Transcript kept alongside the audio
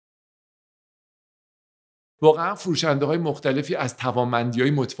واقعا فروشنده‌های مختلفی از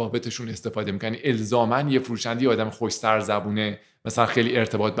توانمندی‌های متفاوتشون استفاده می‌کنن. الزاماً یه فروشنده آدم خوش سرزبونه مثلا خیلی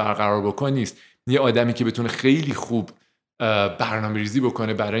ارتباط برقرار بکنه نیست. یه آدمی که بتونه خیلی خوب برنامه‌ریزی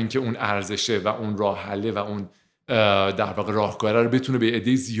بکنه برای اینکه اون ارزشه و اون راه حله و اون در واقع راهکاره رو بتونه به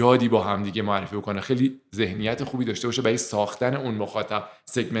عده زیادی با هم دیگه معرفی بکنه، خیلی ذهنیت خوبی داشته باشه برای ساختن اون مخاطب،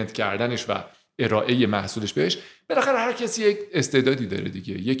 سگمنت کردنش و ارائه محصولش بهش. بالاخره هر کسی یک استعدادی داره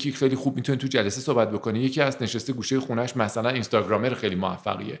دیگه. یکی خیلی خوب میتونه تو جلسه صحبت بکنه، یکی از نشسته گوشه خونش مثلا اینستاگرامر خیلی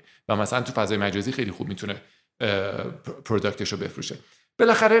موفقیه و مثلا تو فضای مجازی خیلی خوب میتونه پروداکتش رو بفروشه.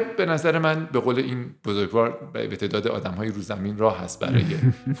 بالاخره به نظر من به قول این بزرگوار به تعداد آدم‌های رو زمین راه هست برای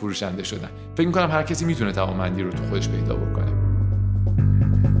فروشنده شدن. فکر می‌کنم هر کسی میتونه توانمندی رو تو خودش پیدا بکنه.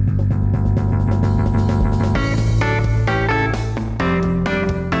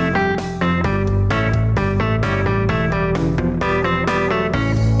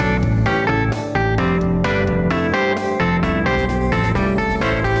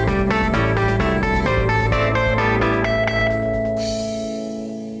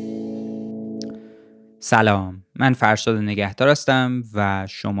 سلام، من فرشاد نگهدار هستم و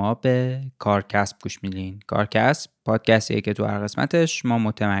شما به کارکسب گوش میدین. کارکسب پادکستیه که تو هر قسمتش ما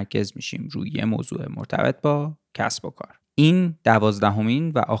متمرکز میشیم روی یه موضوع مرتبط با کسب و کار. این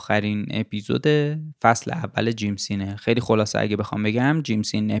 12مین و آخرین اپیزود فصل اول جیمسینه. خیلی خلاصه اگه بخوام بگم،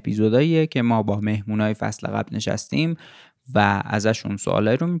 جیمسین اپیزوداییه که ما با مهمونای فصل قبل نشستیم و ازشون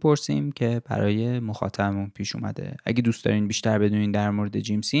سوالایی رو میپرسیم که برای مخاطبمون پیش اومده. اگه دوست دارین بیشتر بدونین در مورد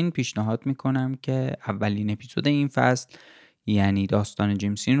جیمسین، پیشنهاد میکنم که اولین اپیزود این فصل یعنی داستان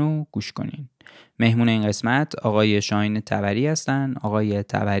جیمسین رو گوش کنین. مهمون این قسمت آقای شاهین تبری هستن. آقای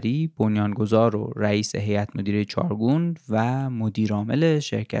تبری بنیانگذار و رئیس هیئت مدیره چارگون و مدیر عامل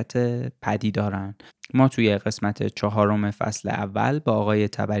شرکت پدیدارن. ما توی قسمت 4 فصل اول با آقای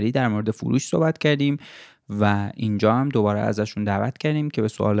تبری در مورد فروش صحبت کردیم و اینجا هم دوباره ازشون دعوت کردیم که به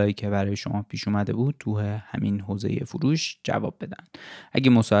سوالایی که برای شما پیش اومده بود تو همین حوزه فروش جواب بدن. اگه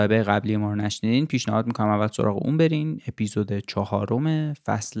مصاحبه قبلی ما رو نشنیدین، پیشنهاد میکنم اول سراغ اون برین، اپیزود 4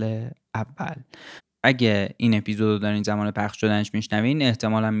 فصل اول. اگه این اپیزود رو دارین زمان پخش شدنش میشنوین،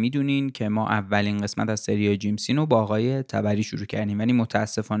 احتمالاً میدونین که ما اولین قسمت از سری جیمسین رو با آقای تبری شروع کردیم، ولی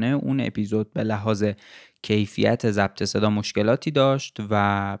متاسفانه اون اپیزود به لحاظ کیفیت ضبط صدا مشکلاتی داشت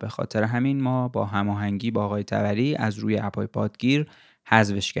و به خاطر همین ما با هماهنگی با آقای تبری از روی اپای پادگیر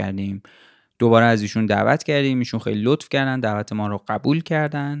حذفش کردیم. دوباره از ایشون دعوت کردیم، ایشون خیلی لطف کردن، دعوت ما رو قبول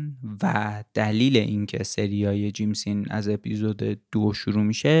کردن و دلیل اینکه سریای جیمسین از اپیزود 2 شروع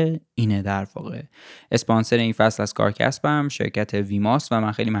میشه اینه. در واقع اسپانسر این فصل از کارکسبم شرکت ویماست و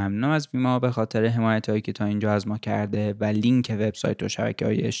من خیلی ممنونم از ویما به خاطر حمایتایی که تا اینجا از ما کرده و لینک وبسایت و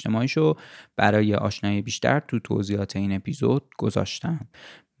شبکه‌های اجتماعیشو برای آشنایی بیشتر تو توضیحات این اپیزود گذاشتم.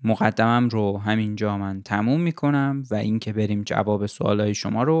 مقدمم رو همینجا من تموم میکنم و اینکه بریم جواب سوالای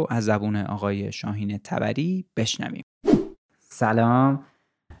شما رو از زبون آقای شاهین تبری بشنویم. سلام،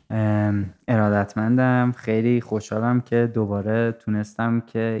 ارادتمندم، خیلی خوشحالم که دوباره تونستم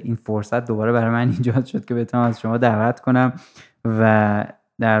که این فرصت دوباره برای من ایجاد شد که بتونم از شما دعوت کنم و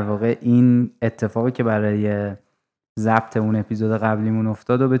در واقع این اتفاقی که برای ضبط اون اپیزود قبلیمون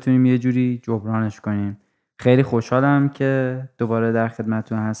افتاد و بتونیم یه جوری جبرانش کنیم. خیلی خوشحالم که دوباره در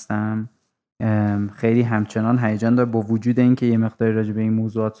خدمتتون هستم. خیلی همچنان هیجان دارم با وجود اینکه یه مقداری راجع به این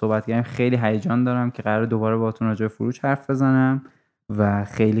موضوعات صحبت کردیم. خیلی هیجان دارم که قراره دوباره باهاتون راجع به فروش حرف بزنم و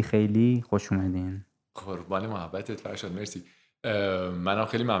خیلی خیلی خوش اومدین. قربان محبتت فرشاد، مرسی. منم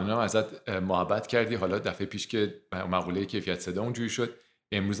خیلی ممنونم ازت، محبت کردی. حالا دفعه پیش که مقوله کیفیت صدا اونجوری شد،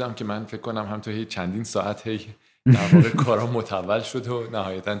 امروز هم که من فکر کنم هم تو چندین ساعت در واقع کارا متول شد و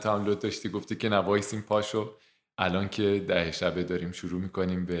نهایتا تو هم لطف داشتی گفتی که نوایسیم پاشو. الان که 10 شب داریم شروع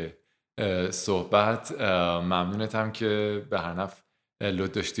میکنیم به صحبت. ممنونتم که به هر نفع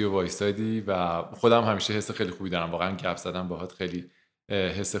لطف داشتی و وایسادی و خودم همیشه حس خیلی خوبی دارم. واقعا گپ زدن باهات خیلی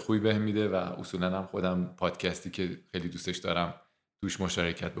حس خوبی بهم میده و اصولا هم خودم پادکستی که خیلی دوستش دارم توش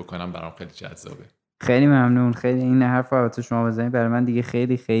مشارکت بکنم برام خیلی جذابه. خیلی ممنون. خیلی این حرف رو شما بزنید برای من دیگه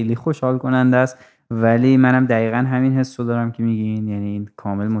خیلی خیلی خوشحال کننده است، ولی منم دقیقاً همین حس رو دارم که میگین، یعنی این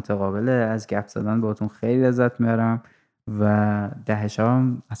کامل متقابله. از گپ زدن باهاتون خیلی لذت میبرم و 10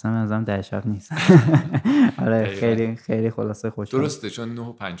 شبم اصلا منظورم 10 شب نیست. آره خیلی خیلی خلاصه خوشحال. درسته، چون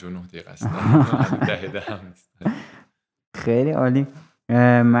 9:59 دقیقه است. 10 هم نیست. خیلی عالی.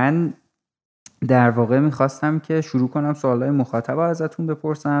 من در واقع میخواستم که شروع کنم سوالای مخاطب ازتون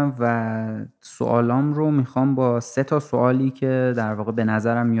بپرسم و سوالام رو میخوام با 3 تا سوالی که در واقع به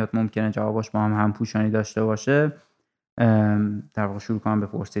نظرم میاد ممکنه جواباش با هم همپوشانی داشته باشه در واقع شروع کنم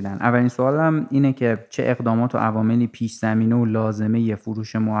بپرسیدن. اولین سوالم اینه که چه اقدامات و عواملی پیش زمینه و لازمه یه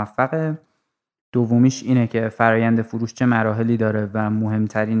فروش موفقه دومیش اینه که فرایند فروش چه مراحلی داره و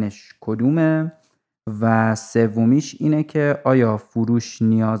مهمترینش کدومه، و سومیش اینه که آیا فروش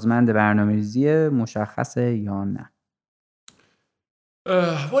نیازمند برنامه‌ریزی مشخصه یا نه.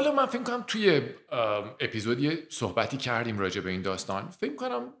 والا من فکر کنم توی اپیزودی صحبتی کردیم راجع به این داستان. فکر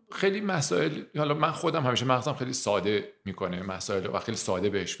کنم خیلی مسائل، حالا من خودم همیشه مغزم خیلی ساده میکنه مسائل و خیلی ساده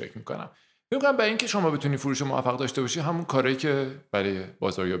بهش فکر میکنم. فکر کنم برای اینکه شما بتونی فروش موفق داشته باشی، همون کارهایی که برای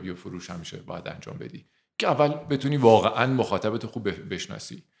بازاریابی و فروش همیشه باید انجام بدی، که اول بتونی واقعا مخاطبت خوب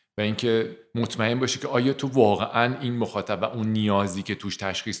بشناسی و اینکه مطمئن باشی که آیا تو واقعا این مخاطب و اون نیازی که توش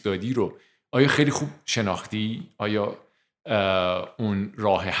تشخیص دادی رو آیا خیلی خوب شناختی، آیا اون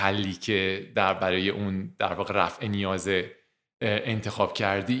راه حلی که برای اون در واقع رفع نیاز انتخاب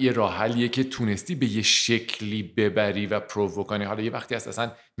کردی یه راه حلیه که تونستی به یه شکلی ببری و پروو کنی. حالا یه وقتی هست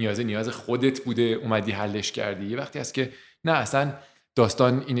اصلا نیاز خودت بوده اومدی حلش کردی، یه وقتی هست که نه اصلا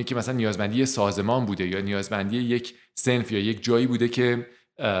داستان اینه که مثلا نیازمندی سازمان بوده یا نیازمندی یک صنف یا یک جایی بوده که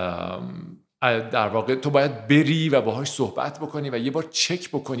در واقع تو باید بری و باهاش صحبت بکنی و یه بار چک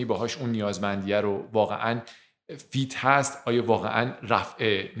بکنی باهاش اون نیازمندیه رو واقعا فیت هست، آیا واقعا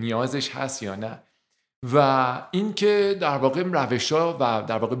رفع نیازش هست یا نه. و این که در واقع روش‌ها و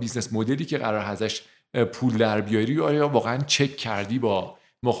در واقع بیزنس مدلی که قرار ازش پول در بیاری آیا واقعا چک کردی با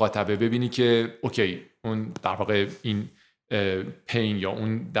مخاطبه، ببینی که اوکی اون در واقع این پین یا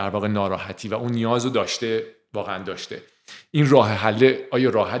اون در واقع ناراحتی و اون نیازو داشته، واقعا داشته. این راه حل آیا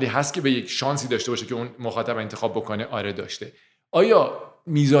راه حلی هست که به یک شانسی داشته باشه که اون مخاطب انتخاب بکنه؟ آره داشته. آیا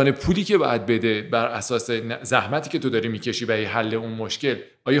میزان پولی که باید بده بر اساس زحمتی که تو داری میکشی برای حل اون مشکل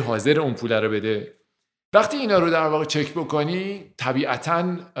آیا حاضر اون پول رو بده؟ وقتی اینا رو در واقع چک بکنی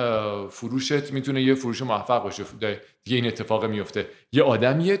طبیعتاً فروشت میتونه یه فروش موفق باشه. دیگه این اتفاق میفته، یه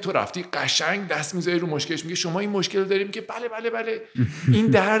آدمیه تو رفتی قشنگ دست میذاری رو مشکلش، میگه شما این مشکل داریم که بله این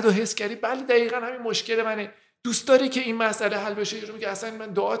درد رو حس کردی، بله دقیقاً همین مشکل منه، دوست داری که این مسئله حل بشه؟ یارو میگه اصلا من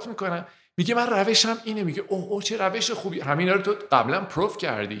دعات میکنم، میگه من روشم اینه، میگه اوه چه روش خوبی، همینا رو تو قبلا پروف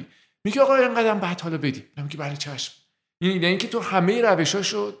کردی، میگه آقا اینقدرم بعد حالا بدی، میگه بله چشم. یعنی اینکه تو همه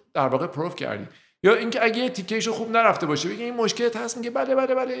روشاشو در واقع پروف کردی. یا اینکه اگه تیکهشو خوب نرفته باشه بگه این مشکلت هست، میگه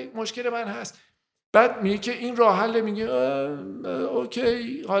بله مشکل من هست، بعد میگه که این راه حل، میگه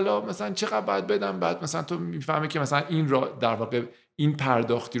اوکی حالا مثلا چقدر باید بدم، بعد مثلا تو میفهمی که مثلا این در واقع این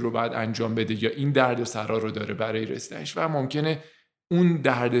پرداختی رو باید انجام بده یا این دردسرا رو داره برای رسیدنش، و ممکنه اون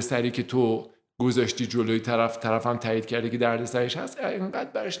دردسری که تو گذاشتی جلوی طرف هم تایید کرده که دردسرش هست، اینقدر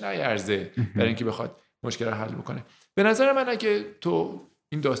برش نیارزه برای اینکه بخواد مشکل رو حل بکنه. به نظر من اگه تو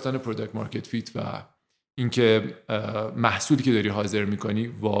این داستان پروداکت مارکت فیت و اینکه محصولی که داری حاضر میکنی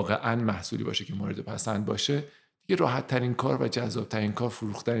واقعا محصولی باشه که مورد پسند باشه، دیگه راحت ترین کار و جذاب ترین کار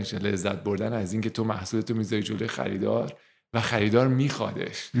فروختنشه، لذت بردن از اینکه تو محصولتو میذاری جلوی خریدار و خریدار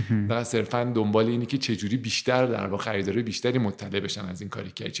میخوادش. فقط صرفا دنبال اینی که چجوری بیشتر در واقع خریدارای بیشتری مطلع بشن از این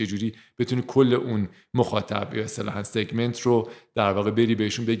کاری که چجوری بتونی کل اون مخاطب یا اصطلاحاً سگمنت رو در واقع بری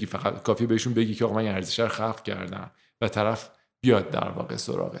بهشون بگی، فقط کافی بهشون بگی که آقا من ارزش رو خلق کردم و طرف بیاد در واقع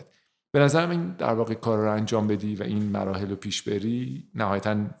سراغت. به نظرم این در واقع کار رو انجام بدی و این مراحل رو پیش بری،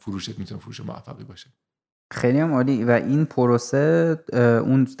 نهایتاً فروشت میتونه فروش موفقی باشه. خیلی هم عالی. و این پروسه،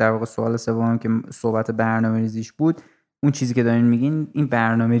 اون در واقع سوال سوم که صحبت برنامه‌ریزیش بود، اون چیزی که دارین میگین این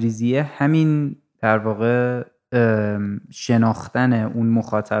برنامه‌ریزیه، همین در واقع شناختن اون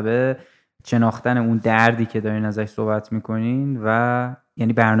مخاطبه، شناختن اون دردی که دارین ازش صحبت میکنین و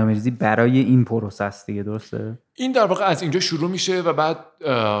یعنی برنامه‌ریزی برای این پروسه است دیگه، درسته؟ این در واقع از اینجا شروع میشه و بعد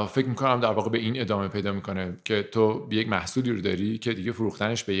فکر میکنم در واقع به این ادامه پیدا میکنه که تو یک محصولی رو داری که دیگه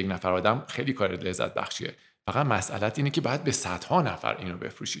فروختنش به یک نفر آدم خیلی کار لذت بخشیه، فقط مسئلت اینه که بعد به صدها نفر اینو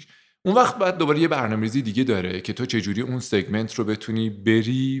بفروشی. اون وقت بعد دوباره یه برنامه‌ریزی دیگه داره که تو چجوری اون سگمنت رو بتونی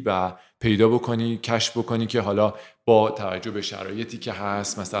بری و پیدا بکنی، کشف بکنی که حالا با توجه به شرایطی که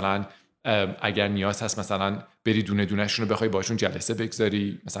هست، مثلا اگر نیاز هست مثلا بری دونه دونه‌شون رو بخوای باشون جلسه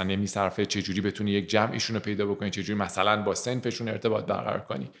بگذاری، مثلا نمی‌صرفه چجوری بتونی یک جمعیشون رو پیدا بکنی، چجوری مثلا با صنفشون ارتباط برقرار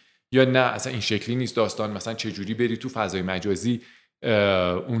کنی، یا نه اصلا این شکلی نیست داستان، مثلا چجوری بری تو فضای مجازی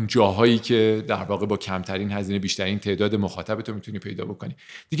اون جاهایی که در واقع با کمترین هزینه بیشترین تعداد مخاطب تو میتونی پیدا بکنی.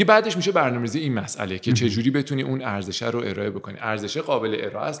 دیگه بعدش میشه برنامه‌ریزی این مسئله که چجوری بتونی اون ارزش رو ارائه بکنی. ارزش قابل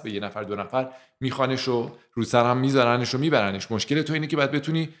ارائه است، به یه نفر دو نفر میخوانش و رو سر هم میذارنش و میبرنش. مشکل تو اینه که بعد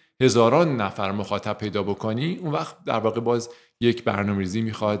بتونی هزاران نفر مخاطب پیدا بکنی. اون وقت در واقع باز یک برنامه‌ریزی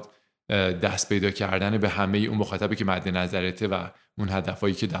میخواد دست پیدا کردن به همه اون مخاطبی که مد نظرته و اون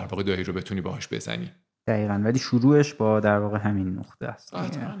هدفایی که در واقع داری رو بتونی باهاش بزنی. دقیقاً. ولی شروعش با در واقع همین نقطه است.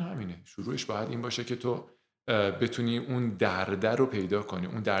 حتما همینه. شروعش باید این باشه که تو بتونی اون درد رو پیدا کنی،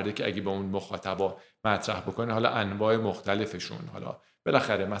 اون درده که اگه با اون مخاطبا مطرح بکنی، حالا انواع مختلفشون، حالا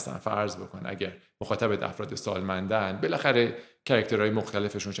بالاخره مثلا فرض بکن اگر مخاطب افراد سالمندن، بالاخره کاراکترهای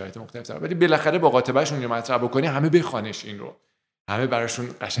مختلفشون شرایط مختلف داره، ولی بالاخره با قاطبهشون رو مطرح بکنی همه بخوانش این رو، همه براشون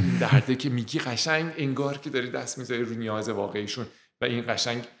قشنگ درده که میگی قشنگ انگار که داری دست میذاری رو نیاز واقعیشون و این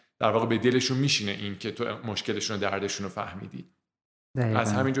قشنگ در واقع به دلشون میشینه این که تو مشکلشون و دردشون رو فهمیدی.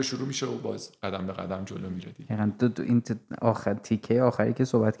 از همینجا شروع میشه و باز قدم به قدم جلو میره دیگه. تو این آخر تیکه آخری که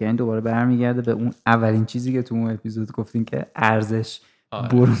صحبت کردین دوباره برمیگرده به اون اولین چیزی که تو اون اپیزود گفتین که ارزش،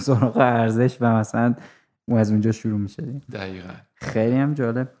 برو سراغ ارزش و مثلا اون از اونجا شروع میشه. دقیقاً. خیلی هم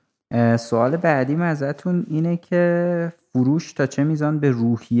جالب. سوال بعدیم ازتون اینه که فروش تا چه میزان به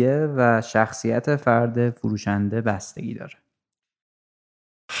روحیه و شخصیت فرد فروشنده بستگی داره؟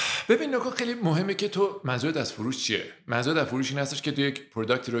 ببین نکته خیلی مهمه که تو منظورت از فروش چیه. منظورت از فروش این هستش که تو یک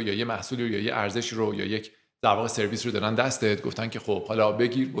پروداکت رو یا یه محصولی رو یا یه ارزش رو یا یک در واقع سرویس رو دادن دستت، گفتن که خب حالا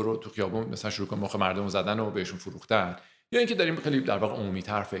بگیر برو تو خیابون مثلا شروع کن مخ مردم زدن و بهشون فروختن، یا اینکه داریم خیلی در واقع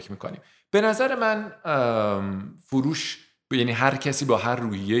عمومی‌تر فکر می‌کنیم. به نظر من فروش یعنی هر کسی با هر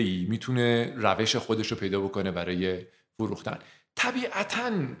روحیه‌ای میتونه روش خودش رو پیدا بکنه برای فروختن.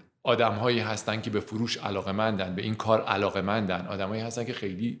 طبیعتاً آدم‌هایی هستن که به فروش علاقه‌مندن، به این کار علاقه‌مندن، آدمایی هستن که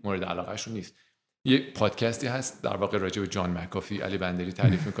خیلی مورد علاقه‌شون نیست. یه پادکستی هست در واقع راجع به جان مکافی، علی بندری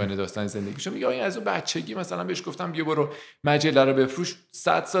تعریف میکنه داستان زندگیشو، میگه این از اون بچگی مثلا بهش گفتم بیا برو مجله رو بفروش،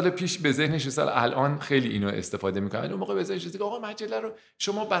 100 سال پیش به ذهنش رسید، الان خیلی اینو استفاده میکنه. اون موقع به ذهنش رسید آقا مجله رو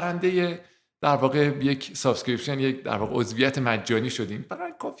شما برنده در واقع یک سابسکریپشن، یک در واقع عضویت مجانی شدین،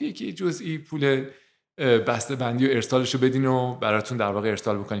 فقط کافیه که جزئی پول بسته بندی و ارسالشو بدین و براتون در واقع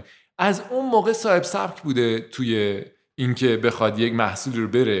ارسال بکنیم. از اون موقع صاحب سبک بوده توی اینکه بخواد یک محصول رو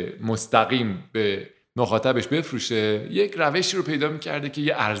بره مستقیم به مخاطبش بفروشه، یک روشی رو پیدا می‌کرده که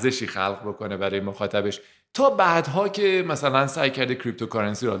یه ارزشی خلق بکنه برای مخاطبش، تا بعدها که مثلا سعی کرده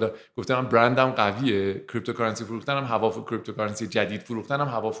کریپتوکارنسی رو، حالا گفتم برندم قویه، کریپتوکارنسی فروختنم هوا، کریپتوکارنسی جدید فروختنم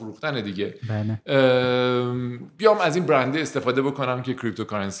هوا فروختن دیگه، بیام از این برنده استفاده بکنم که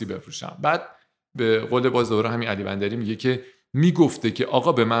کریپتوکارنسی بفروشم. بعد به قول باز دوره همین علی بندری میگه که میگفته که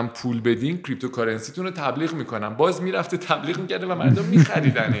آقا به من پول بدین کریپتوکارنسیتون رو تبلیغ میکنم، باز میرفته تبلیغ میکرده و مردم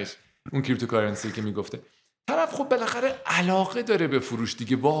میخریدنش اون کریپتوکارنسی که میگفته. طرف خب بالاخره علاقه داره به فروش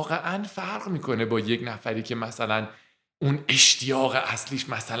دیگه، واقعا فرق میکنه با یک نفری که مثلا اون اشتیاق اصلیش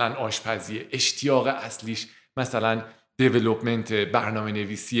مثلا آشپزیه، اشتیاق اصلیش مثلا دیولپمنت، برنامه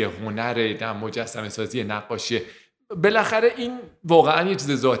نویسی، هنر، مجسمه سازی، نقاشی. بالاخره این واقعا یه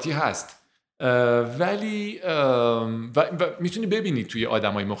چیز ذاتی هست، ولی و میتونی ببینی توی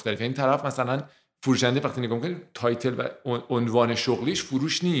آدمای مختلف. این طرف مثلا فروشنده وقتی نگاه می‌کنی تایتل و عنوان شغلیش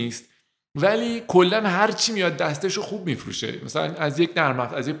فروش نیست، ولی کلا هر چی میاد دستش رو خوب میفروشه. مثلا از یک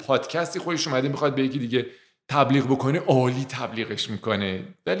از یک پادکستی خودش اومده میخواد به یکی دیگه تبلیغ بکنه، عالی تبلیغش میکنه.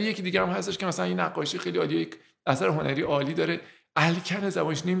 ولی یکی دیگه هم هستش که مثلا این نقاشی خیلی عالیه، یک اثر هنری عالی داره، الکن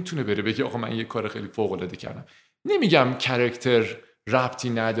زبانش نمیتونه بره بگه آقا من یه کار خیلی فوق العاده کردم. نمیگم کاراکتر ربطی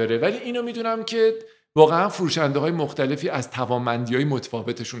نداره، ولی اینو میدونم که واقعا فروشنده های مختلفی از توانمندی های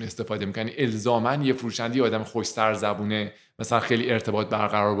متفاوتشون استفاده میکنن. الزاما یه فروشنده یه آدم خوش سرزبونه مثلا خیلی ارتباط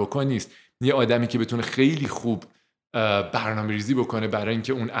برقرار بکنه نیست، یه آدمی که بتونه خیلی خوب برنامه‌ریزی بکنه برای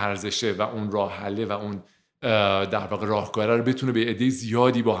اینکه اون ارزشه و اون راه حله و اون در واقع راهکاره رو بتونه به عده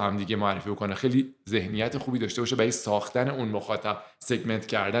زیادی با هم دیگه معرفی بکنه، خیلی ذهنیت خوبی داشته باشه برای ساختن اون مخاطب، سگمنت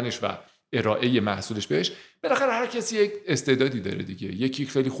کردنش و ارائه محصولش بهش. بالاخره هر کسی یک استعدادی داره دیگه، یکی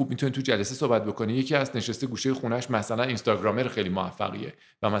خیلی خوب میتونه تو جلسه صحبت بکنه، یکی از نشسته گوشه خونش مثلا اینستاگرامر خیلی موفقیه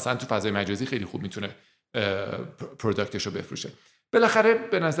و مثلا تو فضای مجازی خیلی خوب میتونه پروداکتش رو بفروشه. بالاخره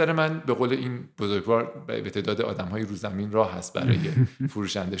به نظر من به قول این بزرگوار به تعداد آدم‌های رو زمین راه هست برای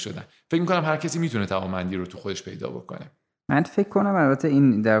فروشنده شدن. فکر می‌کنم هر کسی میتونه توانمندی رو تو خودش پیدا بکنه. من فکر کنم البته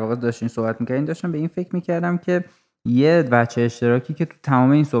این در واقع داشتین صحبت می‌کردین، داشتم به این فکر می‌کردم که یه بچه اشتراکی که تو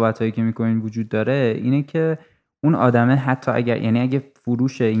تمام این صحبتایی که می‌کنین وجود داره اینه که اون آدمه حتی اگه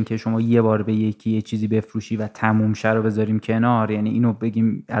فروش این که شما یه بار به یکی یه چیزی بفروشی و تموم شه رو بذاریم کنار، یعنی اینو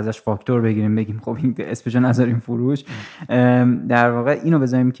بگیم ازش فاکتور بگیریم بگیم خب این اسمشو نذاریم فروش، در واقع اینو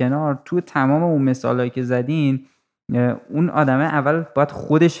بذاریم کنار، تو تمام اون مثالایی که زدین اون آدمه اول باید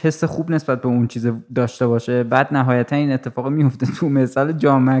خودش حس خوب نسبت به اون چیز داشته باشه، بعد نهایتا این اتفاق میفته. تو مثال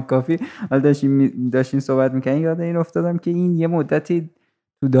جان مکافی داشتین صحبت میکنین، یاد این افتادم که این یه مدتی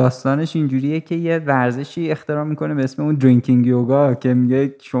تو داستانش اینجوریه که یه ورزشی اختراع میکنه به اسم اون درینکینگ یوگا که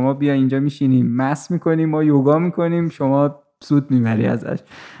میگه شما بیا اینجا میشینیم مست میکنیم، ما یوگا میکنیم، شما سود میبری ازش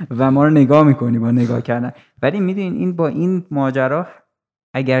و ما رو نگاه میکنی با نگاه کردن. ولی میدونین این با این ماجرا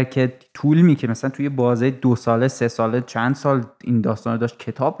اگر که طول که مثلا توی بازه 2 ساله 3 ساله چند سال این داستان رو داشت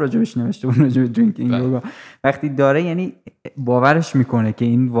کتاب راجبش نوشته بود راجب درینکینگ یوگا، وقتی داره یعنی باورش میکنه که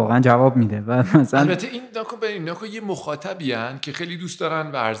این واقعا جواب میده. و مثلا البته این ناکن یه مخاطبی هن که خیلی دوست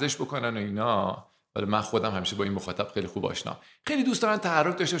دارن ورزش بکنن و اینا، ولی من خودم همیشه با این مخاطب خیلی خوب آشنام، خیلی دوست دارن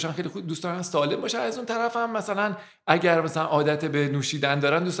تحرک داشته باشن، خیلی خوب دوست دارن سالم باشن. از اون طرف هم مثلا اگر مثلا عادت به نوشیدن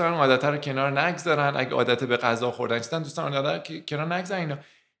دارن دوست دارن عادت رو کنار نگذارن، اگه عادت به غذا خوردن داشتن دوست دارن عادت رو کنار نگذارن. اینا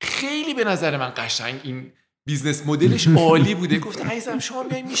خیلی به نظر من قشنگ این بیزنس مدلش عالی بوده. گفت عزیزم شما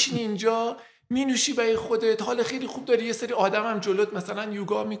میای میشینی اینجا مینوشی برای خودت، حال خیلی خوب داری، یه سری آدم هم جلوت مثلا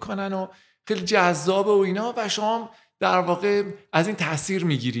یوگا میکنن و خیلی جذابه و اینا، و شما در واقع از این تاثیر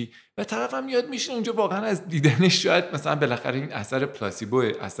میگیری و طرف هم یاد میشین اونجا واقعا از دیدنش شاید مثلا بالاخره این اثر پلاسیبو،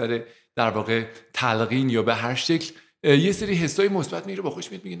 اثر در واقع تلقین یا به هر شکل یه سری حسای مثبت میگیره با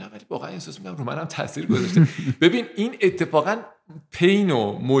خودش میگه نه ولی واقعا احساس میکنم رو منم تاثیر گذاشته. ببین این اتفاقا پین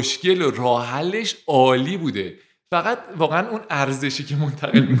و مشکل و راه حلش عالی بوده، فقط واقعا اون ارزشی که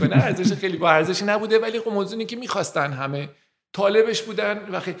منتقل میکنه ارزش خیلی با ارزشی نبوده، ولی خب موضوعی که میخواستن همه طالبش بودن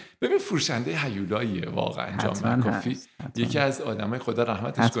و خیلی ببین فروشنده هیولاییه واقعا جان مکافی، یکی از آدمای خدا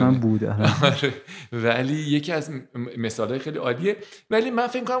رحمتش کنه بوده ولی یکی از مثالای خیلی عالیه. ولی من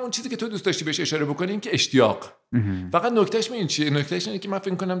فکر کنم اون چیزی که تو دوست داشتی بهش اشاره بکنی این که اشتیاق، فقط نکتهش این چیه؟ نکتهش اینه که من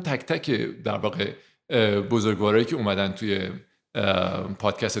فکر کنم تک تک در واقع بزرگوارایی که اومدن توی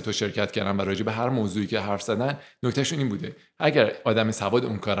پادکست تو شرکت کردن و راجع به هر موضوعی که حرف زدن نکتهشون این بوده اگر آدم سواد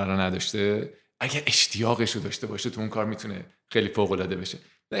اون کار رو نداشته، اگر اشتیاقش رو داشته باشه تو اون کار میتونه خیلی فوق العاده بشه.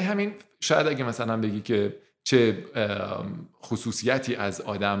 در همین شاید اگه مثلا بگی که چه خصوصیتی از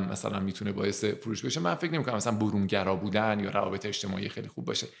آدم مثلا میتونه باعث فروش بشه، من فکر نمی‌کنم مثلا برونگرا بودن یا روابط اجتماعی خیلی خوب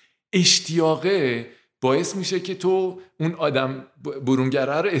باشه. اشتیاقه باعث میشه که تو اون آدم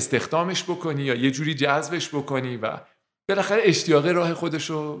برونگرا رو استخدامش بکنی یا یه جوری جذبش بکنی و بالاخره اشتیاقه راه خودش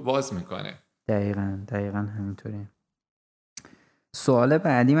رو باز میکنه. دقیقاً همینطوری. سوال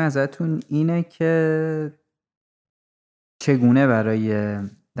بعدیم ازتون اینه که چگونه برای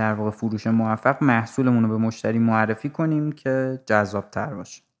در واقع فروش موفق محصولمون رو به مشتری معرفی کنیم که جذاب‌تر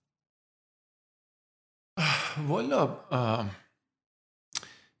باشه؟ والا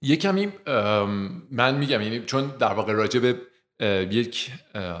یه کمی من میگم یعنی چون در واقع راجع به یک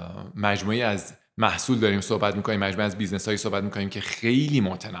مجموعه از محصول داریم صحبت میکنیم، مجموعه از بیزنس هایی صحبت میکنیم که خیلی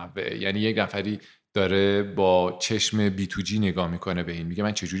متنوعه، یعنی یک نفری داره با چشم بی تو جی نگاه میکنه به این، میگه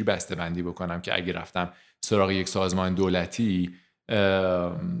من چجوری بسته بندی بکنم که اگه رفتم سراغ یک سازمان دولتی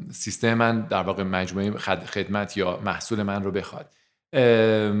سیستم من در واقع مجموعه خدمت یا محصول من رو بخواد.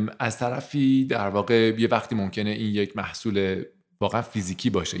 از طرفی در واقع یه وقتی ممکنه این یک محصول واقعا فیزیکی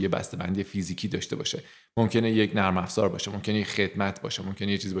باشه، یه بسته‌بندی فیزیکی داشته باشه، ممکنه یک نرم افزار باشه، ممکنه یک خدمت باشه،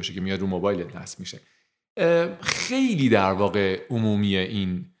 ممکنه یه چیزی باشه که میاد رو موبایل نصب میشه. خیلی در واقع عمومیه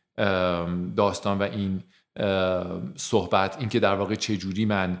این داستان و این صحبت، این که در واقع چه جوری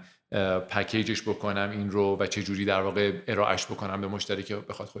من پکیجش بکنم این رو و چه جوری در واقع ارائهش بکنم به مشتری که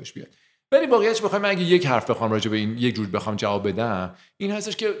بخواد خودش بیاد. ولی واقعیتش بخوام اگه یک حرف بخوام راجع به این یک جور بخوام جواب بدم، این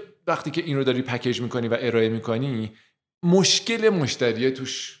هستش که وقتی که این رو داری پکیج میکنی و ارائه میکنی، مشکل مشتری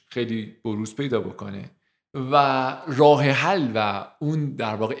توش خیلی بروز پیدا بکنه و راه حل و اون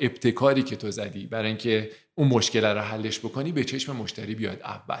در واقع ابتکاری که تو زدی برای اینکه اون مشکل رو حلش بکنی به چشم مشتری بیاد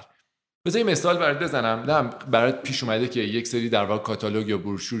اول. بذار یه مثال برات بزنم. نه برات پیش اومده که یک سری در واقع کاتالوگ یا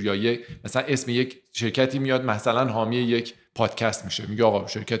بروشور یا یک مثلا اسم یک شرکتی میاد مثلا حامی یک پادکست میشه، میگه آقا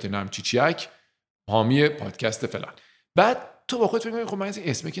شرکت نام چیچیک حامی پادکست فلان، بعد تو با خودت فکر می‌کنی خب من این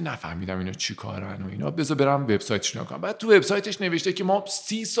اسمی که نفهمیدم اینا چیکارن و اینا، بذار برم وبسایتش نگاه کنم. بعد تو وبسایتش نوشته که ما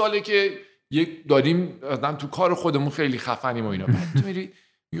 30 ساله که یک داریم آدم تو کار خودمون خیلی خفنیم و اینا. بعد تو میری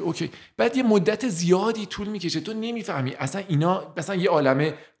اوکی، بعد یه مدت زیادی طول میکشه تو نمیفهمی اصلا اینا مثلا یه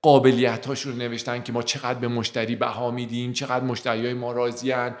عالمه قابلیت‌هاشون رو نوشتن که ما چقدر به مشتری بها میدیم، چقدر مشتریای ما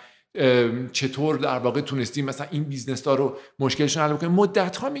راضی‌ان، چطور در واقع تونستیم مثلا این بیزنس ها رو مشکلشون حل کنیم.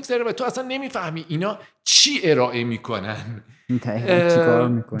 مدت ها میگذره و تو اصلا نمیفهمی اینا چی ارائه میکنن،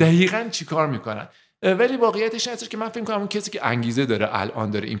 دقیقاً چی کار میکنن. ولی واقعیتش هستش که من فکر می‌کنم اون کسی که انگیزه داره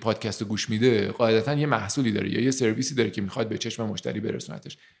الان داره این پادکست رو گوش میده قاعدتاً یه محصولی داره یا یه سرویسی داره که میخواد به چشم مشتری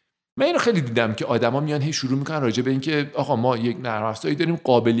برسونتش. من اینو خیلی دیدم که آدما میان هی شروع میکنن راجع به این که آقا ما یک نرم افزاری داریم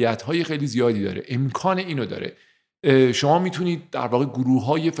قابلیت‌های خیلی زیادی داره، امکان اینو داره، شما میتونید در واقع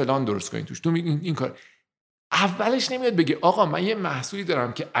گروه‌های فلان درست کنید توش. تو این کار اولش نمیاد بگه آقا من یه محصولی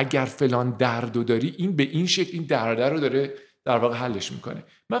دارم که اگر فلان دردو داری این به این شکل این درد رو داره در واقع حلش میکنه.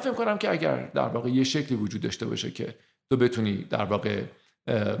 من فکر کنم که اگر در واقع یه شکلی وجود داشته باشه که تو بتونی در واقع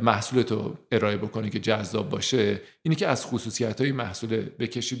محصولتو ارائه بکنی که جذاب باشه، اینی که از خصوصیت‌های محصول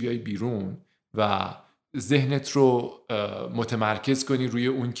بکشی بیای بیرون و ذهنت رو متمرکز کنی روی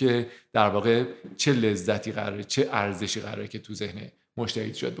اون که در واقع چه لذتی قراره، چه ارزشی قراره که تو ذهن مشتری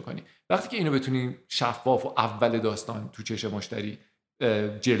ایجاد بکنی. وقتی که اینو بتونی شفاف و اول داستان تو چشم مشتری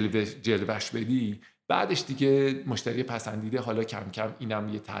جلوش بدی، بعدش دیگه مشتری پسندیده حالا کم کم اینم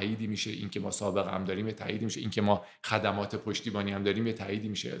یه تأییدی میشه، این که ما سابقه هم داریم یه تأییدی میشه، این که ما خدمات پشتیبانی هم داریم یه تأییدی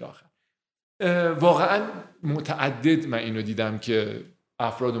میشه الی آخر. واقعا متعدد من اینو دیدم که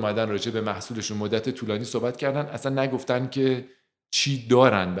افراد اومدن راجع به محصولشون مدت طولانی صحبت کردن، اصلا نگفتن که چی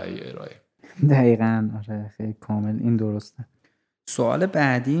دارن برای ارائه. دقیقاً آره، خیلی کامل این درسته. سوال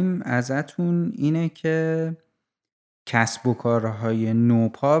بعدیم ازتون اینه که کسب و کارهای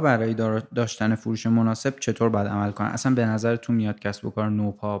نوپا برای داشتن فروش مناسب چطور باید عمل کنن؟ اصلا به نظرتون میاد کسب و کار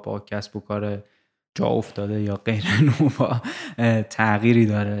نوپا با کسب و کار جا افتاده یا غیر نوپا تغییری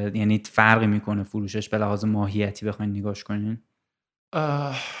داره؟ یعنی فرقی میکنه فروشش به لحاظ ماهیتی بخواین نگاش کنین؟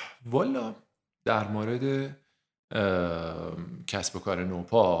 والا در مورد کسب و کار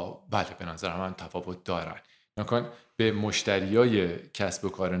نوپا بله به نظر من تفاوت دارن. نکن به مشتریای کسب و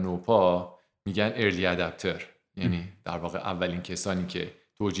کار نوپا میگن ارلی ادپتر، یعنی در واقع اولین کسانی که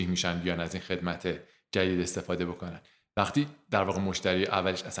توجیه میشن بیان از این خدمت جدید استفاده بکنن. وقتی در واقع مشتری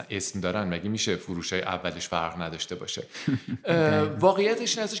اولش اصلا اسم دارن، مگه میشه فروشای اولش فرق نداشته باشه؟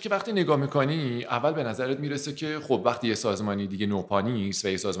 واقعیتش این هستش که وقتی نگاه میکنی اول به نظرت میرسه که خب وقتی یه سازمانی دیگه نوپا نیست و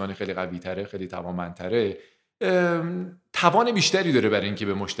یه سازمانی خیلی قوی تره، خیلی توانمندتره، توان بیشتری داره برای اینکه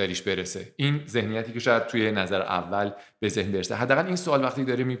به مشتریش برسه. این ذهنیتی که شاید توی نظر اول به ذهن برسه. حداقل این سوال وقتی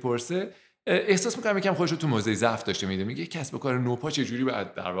داره میپرسه احساس میکنم یکم خودش رو تو موضع ضعف داشته میده، میگه کسب و کار نوپا چه جوری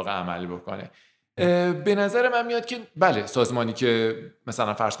باید در واقع عمل بکنه. به نظر من میاد که بله سازمانی که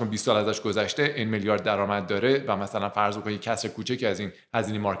مثلا فرض کن 20 سال ازش گذشته این میلیارد درآمد داره و مثلا فرض کن یک کسر کوچکی از این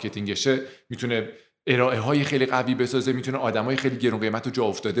هزینه مارکتینگشه میتونه ارائه های خیلی قوی بسازه، میتونه آدمای خیلی گرون قیمت و جا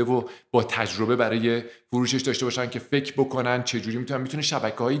افتاده و با تجربه برای فروشش داشته باشن که فکر بکنن چجوری میتونه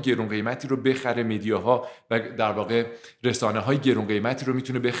شبکه‌های گرون قیمتی رو بخره، مدیاها و در واقع رسانه‌های گرون قیمتی رو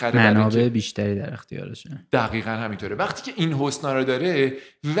میتونه بخره، منابع بیشتری در اختیارشه. دقیقاً همینطوره. وقتی که این حسنا رو داره،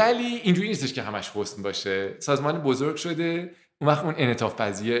 ولی اینجوری نیستش که همش حسن باشه. سازمان بزرگ شده، اون وقت اون انعطاف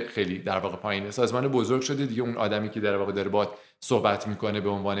پذیری خیلی در واقع پایینه. سازمان بزرگ شده دیگه، اون آدمی که در واقع داره باهات صحبت میکنه به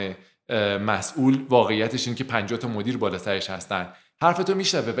عنوان مسئول، واقعیتش این که 50 تا مدیر بالا سرش هستن، حرفتو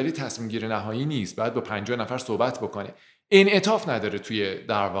میشنوه ولی تصمیم گیری نهایی نیست، بعد با 50 نفر صحبت بکنه. انعطاف نداره توی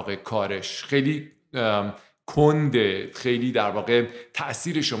در واقع کارش، خیلی کنده، خیلی در واقع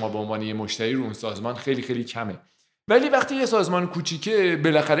تأثیر شما به عنوان یه مشتری رو اون سازمان خیلی خیلی کمه. ولی وقتی یه سازمان کوچیکه،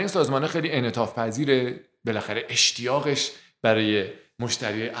 بالاخره این سازمان خیلی انعطاف پذیره، بالاخره اشتیاقش برای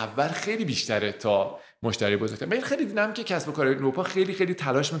مشتری اول خیلی بیشتره تا مشتری بزرگتر. من خیلی دیدم که کسب و کار نوپا خیلی خیلی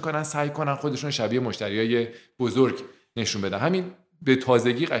تلاش میکنن، سعی کنن خودشون شبیه مشتریای بزرگ نشون بدن. همین به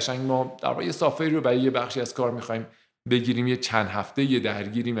تازگی قشنگ ما در واقع یه سافری رو برای یه بخشی از کار میخوایم بگیریم، یه چند هفته یه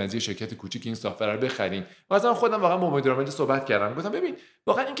درگیریم از یه شرکت کوچیک این سافر رو بخریم. مثلا خودم واقعا با مدیر عامل صحبت کردم، گفتم ببین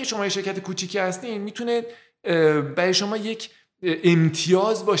واقعا این که شما یه شرکت کوچیکی هستین میتونه برای شما یک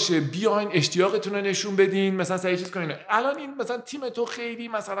امتیاز باشه، بیاین اشتیاقتون رو نشون بدین، مثلا سعی چیز کنین. الان این مثلا تیم تو خیلی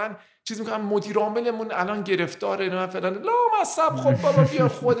مثلا چیز میکنم، مدیر عاملمون الان گرفتاره نه فلان، لا مصب، خب بابا بیا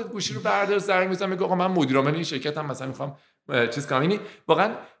خودت گوشی رو بردار، زنگ بزن میگه آقا من مدیر عامل این شرکتم، مثلا میخوام چیز کنم. یعنی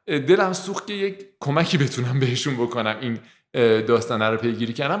واقعا دلم سوخت که یک کمکی بتونم بهشون بکنم این داستانه رو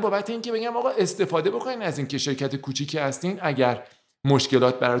پیگیری کردم، بابت اینکه بگم آقا استفاده بکنین از این که شرکت کوچیکی هستین. اگر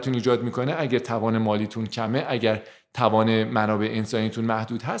مشکلات براتون ایجاد میکنه، اگر توان مالیتون کمه، اگر توان منابع انسانیتون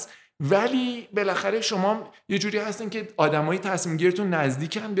محدود هست، ولی بالاخره شما یه جوری هستین که آدمای تصمیم گیرتون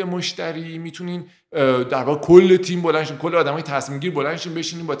نزدیکن به مشتری، میتونین در واقع کل تیم بلندشین، کل آدمای تصمیم گیر بلندشین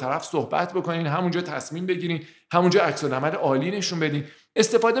بشینین با طرف صحبت بکنین، همونجا تصمیم بگیرین، همونجا عکس العمل عالی نشون بدین.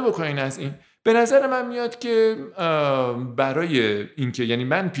 استفاده بکنین از این. به نظر من میاد که برای اینکه، یعنی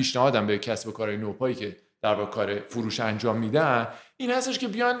من پیشنهادم به کسب و کارهای نوپایی که در واقع کار فروش انجام میدن این هستش که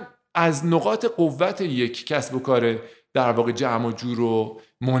بیان از نقاط قوت یک کسب و کار در واقع جمع و جور و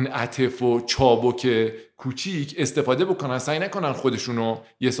منعطف و چابک کوچیک استفاده بکنن. سعی نکنن خودشونو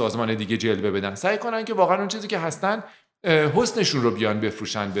یه سازمان دیگه جلوه بدن، سعی کنن که واقعا اون چیزی که هستن حسنشون رو بیان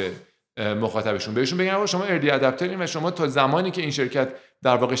بفروشن به مخاطبشون، بهشون بگن آقا شما ارلی ادپترین و شما تا زمانی که این شرکت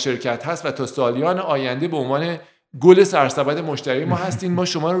در واقع شرکت هست و تا سالیان آینده به عنوان گل سرسبد مشتری ما هستین، ما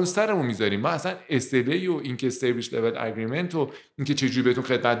شما رو سرمون میذاریم. ما اصلا SLA و اینکه استیبلیش لول اگریمنت و اینکه چجوری بهتون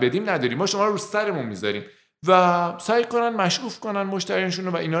خدمت بدیم نداریم، ما شما رو سرمون میذاریم. و سعی کنن مشعوف کنن مشتریانشون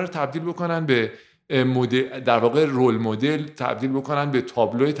رو و اینا رو تبدیل بکنن به مدل، در واقع رول مدل تبدیل بکنن به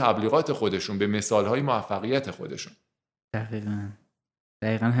تابلوی تبلیغات خودشون، به مثالهای موفقیت خودشون. دقیقاً.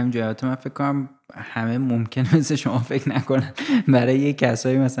 دقیقا همینجوری. من فکر کنم همه ممکنه مثل شما فکر نکنن. برای یه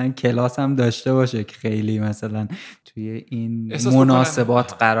کسایی مثلا کلاس هم داشته باشه که خیلی مثلا توی این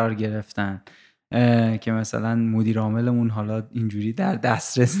مناسبات قرار گرفتن که مثلا مدیر عاملمون حالا اینجوری در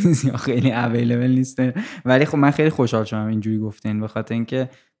دسترس نیست یا خیلی اویلیبل نیست، ولی خب من خیلی خوشحال شدم اینجوری گفتین، به خاطر اینکه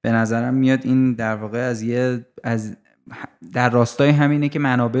به نظرم میاد این در واقع از در راستای همینه که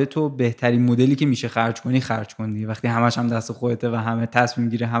منابع تو بهترین مدلی که میشه خرج کنی. وقتی همش هم دست خودته و همه تصمیم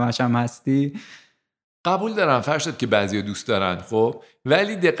گیره همش هم هستی. قبول دارم فرشاد که بعضیا دوست دارن، خب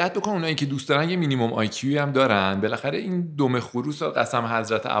ولی دقت بکن اونایی که دوست دارن یه مینیمم آی کیو هم دارن. بالاخره این دم خروس و قسم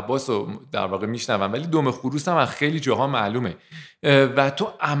حضرت عباس رو در واقع میشنون، ولی دم خروس هم از خیلی جاها معلومه و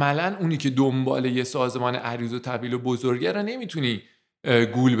تو عملا اونی که دنبال یه سازمان عریض و طویل و بزرگه رو نمیتونی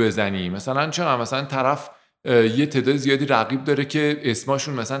گول بزنی. مثلا چرا مثلا طرف یه تعداد زیادی رقیب داره که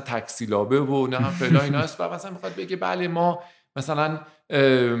اسمشون مثلا تکسیلابه و نه هم فلان ایناست و مثلا میخواد بگه بله ما مثلا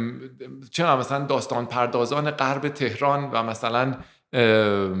چرا مثلا داستان پردازان غرب تهران و مثلا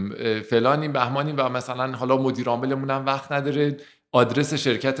فلانیم بهمانیم و مثلا حالا مدیر عاملمون هم وقت نداره، آدرس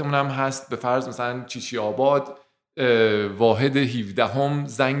شرکتمون هم هست به فرض مثلا چیچی آباد واحد 17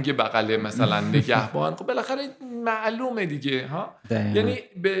 زنگ بغل مثلا نگهبان. خب بالاخره معلومه دیگه ها. یعنی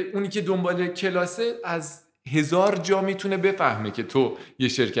به اونی که دنبال کلاسه از 1000 جا میتونه بفهمه که تو یه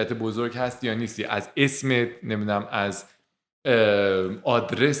شرکت بزرگ هستی یا نیستی، از اسمت، نمیدونم از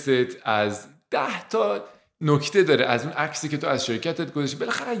آدرست، از 10 تا نکته داره، از اون عکسی که تو از شرکتت گذاشتی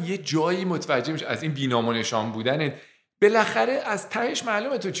بالاخره یه جایی متوجه میشه، از این بی‌نام و نشان بودنت بالاخره از تهش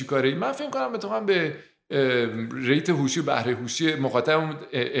معلومه تو چی کاره. من فکر کنم بتونم به ریت هوشی و بهره هوشی مخاطبمون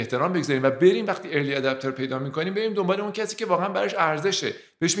احترام بگذاریم و بریم وقتی ارلی ادپتر پیدا میکنیم بریم دنبال اون کسی که واقعا براش ارزشه.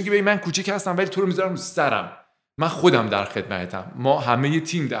 بهش میگی ببین من کوچیک هستم ولی تو رو میذارم رو سرم، من خودم در خدمتم، ما همه یه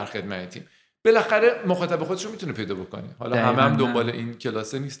تیم در خدمتیم. بالاخره مخاطب خودش رو میتونه پیدا بکنه. حالا هم دنبال این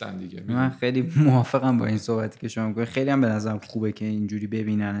کلاسه نیستن دیگه. من خیلی موافقم با این صحبتی که شما میگید. خیلی هم به نظرم خوبه که اینجوری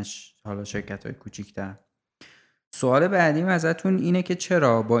ببیننش حالا شرکت‌های کوچیک‌تر. سوال بعدیم ازتون اینه که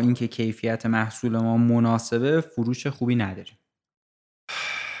چرا با اینکه کیفیت محصول ما مناسبه فروش خوبی نداریم؟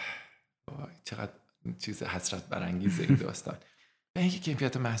 چقدر چیز حسرت برانگیزه این داستان. اینکه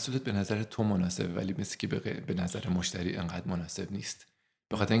کیفیت محصولت به نظر تو مناسبه ولی مثل که به نظر مشتری انقدر مناسب نیست.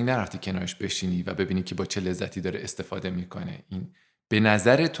 به خاطر اینکه نرفتی کنارش بشینی و ببینی که با چه لذتی داره استفاده میکنه. این به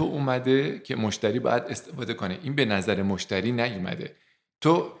نظر تو اومده که مشتری باید استفاده کنه، این به نظر مشتری نیومده.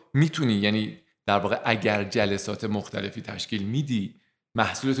 تو میتونی، یعنی در واقع اگر جلسات مختلفی تشکیل میدی،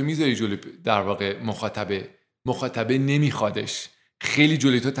 محصولتو میذاری جلوی در واقع مخاطبه نمیخوادش، خیلی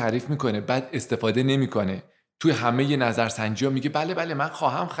جلوی تو تعریف میکنه بعد استفاده نمیکنه، توی همه ی نظرسنجی‌ها میگه بله من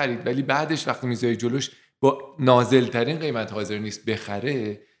خواهم خرید، ولی بعدش وقتی میذاری جلوش با نازلترین قیمت حاضر نیست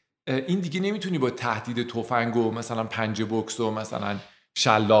بخره، این دیگه نمیتونی با تهدید تفنگ و مثلا پنجه بوکس و مثلا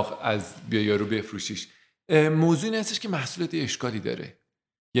شلاق از بیا رو بفروشیش. موضوع این هستش که محصولت اشکالی داره،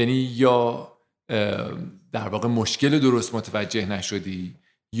 یعنی یا در واقع مشکل درست متوجه نشدی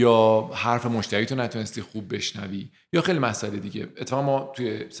یا حرف مشتری تو نتونستی خوب بشنوی یا خیلی مسائل دیگه. اتفاقا ما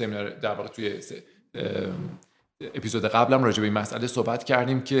توی سمینار در واقع توی اپیزود قبلم راجع به این مسئله صحبت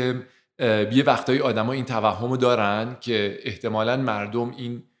کردیم که یه وقتایی آدما این توهمو دارن که احتمالاً مردم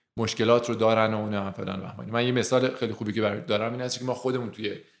این مشکلات رو دارن و اون فلان بهمانی. من یه مثال خیلی خوبی که برات دارم این هست که ما خودمون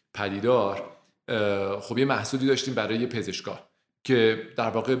توی پدیدار خب یه محصولی داشتیم برای یه پزشکا که در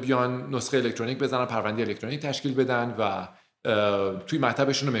واقع بیان نسخه الکترونیک بزنن، پرونده الکترونیک تشکیل بدن و توی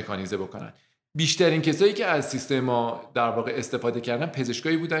مطبشون رو مکانیزه بکنن. بیشترین کسایی که از سیستم ما در واقع استفاده کردن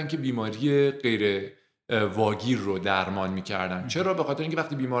پزشکایی بودن که بیماری غیر واگیر رو درمان میکردن. چرا؟ به خاطر اینکه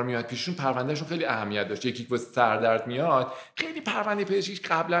وقتی بیمار میاد پیششون پروندهشون خیلی اهمیت داشت. یکی که سردرد میاد خیلی پرونده پزشکی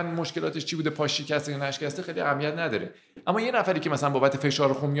قبلا مشکلاتش چی بوده، پاش شکسته یا نشکسته خیلی اهمیت نداره. اما یه نفری که مثلا بابت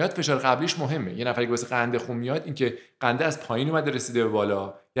فشار خون میاد، فشار قبلیش مهمه. یه نفری که واسه قند خون میاد، اینکه قنده از پایین اومده رسیده به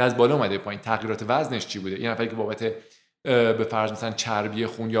بالا یا از بالا اومده پایین، تغییرات وزنش چی بوده. یه نفری که بابت به فرض مثلا چربی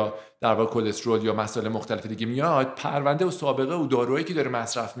خون یا در واقع کلسترول یا مسائل مختلف دیگه میاد، پرونده و سابقه و دارویی که داره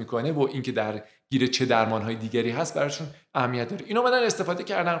مصرف میکنه و اینکه در گیر چه درمانهای دیگری هست براشون اهمیت داره. اینا اومدن استفاده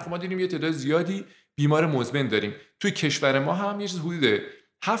کردن. خب ما دیدیم یه تعداد زیادی بیمار مزمن داریم توی کشور ما. هم یه چیز حدود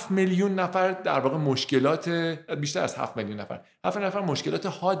 7 میلیون نفر در واقع مشکلات، بیشتر از 7 میلیون نفر، 7 نفر مشکلات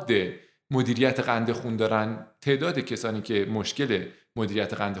حاد مدیریت قند خون دارن. تعداد کسانی که مشکل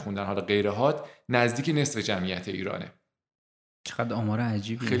مدیریت قند خون دارن حالا غیر حاد نزدیک نصف جمعیت ایرانه. چقدر آمار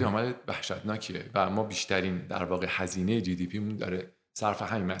عجیبیه. خیلی آمار وحشتناکیه و ما بیشترین در واقع هزینه جی دی پی مون داره صرف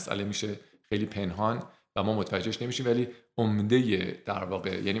همین مسئله میشه، خیلی پنهان و ما متوجهش نمیشیم. ولی عمده در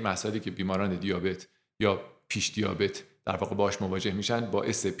واقع یعنی مسائلی که بیماران دیابت یا پیش دیابت در واقع باهاش مواجه میشن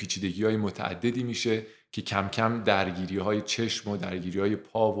باعث پیچیدگی‌های متعددی میشه که کم کم درگیری‌های چشم و درگیری‌های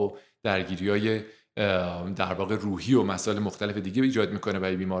پا و درگیری‌های در واقع روحی و مسائل مختلف دیگه ایجاد میکنه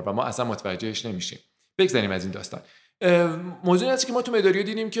برای بیمار و ما اصلا متوجهش نمیشیم. بگذاریم از این داستان. موضوع این است که ما تو مداریو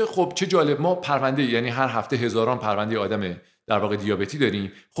دیدیم که خب چه جالب، ما پرونده، یعنی هر هفته هزاران پرونده آدم در واقع دیابتی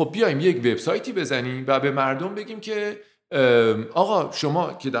داریم. خب بیایم یک وبسایتی بزنیم و به مردم بگیم که آقا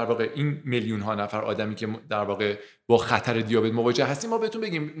شما که در واقع این میلیون ها نفر آدمی که در واقع با خطر دیابت مواجه هستیم، ما بهتون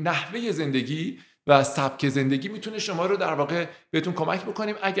بگیم نحوه زندگی و سبک زندگی میتونه شما رو در واقع بهتون کمک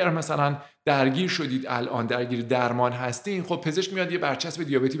بکنیم. اگر مثلا درگیر شدید، الان درگیر درمان هستین، خب پزشک میاد یه برچسب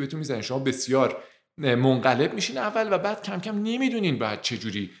دیابتی بهتون میزنه، شما بسیار منقلب میشین اول و بعد کم کم نمیدونین باید چه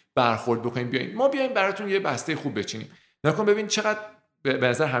جوری برخورد بکنین. بیاین ما بیایم براتون یه بسته خوب بچینیم. نکن ببین چقدر به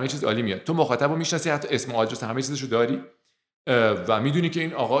نظر همه چیز عالی میاد. تو مخاطبو میشناسی، حتی اسم و آدرس همه چیزشو داری و میدونی که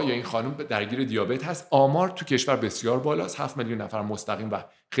این آقا یا این خانم درگیر دیابت هست. آمار تو کشور بسیار بالاست، 7 میلیون نفر مستقیم و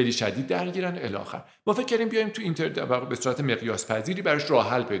خیلی شدید درگیرن الی آخر. ما فکر کردیم بیایم تو اینترنت به صورت مقیاس پذیری براش راه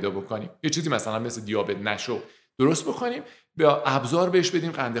حل پیدا بکنیم، یه چیزی مثلا مثل دیابت نشو درست بکنیم، با ابزار بهش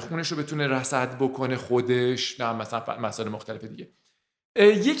بدیم قند خونش رو بتونه رصد بکنه خودش، نه مثلا مسائل مختلف دیگه.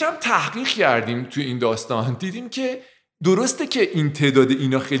 یکم تحقیق کردیم تو این داستان، دیدیم که درسته که این تعداد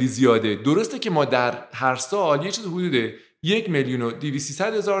اینا خیلی زیاده، درسته که ما در هر سال یه چیز حدود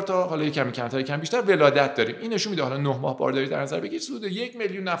 1,200,000 تا، حالا کمی کمتر کم بیشتر ولادت داریم. این نشون میده حالا 9 ماه بارداری در نظر بگیرید، حدود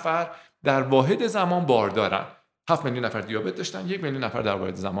 1,000,000 نفر در واحد زمان بار دارن. 7 میلیون نفر دیابت داشتن، 1,000,000 نفر در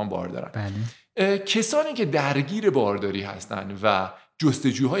واحد زمان بار دارن. بله. کسانی که درگیر بارداری هستن و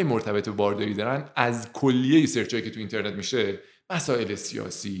جستجوهای مرتبط به بارداری دارن، از کلیه سرچایی که تو اینترنت میشه، مسائل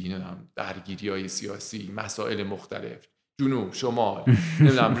سیاسی، نمیدونم درگیری‌های سیاسی، مسائل مختلف، جنوب، شمال،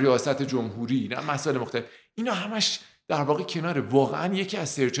 نمیدونم ریاست جمهوری، نه مسائل مختلف، اینا همش در واقع کنار واقعا یکی از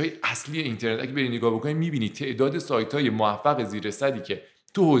سرچ‌های اصلی اینترنت. اگه بری نگاه بکنی می‌بینی تعداد سایت‌های موفق زیر صدی که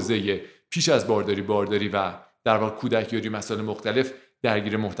تو حوزه پیش از بارداری و در واقع کودکیاری مسائل مختلف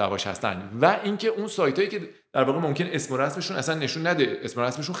درگیر محتواش هستن، و اینکه اون سایتایی که در واقع ممکن اسم و رسمشون اصلا نشون نده، اسم و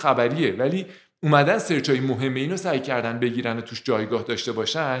رسمشون خبریه، ولی اومدن سرچ‌های مهم اینو سعی کردن بگیرن و توش جایگاه داشته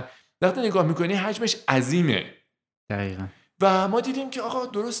باشن، وقتی نگاه می‌کنی حجمش عظیمه. دقیقاً. و ما دیدیم که آقا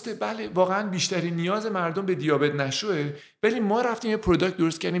درسته، بله واقعا بیشترین نیاز مردم به دیابت نشوه، ولی ما رفتیم یه پروداکت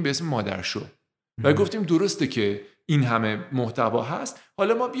درست کردیم به اسم مادرشو و گفتیم درسته که این همه محتوا هست،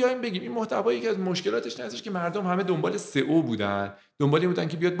 حالا ما بیایم بگیم این محتوا یکی از مشکلاتش هستش که مردم همه دنبال سئو بودن، دنبالی بودن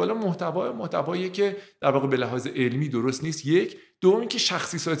که بیاد بالا محتوایی که در واقع به لحاظ علمی درست نیست. یک، دوم که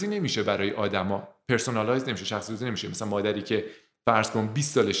شخصی سازی نمیشه برای آدما، پرسونالایز نمیشه، شخصی سازی نمیشه. مثلا مادری که فرض کن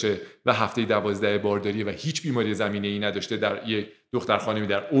 20 سالشه و هفته 12 بارداریه و هیچ بیماری زمینه‌ای نداشته، در یک دختر خانمی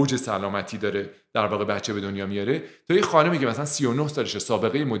در اوج سلامتی داره در واقع بچه به دنیا میاره، تا یه خانمی که مثلا 39 سالشه،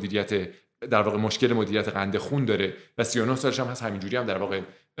 سابقه مدیریت در واقع مشکل مدیریت قند خون داره و 39 سالش هم هست، همینجوری هم در واقع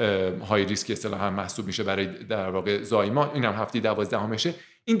های ریسک اصطلاحاً محسوب میشه برای در واقع زایمان، اینم هفته 12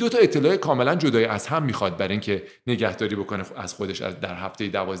 این دو تا اطلاع کاملا جدای از هم میخواد برای اینکه نگهداری بکنه از خودش از در هفته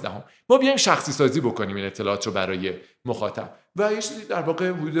 12. ما بیایم شخصی سازی بکنیم این اطلاعات رو برای مخاطب و یه چیزی در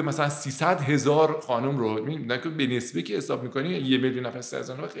واقع حدود مثلا 300,000 خانم رو میبینید که به نسبه که حساب می‌کنی 1,000,000 نفر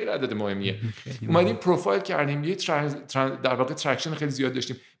 300,000 خیلی عدد مهمیه. اومدیم پروفایل کردیم، یه در واقع ترکشن خیلی زیاد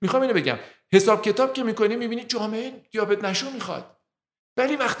داشتیم. میخوام اینو بگم، حساب کتاب که می‌کنی می‌بینی جامعه دیابت نشو میخواد،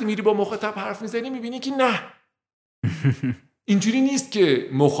 ولی وقتی میری با مخاطب حرف می‌زنی می‌بینی که نه اینجوری نیست که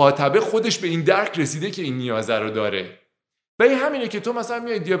مخاطبه خودش به این درک رسیده که این نیازه رو داره. و این همینه که تو مثلا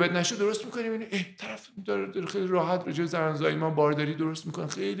میای دیابت نشو درست می‌کنی، می‌بینی طرف داره خیلی راحت راجع به زرنزایمان بارداری درست می‌کنه،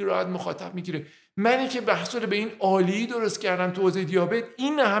 خیلی راحت مخاطب میگیره. منی که بحث رو به این عالی درست کردم تو حوزه دیابت،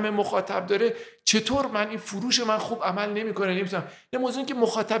 این همه مخاطب داره، چطور من این فروش من خوب عمل نمی‌کنه؟ نمی‌فهمم. نه، موضوع این که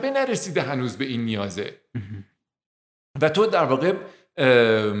مخاطبه نرسیده هنوز به این نیازه. و تو در واقع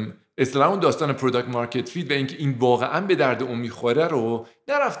اصطلاحاً اون داستان پروداکت مارکت فیت و اینکه این واقعاً به درد اون میخوره رو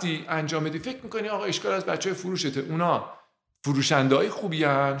نرفتی انجام بدی، فکر می‌کنی آقا اشکال از بچهای فروشته، اونا فروشنده‌های خوبی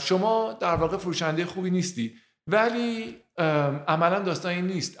هن، شما در واقع فروشنده خوبی نیستی. ولی عملاً داستان این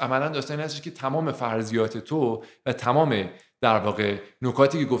نیست. عملاً داستان این هستش که تمام فرضیات تو و تمام در واقع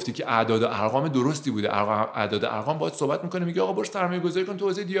نکاتی که گفتی که اعداد و ارقام درستی بوده، اعداد و ارقام باید صحبت می‌کنه، میگه آقا برو سرمایه‌گذاری کن تو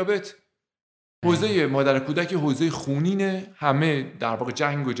حوزه دیابت. حوزه مادر کودک حوزه خونینه، همه در واقع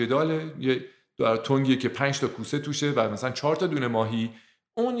جنگ و جداله، یه تنگیه که 5 تا کوسه توشه و مثلا 4 تا دونه ماهی،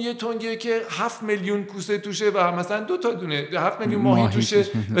 اون یه تنگیه که 7 میلیون کوسه توشه و مثلا 2 تا دونه 7 میلیون ماهی توشه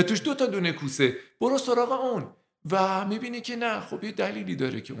و توش 2 تا دونه کوسه. برو سراغ اون و میبینی که نه، خب یه دلیلی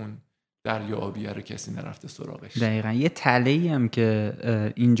داره که اون دریا آبیه رو کسی نرفته سراغش. دقیقاً. یه تله‌ای هم که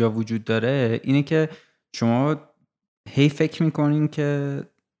اینجا وجود داره اینه که شما هی فکر میکنین که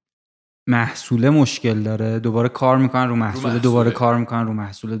محصول مشکل داره، دوباره کار میکنن رو محصول، دوباره کار میکنن رو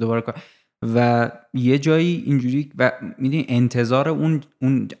محصول، دوباره کار، و یه جایی اینجوری و میدونی انتظار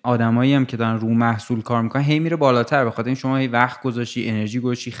اون آدمایی هم که دارن رو محصول کار میکنن هی میره بالاتر، بخاطر این شما هی وقت گذاشتی، انرژی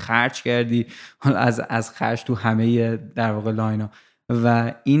گذاشتی، خرج کردی از خرج تو همه در واقع لاینا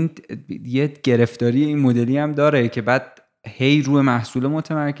و این یه گرفتاری این مدلی هم داره که بعد هی روی محصول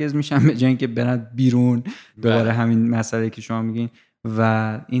متمرکز میشن به جای اینکه برن بیرون دوباره همین مسئله که شما میگین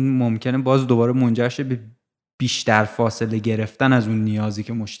و این ممکنه باز دوباره منجر شه به بیشتر فاصله گرفتن از اون نیازی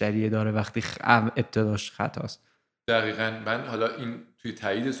که مشتری داره وقتی ابتداش خطاست. دقیقاً. من حالا این توی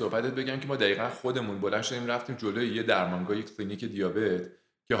تایید صحبتت بگم که ما دقیقاً خودمون بلند شدیم رفتیم جلوی یه درمانگاه، یک کلینیک دیابت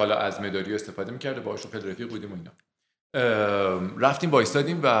که حالا از مداری استفاده می‌کرده، باهاش خیلی رفیق بودیم و اینا. رفتیم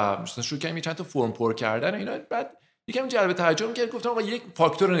وایسادیم و شروع کردیم چند تا فرم پر کردن و اینا. بعد یکم جلب توجه کرد، گفتم آقا یک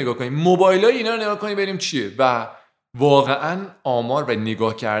فاکتور رو نگاه کنیم، موبایلای اینا رو نگاه کنیم بریم چیه. و واقعا آمار و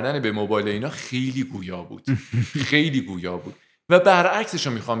نگاه کردن به موبایل اینا خیلی گویا بود. خیلی گویا بود. و برعکسش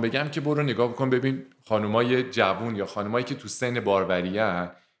رو میخوام بگم که برو نگاه بکن ببین خانمای جوون یا خانمایی که تو سن باروریه،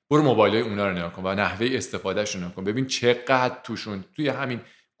 برو موبایلای اونا رو نگاه کن و نحوه استفادهش رو نگاه کن، ببین چقدر توشون توی همین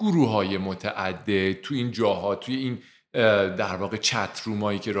گروه‌های متعدد، تو این جاها، توی این در واقع چت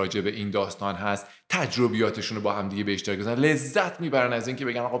رومایی که راجع به این داستان هست، تجربیاتشون رو با هم دیگه به اشتراک بذارن، لذت میبرن از این که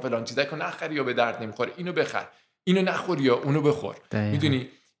بگن آقا فلان چیزا رو نخری یا به درد نمیخوره، اینو بخر، اینو نخور یا اونو بخور. میدونی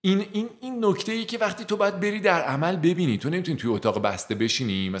این نکته‌ای که وقتی تو باید بری در عمل ببینی، تو نمیتونی توی اتاق بسته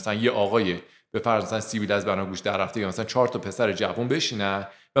بشینی مثلا یه آقای به فرض مثلا سیبیل از بناگوش در رفته یا مثلا 4 تا پسر جوان بشینن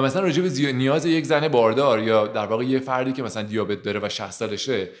و مثلا راجع به نیاز یک زن باردار یا در واقع یه فردی که مثلا دیابت داره و 60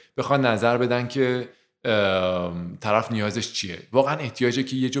 سالشه بخوان نظر بدن که طرف نیازش چیه. واقعا احتیاجه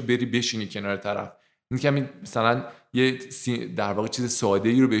که یه جا بری بشینی کنار طرف، این مثلا یه در واقع چیز ساده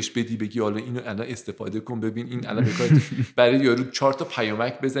ای رو بهش بدی، بگی حالا اینو الان استفاده کن ببین این الان بکارت، برای یارو 4 تا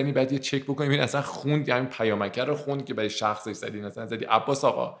پیامک بزنی بعد یه چک بکنی ببین اصلا خوند، یعنی پیامک رو خوند که برای شخصش زدی، مثلا زدی عباس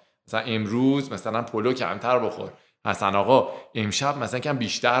آقا مثلا امروز مثلا پلو کمتر بخور، حسن آقا امشب مثلا کم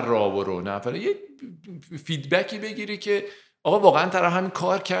بیشتر راه برو، نه یه فیدبکی بگیری که آقا واقعا طرف همین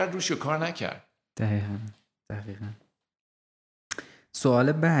کار کرد روش یا کار نکرد. دقیقاً.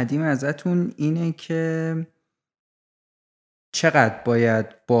 سوال بعدیم ازتون اینه که چقدر باید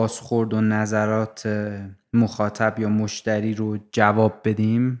بازخورد و نظرات مخاطب یا مشتری رو جواب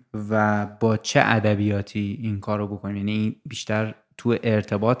بدیم و با چه ادبیاتی این کار رو بکنیم؟ یعنی بیشتر تو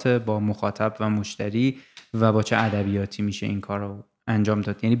ارتباط با مخاطب و مشتری و با چه ادبیاتی میشه این کار رو انجام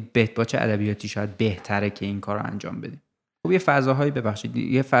داد؟ یعنی با چه ادبیاتی شاید بهتره که این کار رو انجام بدیم؟ خب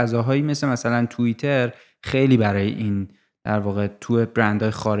یه فضاهایی مثلا توییتر خیلی برای این در واقع تو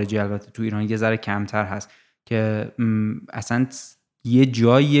برندهای خارجی، البته تو ایران یه ذره کمتر هست، که اصلا یه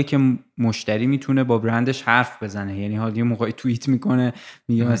جاییه که مشتری میتونه با برندش حرف بزنه. یعنی حالا یه موقعی توییت میکنه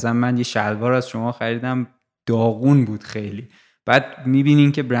میگه مثلا من یه شلوار از شما خریدم داغون بود خیلی، بعد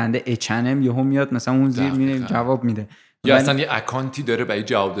میبینین که برند H&M یهو میاد مثلا اون زیر میره جواب میده، یا اصلا یه اکانتی داره برای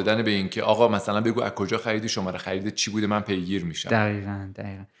جواب دادن به این که آقا مثلا بگو از کجا خریدی، شماره خرید چی بوده، من پیگیر میشم.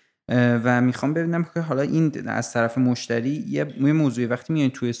 دقیقاً. و میخوام ببینم که حالا این از طرف مشتری یه موضوعی وقتی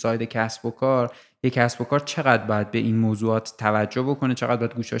میاد توی ساید کسب و کار، یه کسب و کار چقدر باید به این موضوعات توجه بکنه، چقدر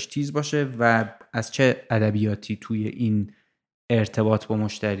باید گوشاش تیز باشه و از چه ادبیاتی توی این ارتباط با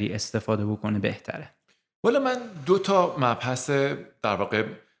مشتری استفاده بکنه بهتره؟ والا من 2 تا مبحث در واقع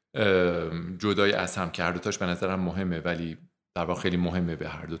جدای از هم که هر دوتاش به نظرم مهمه، ولی در واقع خیلی مهمه به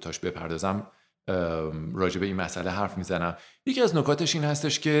هر دوتاش بپردازم، راجع به این مسئله حرف میزنم. یکی از نکاتش این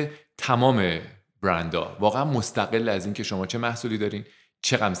هستش که تمام برندها واقعا مستقل از این که شما چه محصولی دارین،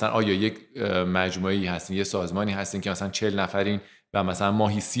 چقدر مثلا آیا یک مجموعه‌ای هستین، یه سازمانی هستین که مثلا 40 نفرین و مثلا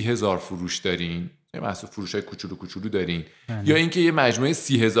ماهی 30,000 فروش دارین، محصول فروشای کوچولو دارین، یا اینکه یه مجموعه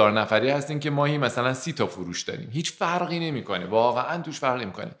 30,000 نفری هستین که ماهی مثلا 30 تا فروش دارین. هیچ فرقی نمیکنه، واقعا توش فرقی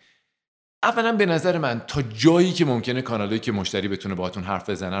نمیکنه. اولا به نظر من تا جایی که ممکنه کانالایی که مشتری بتونه باهاتون حرف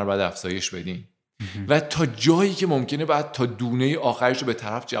بزنه رو باید افزایش بدین و تا جایی که ممکنه باید تا دونه آخرش رو به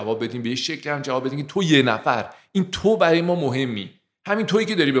طرف جواب بدین، به یه شکلی هم جواب بدین که تو یه نفر، این تو برای ما مهمی، همین تویی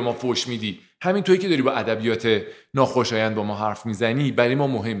که داری به ما فوش میدی، همین تویی که داری با ادبیات ناخوشایند با ما حرف میزنی برای ما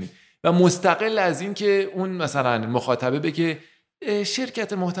مهمی. و مستقل از این که اون مثلا مخاطبه بگه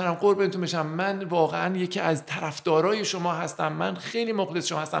شرکت محترم قربونتون بشم، من واقعا یکی از طرفدارای شما هستم، من خیلی مخلص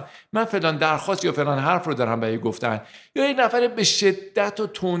شما هستم، من فلان درخواست یا فلان حرف رو دارم برای گفتن، یا یک نفر به شدت و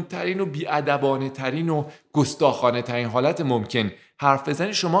تندترین و بی‌ادبانه ترین و گستاخانه ترین حالت ممکن حرف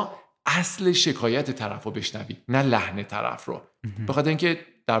بزنی، شما اصل شکایت طرف رو بشنوید نه لحن طرف رو. بخاطر اینکه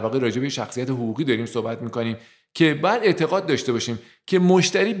در واقع راجع به شخصیت حقوقی داریم صحبت میکنیم که باید اعتقاد داشته باشیم که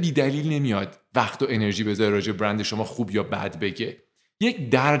مشتری بی‌دلیل نمیاد وقت و انرژی بذاره راجع برند شما خوب یا بد بگه. یک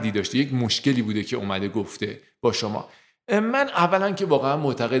دردی داشته، یک مشکلی بوده که اومده گفته با شما. من اولا که واقعا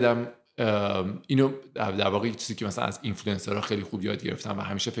معتقدم اینو در واقع چیزی که مثلا از اینفلوئنسرها خیلی خوب یاد گرفتم و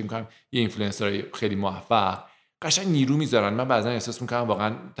همیشه فکر می‌کنم یه اینفلوئنسر خیلی موفق قشنگ نیرو میذارن. من بعضا احساس میکنم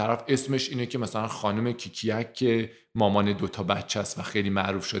واقعا طرف اسمش اینه که مثلا خانم کیکیک که مامان 2 بچه است و خیلی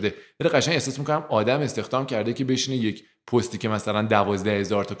معروف شده، ولی قشنگ احساس میکنم آدم استخدام کرده که بشینه یک پستی که مثلا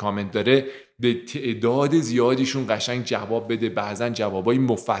 12,000 تا کامنت داره به تعداد زیادیشون قشنگ جواب بده، بعضا جوابای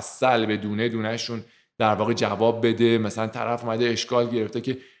مفصل به دونه دونهشون در واقع جواب بده. مثلا طرف اومده اشکال گرفته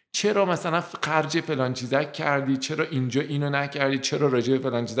که چرا مثلا خرج فلان چیزک کردی، چرا اینجا اینو نکردی، چرا راجع به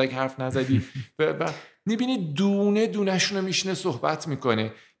فلان چیزک حرف نزدی و میبینی دونه دونهشون رو میشینه صحبت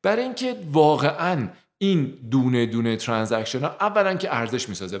میکنه، برای اینکه واقعا این دونه دونه ترانزکشن ها اولا که ارزش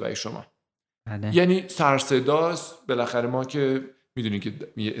میسازه برای شما. یعنی سرصداست. بالاخره ما که میدونیم که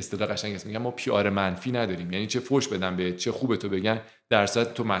یه اصطلاح قشنگ است، میگن ما پیار منفی نداریم، یعنی چه فوش بدن به چه خوبه تو بگن در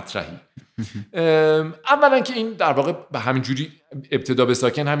صورت تو مطرحی. اولا که این در واقع به همین جوری ابتدا به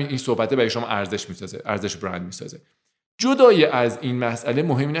ساکن همین این صحبته برای شما ارزش میسازه، ارزش برند میسازه. جدای از این مسئله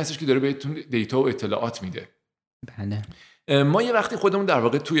مهم این هستش که داره بهتون دیتا و اطلاعات میده. بله. ما یه وقتی خودمون در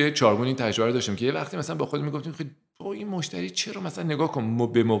واقع توی چارگون این تجربه داشتیم که یه وقتی مثلا با خودمون میگفتیم خب این مشتری چرا مثلا نگاه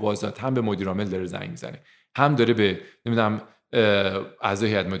کن به موازات هم به مدیر عامل داره زنگ میزنه، هم داره به نمیدونم اعضای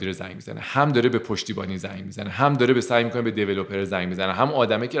هیئت مدیره زنگ میزنه، هم داره به پشتیبانی زنگ میزنه، هم داره به سعی میکنه به دیولپر زنگ میزنه، هم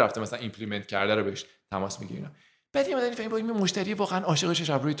آدمه که رفته مثلا ایمپلیمنت کرده رو بهش تماس میگیره. بعد یه مدتی فهمید این مشتری واقعا عاشق شش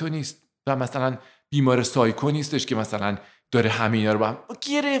ابروی تو نیست و مثلا بیمار سایکو نیستش که مثلا داره همه اینا رو با هم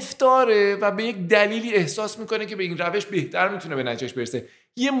گرفتاره و به یک دلیلی احساس میکنه که به این روش بهتر میتونه به نتیجهش برسه.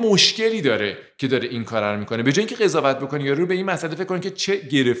 یه مشکلی داره که داره این کارا رو میکنه. به جای اینکه قضاوت بکنی یا رو به این مسئله فکر کنی که چه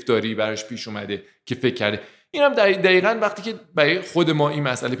گرفتاری براش پیش اومده که فکر کرده. اینم دقیقاً وقتی که برای خود ما این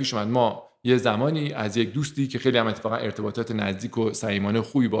مسئله پیش اومد، ما یه زمانی از یک دوستی که خیلی هم اتفاقا ارتباطات نزدیک و صمیمانه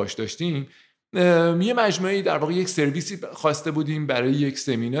خوبی باهاش داشتیم، یه مجموعه در واقع یک سرویسی خواسته بودیم برای یک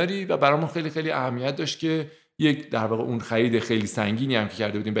سمیناری و برامون خیلی خیلی اهمیت داشت که یک در واقع اون خرید خیلی سنگینی هم که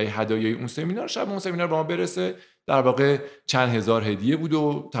کرده بودیم برای هدایای اون سمینار، شب اون سمینار به ما برسه. در واقع چند هزار هدیه بود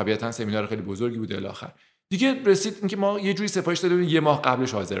و طبیعتاً سمینار خیلی بزرگی بود. الی آخر دیگه رسید اینکه ما یه جوری سفارش داده بودیم یه ماه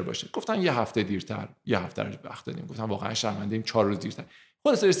قبلش حاضر باشه. گفتن یه هفته دیرتر، یه هفته وقت دادیم. گفتم واقعا شرمنده ایم، 4 روز دیرتر.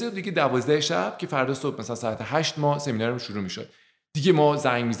 خلاص رسید دیگه 12 شب که فردا صبح مثلا ساعت 8 ما سمینارمون شروع میشد. دیگه ما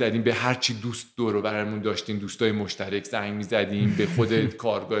زنگ میزدیم به هر چی دوست دور و برمون داشتیم، دوستای مشترک زنگ میزدیم، به خود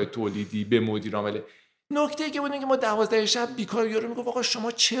کارگاه تولیدی، به مدیر عامل. نکته که بود اینکه ما 12 شب بیکار یارو میگفت آقا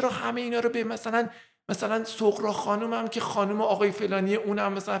شما چرا همه اینا رو به مثلا سغرا خانومم که خانم آقای فلانی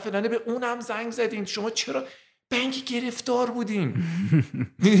اونم مثلا فلانه به اونم زنگ زدین، شما چرا بنک گرفتار بودین؟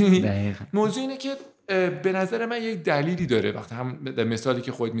 موضوع اینه که به نظر من یک دلیلی داره. وقتی هم مثالی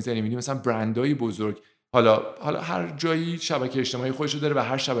که خود میزنی میبینی مثلا برندهای بزرگ، حالا هر جایی شبکه اجتماعی خودشو داره و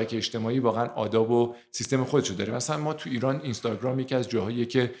هر شبکه اجتماعی واقعا آداب و سیستم خودشو داره. مثلا ما تو ایران اینستاگرام یکی از جاهاییه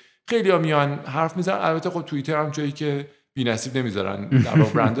که خیلی‌ها میان حرف میزنن. البته خب توییتر هم جایی که بی‌نصیب نمیذارن. در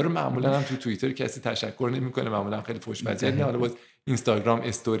واقع برندها رو معمولا هم تو توییتر کسی تشکر نمیکنه، معمولا خیلی فحش وضعیت نه. حالا باز اینستاگرام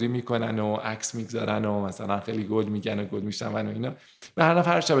استوری میکنن و عکس میگذارن و مثلا خیلی گل میگن و گل میشنون و اینا. به هر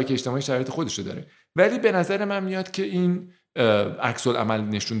نفر شبکه اجتماعی شرایط خودشو داره. ولی به نظر من میاد که این عکس العمل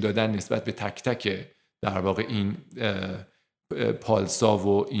نشون دادن نسبت به تک تک در واقع این پالسا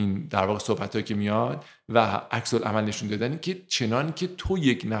و این در واقع صحبتایی که میاد و عکس العمل نشون دادن که چنان که تو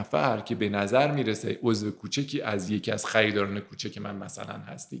یک نفر که به نظر میرسه عضو کوچکی از یکی از خریداران کوچک من مثلا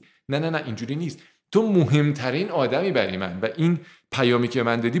هستی، نه اینجوری نیست. تو مهمترین آدمی برای من و این پیامی که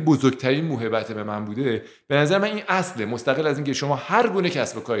من دادی بزرگترین موهبت به من بوده. به نظر من این اصله، مستقل از اینکه شما هر گونه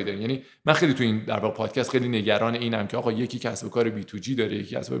کسب و کاری دارین. یعنی من خیلی تو این در واقع پادکست خیلی نگران اینم که آقا یکی کسب و کار بی تو جی داره،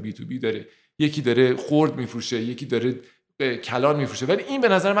 یکی کسب و بی تو بی داره، یکی داره خرد میفروشه، یکی داره کلان میفروشه. ولی این به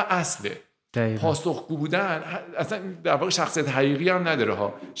نظر من اصله. پاسخگو بودن اصلا در واقع شخصیت حقیقی هم نداره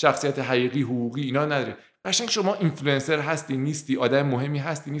ها. شخصیت حقیقی حقوقی اینا نداره. قشنگ شما اینفلوئنسر هستی نیستی، آدم مهمی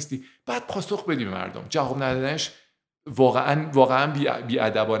هستی نیستی، بعد پاسخ بدی به مردم. جواب ندادنش واقعا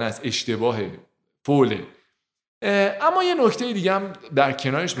بی‌ادبانه است، اشتباهه، فوله. اما یه نکته دیگه هم در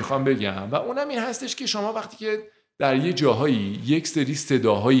کنارش میخوام بگم و اونم این هستش که شما وقتی که در یه جاهایی یک سری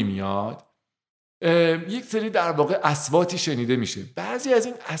صداهایی میاد، یک سری در واقع اصواتی شنیده میشه. بعضی از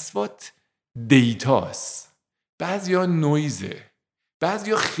این اصوات دیتاست، بعضیا نویزه،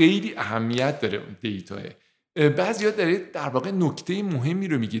 بعضیا خیلی اهمیت داره اون دیتاه، بعضیا داره در واقع نکته مهمی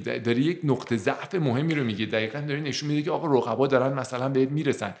رو میگه، داره یک نقطه ضعف مهمی رو میگه، دقیقاً داره نشون میده که آقا رقبا دارن مثلا بهت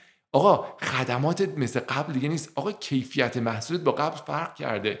میرسن، آقا خدماتت مثل قبل دیگه نیست، آقا کیفیت محصولت با قبل فرق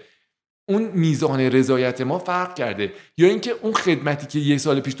کرده، اون میزان رضایت ما فرق کرده، یا اینکه اون خدمتی که 1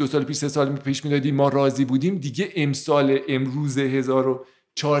 سال پیش 2 سال پیش 3 سال پیش میدادیم ما راضی بودیم دیگه امروز 1000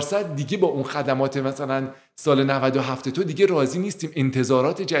 400 دیگه با اون خدمات مثلا سال 97 تو دیگه راضی نیستیم،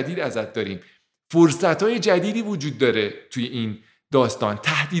 انتظارات جدید ازت داریم، فرصت‌های جدیدی وجود داره توی این داستان،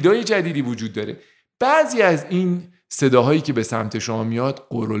 تهدیدهای جدیدی وجود داره. بعضی از این صداهایی که به سمت شما میاد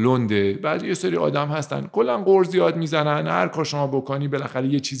قرولنده، بعضی یه سری آدم هستن کلا قرض زیاد میزنن، هر کار شما بکنی بالاخره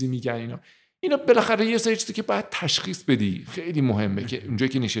یه چیزی میگن. اینا بالاخره یه سری چیزی که باید تشخیص بدی. خیلی مهمه که اونجایی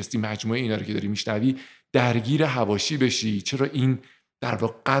که نشستی مجموعه اینا رو که داری میشنوی درگیر حواشی بشی. چرا این در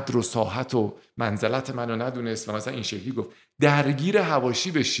واقع قدر و ساحت و منزلت منو ندونست و مثلا این شکلی گفت، درگیر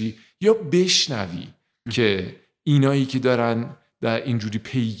حواشی بشی یا بشنوی که اینایی که دارن در اینجوری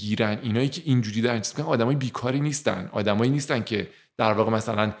پیگیرن، اینایی که اینجوری دارن چیز میکنن، آدمای بیکاری نیستن، آدمایی نیستن که در واقع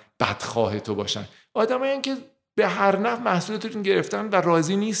مثلا بدخواه تو باشن، آدمایی که به هر نحو محصولتون گرفتن و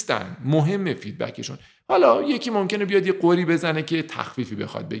راضی نیستن. مهمه فیدبکشون. حالا یکی ممکنه بیاد یه قوری بزنه که تخفیفی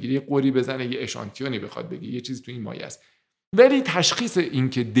بخواد بگیره، یه قوری بزنه یه اشانتیونی بخواد بگیره، یه چیزی تو این مایه است. ولی تشخیص این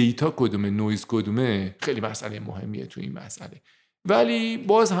که دیتا کدومه، نویز کدومه، خیلی مسئله مهمیه تو این مسئله. ولی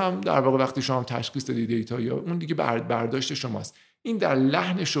باز هم در واقع وقتی شما تشخیص دادی دیتا یا اون دیگه برداشت شماست. این در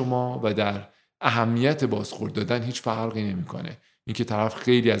لحن شما و در اهمیت بازخورد دادن هیچ فرقی نمیکنه. اینکه طرف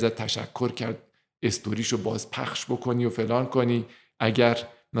خیلی ازت تشکر کرد، استوریشو باز پخش بکنی و فلان کنی، اگر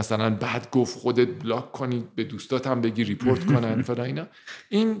مثلا بعد گفت خودت بلاک کنی، به دوستات هم بگی ریپورت کنن فلان، اینا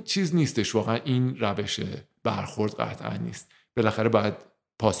این چیز نیستش. واقعا این روش برخورد قطعا نیست. بالاخره باید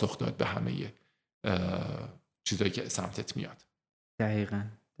پاسخ داد به همه چیزایی که سمتت میاد. دقیقاً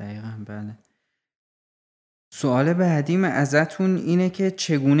بله. سوال بعدیم ازتون اینه که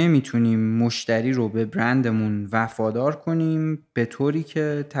چگونه میتونیم مشتری رو به برندمون وفادار کنیم به طوری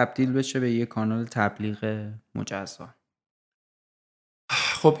که تبدیل بشه به یه کانال تبلیغ مجزا؟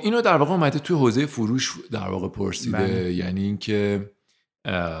 خب اینو در واقع اومده توی حوزه فروش در واقع پرسیده. بله. یعنی اینکه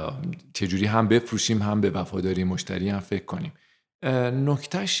چجوری هم بفروشیم هم به وفاداری مشتری هم فکر کنیم.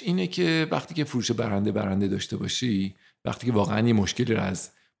 نکتهش اینه که وقتی که فروش برنده داشته باشی، وقتی که واقعا یه مشکلی رو از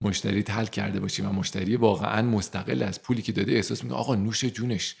مشتری حل کرده باشی و مشتری واقعا مستقل از پولی که داده احساس میکنه آقا نوش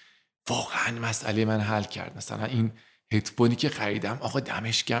جونش، واقعا مسئله من حل کرد، مثلا این هدفونی که خریدم آقا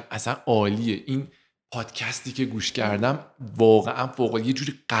دمش گرم، اصلا عالیه، این پادکستی که گوش کردم واقعا فوق، یه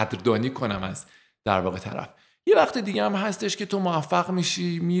جوری قدردانی کنم از در واقع طرف. یه وقت دیگه هم هستش که تو موفق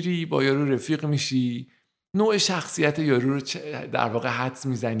میشی، میری با یارو رفیق میشی، نوع شخصیت یارو رو در واقع حدس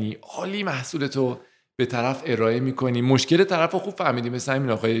میزنی، عالی محصولتو به طرف ارائه میکنی، مشکل طرف رو خوب فهمیدی، مثل همین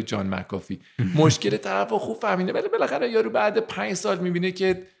آقای جان مکافی مشکل طرف رو خوب فهمیده، ولی بالاخره یارو بعد 5 سال میبینه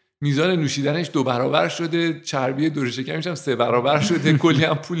که میزان نوشیدنش 2 برابر شده، چربی دور شکمش هم 3 برابر شده، کلی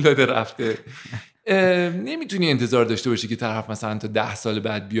هم پول داده رفته. نمیتونی انتظار داشته باشی که طرف مثلا تا 10 سال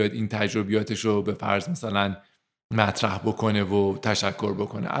بعد بیاد این تجربیاتش رو به فرض مثلا مطرح بکنه و تشکر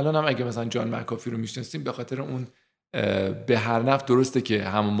بکنه. الان هم اگه مثلا جان مکافی رو میشناسیم به خاطر اون به هر نفع درسته که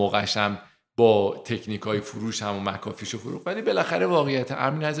همون موقعش هم با تکنیکای فروش همون مکافیشو فروخت، ولی بالاخره واقعیت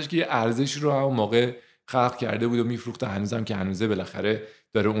امین هستش که یه ارزشی رو همون موقع خلق کرده بود و میفروخته، هنوزم که هنوزه بالاخره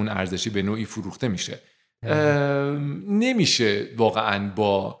داره اون ارزشی به نوعی فروخته میشه. نمیشه واقعا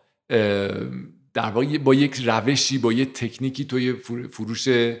با در واقع با یک روشی، با یک تکنیکی توی فروش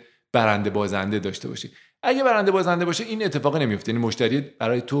برنده بازنده داشته باشی. اگه برنده بازنده باشه این اتفاق نمیفته، یعنی مشتری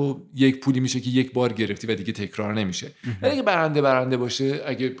برای تو یک پولی میشه که یک بار گرفتی و دیگه تکرار نمیشه. ولی اگه برنده باشه،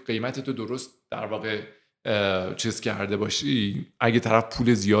 اگه قیمت تو درست در واقع چیز کرده باشی، اگه طرف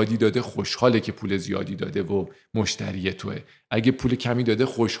پول زیادی داده خوشحاله که پول زیادی داده و مشتری توه، اگه پول کمی داده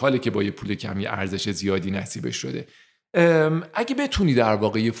خوشحاله که با یه پول کمی ارزش زیادی نصیبش شده. اگه بتونی در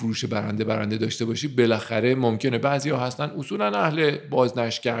واقع یه فروش برنده داشته باشی، بالاخره ممکنه بعضیا هستن اصولا اهل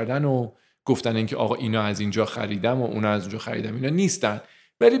بازنشر کردن و گفتن اینکه آقا اینا از اینجا خریدم و اونا از اونجا خریدم، اینا نیستن،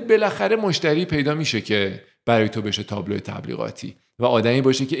 ولی بالاخره مشتری پیدا میشه که برای تو بشه تابلو تبلیغاتی و آدمی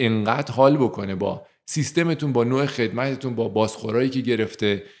باشه که انقدر حال بکنه با سیستمتون، با نوع خدمتتون، با بازخورایی که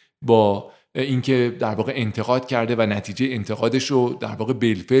گرفته، با اینکه در واقع انتقاد کرده و نتیجه انتقادش رو در واقع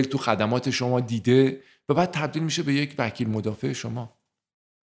بالفعل تو خدمات شما دیده و بعد تبدیل میشه به یک وکیل مدافع شما.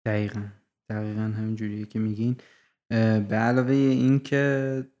 دقیقاً همین جوریه که میگین. به علاوه این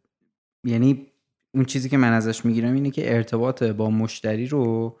که یعنی اون چیزی که من ازش میگیرم اینه که ارتباط با مشتری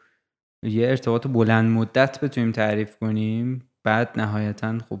رو یه ارتباط بلند مدت بتونیم تعریف کنیم، بعد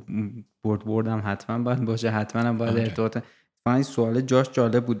نهایتاً خب بردم حتما باید باشه، حتما هم باید ارتباط. این سوال جاش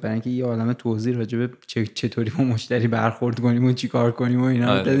جالب بود برای اینکه یه عالمه توضیح راجع به چطوری با مشتری برخورد کنیم و چی کار کنیم و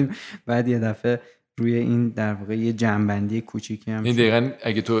اینا دادیم، بعد یه دفعه روی این در واقع یه جنبندی کوچیکی هم این دقیقاً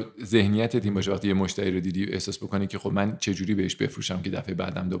اگه تو ذهنیتت این باشه وقتی یه مشتری رو دیدی احساس بکنی که خب من چه جوری بهش بفروشم که دفعه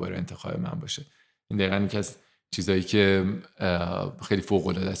بعدم دوباره انتخاب من باشه. این دقیقاً یکی از چیزایی که خیلی فوق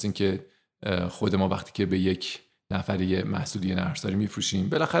العاده است، این که خود ما وقتی که به یک نفری محصولی نرم‌افزاری میفروشیم.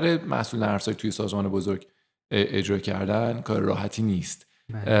 بالاخره محصول نرم‌افزاری توی سازمان بزرگ اجرا کردن کار راحتی نیست.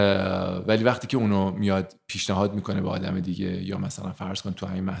 ولی وقتی که اونو میاد پیشنهاد میکنه به آدم دیگه، یا مثلا فرض کن تو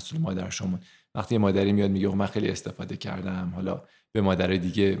همین محصول مادر شما، وقتی مادری میاد میگه من خیلی استفاده کردم، حالا به مادر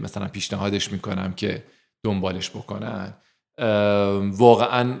دیگه مثلا پیشنهادش میکنم که دنبالش بکنن،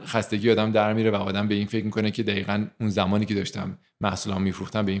 واقعا خستگی آدم در میره و آدم به این فکر میکنه که دقیقاً اون زمانی که داشتم محصولام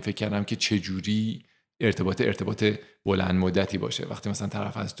میفروختم به این فکر کردم که چجوری ارتباط بلند مدتی باشه. وقتی مثلا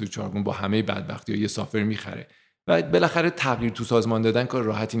طرف از تو چارگون با همه بدبختی یه سافر میخره و بالاخره تغییر تو سازمان دادن کار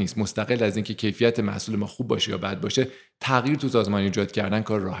راحتی نیست. مستقل از اینکه کیفیت محصول ما خوب باشه یا بد باشه، تغییر تو سازمان ایجاد کردن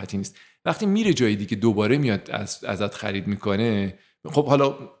کار راحتی نیست. وقتی میره جای دیگه دوباره میاد ازت خرید میکنه، خب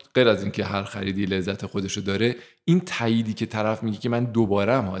حالا غیر از اینکه هر خریدی لذت خودشو داره، این تاییدی که طرف میگه که من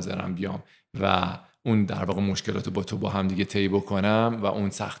دوباره هم حاضرم بیام و اون در واقع مشکلاتو با تو با هم دیگه طی بکنم و اون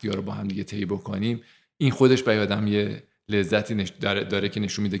سختی‌ها رو با هم دیگه طی بکنیم، این خودش برای آدم یه لذتی داره که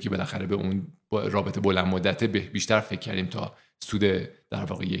نشون میده که بالاخره به اون رابطه بلند مدت بیشتر فکر کردیم تا سود در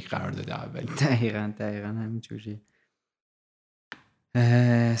واقع یک قرارداد اولی. دقیقاً همینجوری.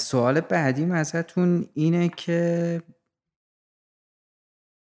 سوال بعدیم ازتون اینه که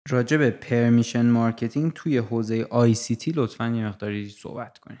راجع به پرمیشن مارکتینگ توی حوزه ICT لطفاً یه مقداری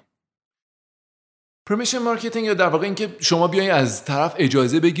صحبت کنید. پرمیشن مارکتینگ یا در واقع این که شما بیایی از طرف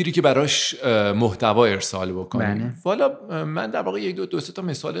اجازه بگیری که براش محتوا ارسال بکنی. والا من در واقع یک دو سه تا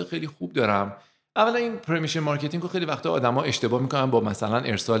مثال خیلی خوب دارم. اولا این پرمیشن مارکتینگ رو خیلی وقتا آدما اشتباه میکنن با مثلا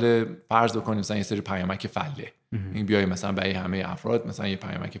ارسال، فرض بکنید مثلا یه سری پیامک فله، این بیای مثلا برای همه افراد مثلا یه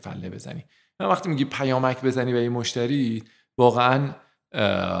پیامک فله بزنی. من وقتی میگی پیامک بزنی برای مشتری، واقعا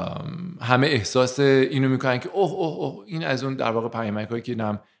همه احساس اینو میکنن که اوه این از اون در واقع پیامکایی که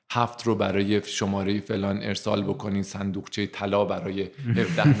نم 7 رو برای شماره فلان ارسال بکنین، صندوقچه طلا برای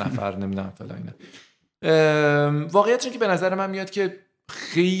 17 نفر نمیدونم فلان اینا. واقعیتش اینه که به نظر من میاد که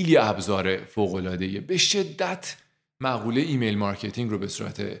خیلی ابزار فوق العاده به شدت مقوله ایمیل مارکتینگ رو به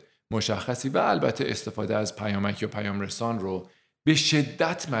صورت مشخصی و البته استفاده از پیامک یا پیام رسان رو به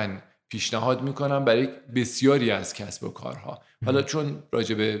شدت من پیشنهاد میکنم برای بسیاری از کسب و کارها. حالا چون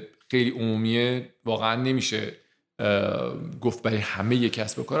راجب خیلی عمومیه واقعا نمیشه گفت برای همه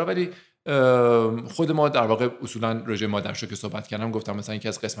کسب و کارها، ولی خود ما در واقع اصولا راجع مادرشو که صحبت کردم گفتم مثلا یکی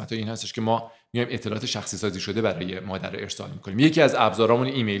از قسمت‌ها این هستش که ما میایم اطلاعات شخصی سازی شده برای مادر ارسال میکنیم. یکی از ابزارامون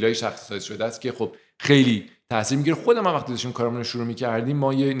ایمیل‌های شخصی سازی شده است که خب خیلی تاثیر میگیره. خود ما وقتی داشتیم کارمون رو شروع می‌کردیم،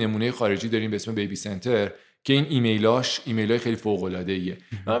 ما یه نمونه خارجی داریم به اسم بیبی سنتر که این ایمیل‌های خیلی فوق‌العاده‌ایه.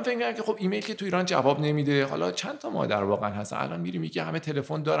 من فکر می‌کنم که خب ایمیل که تو ایران جواب نمیده، حالا چند تا مادر واقعا هست الان میریم میگه همه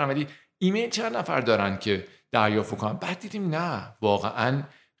تلفن دارن ولی ایمیل چند نفر دارن که دریافت کنن. بعد دیدیم نه، واقعا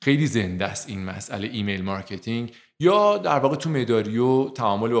خیلی زنده است این مسئله ایمیل مارکتینگ. یا در واقع تو مداری و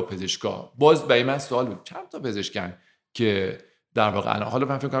تعامل با پزشکا، باز برای من سوال بود چند تا پزشکن که در واقع الان، حالا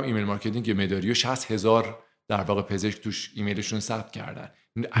من فکر کنم ایمیل مارکتینگ مداری و 60,000 در واقع پزشک توش ایمیلشون ثبت کردن.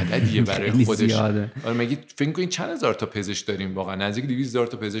 این عددیه برای خودش. آره مگه فکر کنین چند هزار تا پزشک داریم؟ واقعا نزدیک 200,000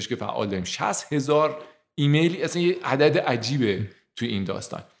 تا پزشک فعال داریم. 60,000 ایمیل اصلا یه عدد عجیبه تو این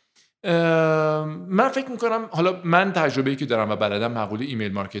داستان. من فکر میکنم، حالا من تجربه‌ای که دارم و بلدم مقوله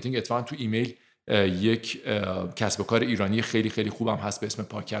ایمیل مارکتینگ، اتفاقا تو ایمیل یک کسب و کار ایرانی خیلی خیلی خوبم هست به اسم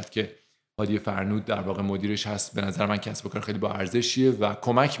پاکت که هادی فرنود در واقع مدیرش هست. به نظر من کسب و کار خیلی با ارزشیه و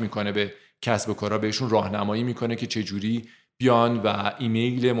کمک میکنه به کسب و کارها، بهشون راهنمایی میکنه که چجوری بیان و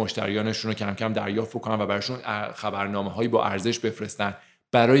ایمیل مشتریانشون رو کم کم دریافت کنن و براشون خبرنامه‌هایی با ارزش بفرستن،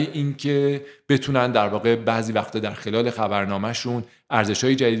 برای اینکه بتونن در واقع بعضی وقتا در خلال خبرنامه‌شون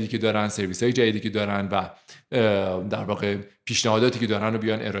ارزش‌های جدیدی که دارن، سرویس‌های جدیدی که دارن و در واقع پیشنهاداتی که دارن رو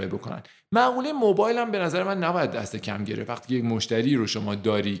بیان ارائه بکنن. مقوله موبایل هم به نظر من نباید دست کم گرفت. وقتی یک مشتری رو شما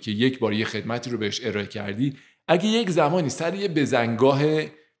داری که یک بار یه خدمتی رو بهش ارائه کردی، اگه یک زمانی سر یه بزنگاه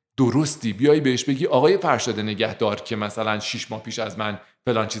درستی بیای بهش بگی آقای فرشاد نگهدار که مثلا 6 ماه پیش از من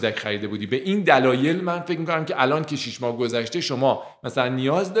فلان چیزک خریده بودی، به این دلایل من فکر می‌کنم که الان که 6 ماه گذشته شما مثلا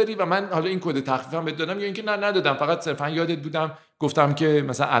نیاز داری و من حالا این کد تخفیفم بهت دادم، یا اینکه نه ندادم، فقط صرفا یادت بودم گفتم که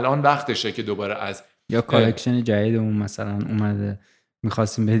مثلا الان وقتشه که دوباره از یا کالکشن جدیدمون مثلا اومده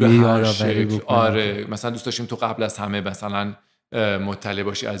می‌خواستیم بدی یادآوری بکنیم. آره مثلا دوست داشتیم تو قبل از همه مثلا مطلع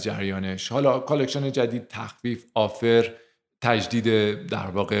باشی از جریانش. حالا کالکشن جدید، تخفیف، آفر، تجدید در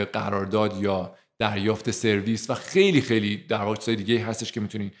واقع قرارداد یا دریافت سرویس و خیلی خیلی در واقع چیزای دیگه هستش که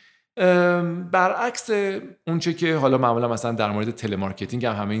میتونین. برعکس اونچه که حالا معمولا مثلا در مورد تله مارکتینگ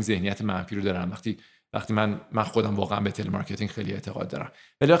هم همه این ذهنیت منفی رو دارن. وقتی من خودم واقعا به تله مارکتینگ خیلی اعتقاد دارم،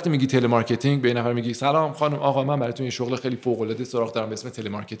 ولی وقتی میگی تله مارکتینگ به یه نفر میگی سلام خانم آقا من براتون یه شغل خیلی فوق العاده سراغ دارم به اسم تله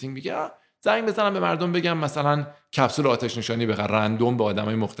مارکتینگ، میگه زنگ بزنم به مردم بگم مثلا کپسول آتش نشانی بخر، رندوم به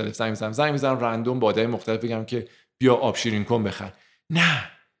آدمای مختلف زنگ میزنم رندوم به آدمای مختلف بگم که بیا آب شیرین کن بخر.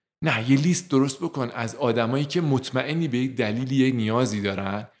 نه یه لیست درست بکن از آدمایی که مطمئنی به یک دلیلی نیازی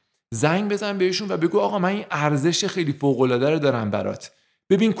دارن، زنگ بزن بهشون و بگو آقا من این ارزش خیلی فوق‌العاده رو دارم برات،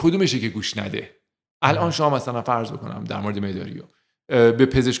 ببین کدومشه که گوش نده. الان شما مثلا فرض بکنم در مورد مداریو به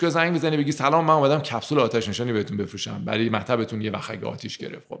پزشکا زنگ بزنی بگی سلام من اومدم کپسول آتش نشانی بهتون بفروشم برای مطبتون یه وقت اگه آتش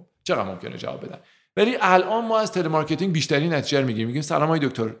گرفت، خب چقدر ممکنه جواب بدن؟ ولی الان ما از تله مارکتینگ بیشتری نتیجه میگیم سلام های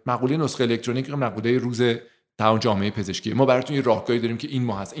دکتر، مقوله نسخه الکترونیک مقوله روز تمام جامعه پزشکی، ما براتون یه راهکاری داریم که این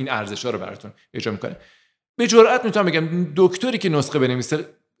ماه هست، این ارزش‌ها رو براتون اجرا میکنه. به جرئت میتونم بگم دکتری که نسخه بنویسه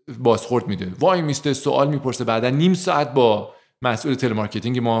بازخورد میده، وای میسته سوال میپرسه، بعدا نیم ساعت با مسئول تله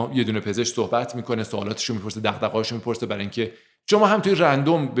مارکتینگ ما یه دونه پزشک صحبت میکنه، سوالاتشو میپرسه، دغدغه‌هاشو میپرسه، برای اینکه شما هم توی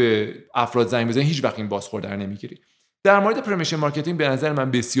رندوم به افراد زنگ بزنید هیچ وقت این بازخورد رو نمیگیرید. در مورد پرمیشن مارکتینگ به نظر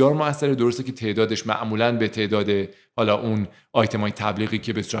من بسیار موثره. درسته که تعدادش معمولاً به تعداد حالا اون آیتمای تبلیغی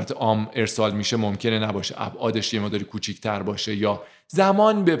که به صورت عام ارسال میشه ممکنه نباشه، ابعادش یه مقداری کوچیک‌تر باشه یا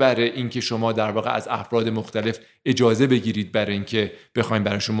زمان ببره اینکه شما در واقع از افراد مختلف اجازه بگیرید برای اینکه بخواید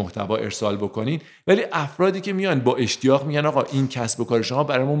براشون محتوا ارسال بکنین. ولی افرادی که میان با اشتیاق میگن آقا این کسب و کار شما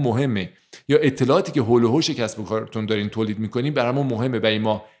برامون مهمه یا اطلاعاتی که هول و هوش کسب و کارتون دارین تولید میکنین برامون مهمه، برای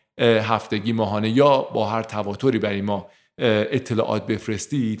ما هفتگی، ماهانه یا با هر تواتری برای ما اطلاعات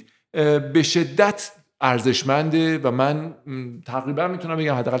بفرستید، به شدت ارزشمنده. و من تقریبا میتونم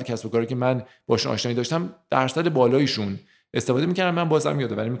بگم حداقل کسب و کاری که من باشون آشنایی داشتم درصد بالایشون استفاده میکنم. من بازم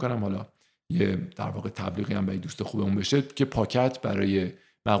یادآوری میکنم حالا یه در واقع تبلیغی هم برای دوست خوبمون بشه که پاکت برای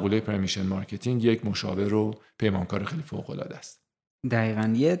مقوله پرمیشن مارکتینگ یک مشاور و پیمانکار خیلی فوق العاده است.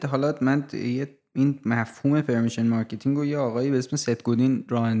 دقیقاً. یه حالات من این مفهوم پرمیشن مارکتینگ رو یه آقایی به اسم ست گودین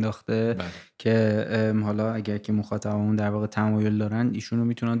راه انداخته که حالا اگر که مخاطبمون در واقع تمایل دارن ایشون رو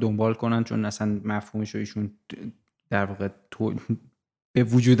میتونن دنبال کنن، چون اصلا مفهومش رو ایشون در واقع به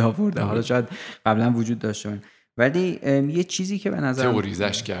وجود آورده. حالا شاید قبلا وجود داشته ولی یه چیزی که به نظر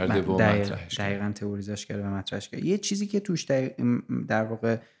تئوریزش کرده و مطرحش دقیقاً تئوریزش کرده و مطرحش کرده. یه چیزی که توش در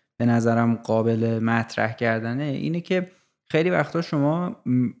واقع به نظرم قابل مطرح کردنه اینه که خیلی وقتا شما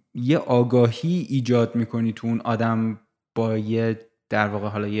یه آگاهی ایجاد میکنی تو اون آدم با یه در واقع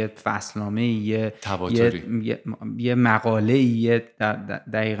حالا یه فصلنامه، یه مقاله،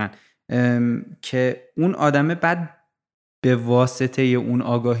 دقیقاً که اون آدمه بعد به واسطه اون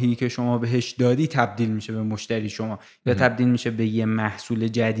آگاهی که شما بهش دادی تبدیل میشه به مشتری شما یا تبدیل میشه به یه محصول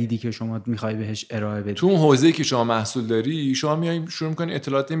جدیدی که شما میخوای بهش ارائه بدی. تو اون حوزه‌ای که شما محصول داری شما میای شروع می‌کنی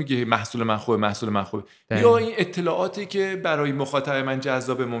اطلاعات نمیگی محصول من خوبه یا این اطلاعاتی که برای مخاطب من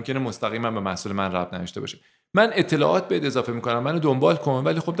جذابه ممکنه مستقیما به محصول من ربط نداشته باشه. من اطلاعات بهت اضافه میکنم، منو دنبال کن،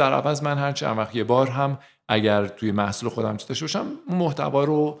 ولی خب در عوض من هر چند وقت یه بار هم اگر توی محصول خودم داشته باشم محتوا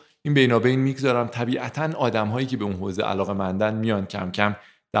رو این بینابین میگذارم. طبیعتاً آدم‌هایی که به اون حوزه علاقه‌مندن میان کم کم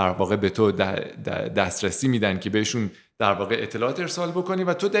در واقع به تو دسترسی میدن که بهشون در واقع اطلاعات ارسال بکنی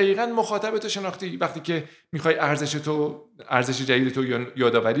و تو دقیقاً مخاطب تو شناختی. وقتی که میخوای ارزش جدید تو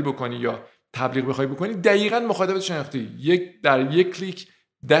یادآوری بکنی یا تبلیغ بخوای بکنی، دقیقاً مخاطب تو شناختی. در یک کلیک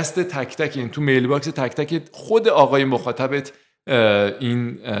دست تک تک این تو میل باکس تک تک خود آقای مخاطبت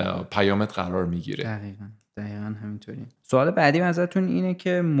این پیامت قرار میگیره. دقیقاً همینطوری. سوال بعدی ازتون اینه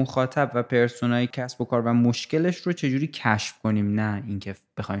که مخاطب و پرسونای کسب و کار و مشکلش رو چجوری کشف کنیم، نه اینکه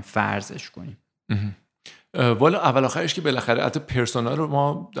بخوایم فرضش کنیم. والا اول آخرش که بالاخره البته پرسونا رو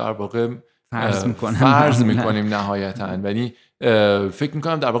ما در واقع فرض میکنیم نهایتاً، ولی فکر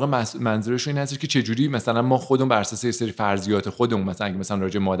میکنم در واقع منظورش این هست که چجوری مثلا ما خودمون بر اساس یه سری فرضیات خودمون، مثلا اگه مثلا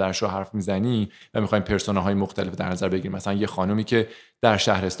راجع مادرش رو حرف میزنی و میخوایم پرسوناهای مختلف در نظر بگیریم، مثلا یه خانومی که در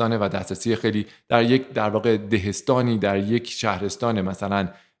شهرستانه و دسترسی خیلی در واقع دهستانی در یک شهرستان مثلا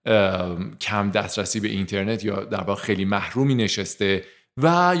کم دسترسی به اینترنت یا در واقع خیلی محرومی نشسته،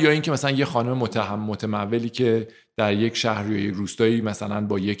 و یا اینکه مثلا یه خانم متمولی که در یک شهر یا یک روستایی مثلا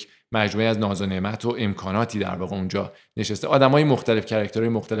با یک مجموعه از ناز و نعمت و امکاناتی در واقع اونجا نشسته. آدمای مختلف، کاراکترهای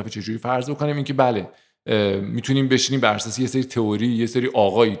مختلف چجوری فرض بکنیم اینکه بله میتونیم بشینیم بر اساس یه سری تئوری، یه سری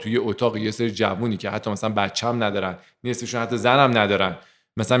آقایی توی اتاق، یه سری جوونی که حتی مثلا بچه‌ام ندارن، نصفشون حتی زنم ندارن،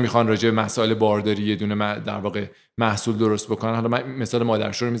 مثلا میخوان راجع به مسائل بارداری یه دونه در واقع محصول درست بکنن. حالا من مثال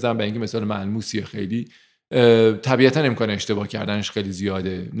مادرشو رو میزنم برای اینکه مثال ملموسیه، خیلی طبیعتا امکان اشتباه کردنش خیلی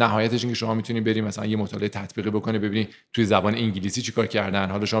زیاده. نهایتش اینکه شما میتونید برید مثلا یه مطالعه تطبیقی بکنی ببینید توی زبان انگلیسی چیکار کردن،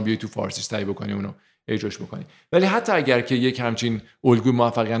 حالا شما بیاید تو فارسی سعی بکنی اونو اجراش بکنی. ولی حتی اگر که یک همچین الگوی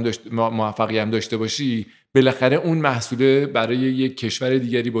موفقی هم داشته باشی، بالاخره اون محصول برای یک کشور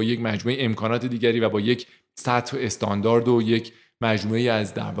دیگری با یک مجموعه امکانات دیگری و با یک سطح استاندارد و یک مجموعه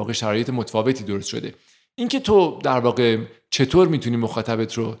از در واقع شرایط متفاوتی درست شده. اینکه تو در واقع چطور میتونی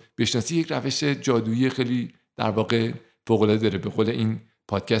مخاطبت رو بشناسی یک روش جادویی خیلی در واقع فوق‌العاده داره. به قول این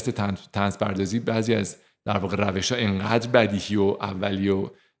پادکست طنز پردازی، بعضی از در واقع روش‌ها انقدر بدیهی و اولی و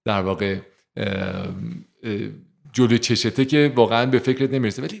در واقع جلوی چشته که واقعا به فکرت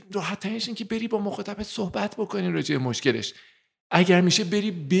نمیرسه، ولی راحت ترینش این که بری با مخاطبت صحبت بکنی راجع به مشکلش. اگر میشه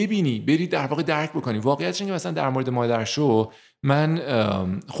بری ببینی، بری در واقع درک بکنی. واقعیتش اینه که مثلا در مورد مادرشو من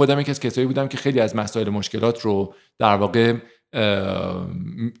خودم یکی از کسایی بودم که خیلی از مسائل مشکلات رو در واقع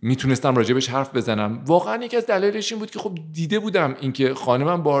میتونستم راجبش حرف بزنم. واقعا یکی از دلایلش این بود که خب دیده بودم اینکه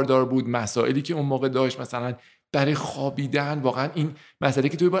خانمم باردار بود، مسائلی که اون موقع داشت، مثلا برای خوابیدن، واقعا این مسئله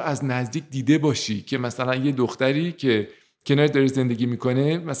که توی باید از نزدیک دیده باشی که مثلا یه دختری که کنار داره زندگی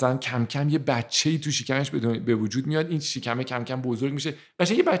میکنه مثلا کم کم یه بچه‌ای تو شکمش به وجود میاد، این شکم کم کم بزرگ میشه،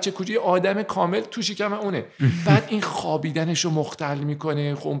 قشنگ یه بچه کوچیک آدم کامل تو شکم اونه. بعد این خوابیدنش رو مختل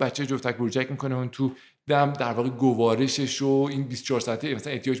میکنه، خب اون بچه جفتک برجک میکنه، اون تو دم در واقع گوارشش رو این 24 ساعته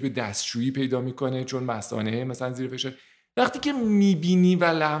مثلا احتیاج به دستشویی پیدا میکنه چون مثانه مثلا زیر فشار. وقتی که میبینی و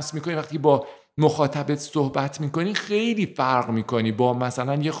لمس میکنی، وقتی با مخاطبت صحبت میکنی، خیلی فرق میکنی با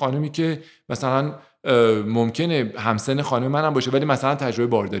مثلا یه خانمی که مثلا ممکنه همسن خانم منم باشه ولی مثلا تجربه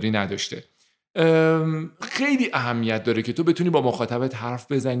بارداری نداشته. خیلی اهمیت داره که تو بتونی با مخاطبت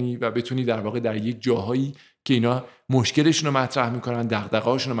حرف بزنی و بتونی در واقع در یک جاهایی که اینا مشکلشون رو مطرح میکنن،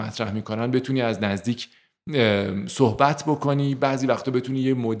 دغدغه‌هاشون رو مطرح میکنن، بتونی از نزدیک صحبت بکنی. بعضی وقتا بتونی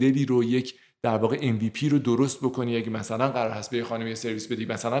یه مدلی رو، یک در واقع MVP رو درست بکنی. اگه مثلا قرار هست به خانم یه سرویس بدی،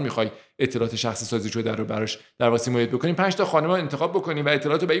 مثلا میخوای اطلاعات شخصی سازی شده رو براش در واقع سیمولیت بکنی، 5 تا خانم رو انتخاب بکنی و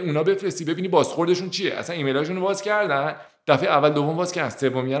اطلاعات رو به اونا بفرستی، ببینی بازخوردشون چیه، اصلا ایمیلاشون رو باز کردن، دفعه اول دوم باز کردن،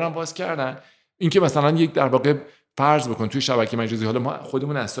 سومیه هم باز کردن. اینکه مثلا یک در واقع فرض بکن توی شبکه مجازی، حالا ما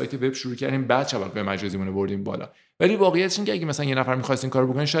خودمون از سایت وب شروع کردیم بعد شبکه مجازیمون رو بردیم بالا، ولی واقعیتش اینه که اگه مثلا یه نفر می‌خواست این کارو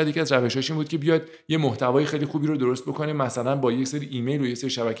بکنه، شاید یکی از روش‌هاش این بود که بیاد یه محتوای خیلی خوبی رو درست بکنه، مثلا با یک سری ایمیل و یه سری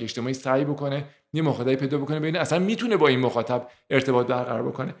شبکه اجتماعی سعی بکنه یه مخاطبی پیدا بکنه، ببینه اصلا میتونه با این مخاطب ارتباط برقرار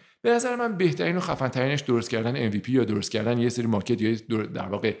بکنه. به نظر من بهترین و خفن‌ترینش درست کردن MVP یا درست کردن یه سری مارکت یا در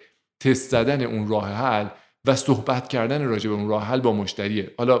واقع تست زدن اون راه حل و صحبت کردن راجع به اون راه حل با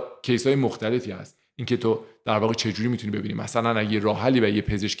مشتریه. حالا کیس‌های مختلفی هست، اینکه تو در واقع چجوری میتونی ببینی، مثلا اگه راه حلی و یه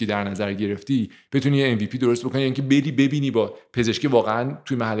پزشکی در نظر گرفتی، بتونی یه MVP درست بکنی، یعنی که بری ببینی با پزشکی واقعا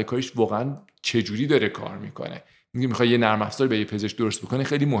توی محل کارش واقعا چجوری داره کار میکنه. میخوای یه نرم افزار به یه پزشک درست بکنی،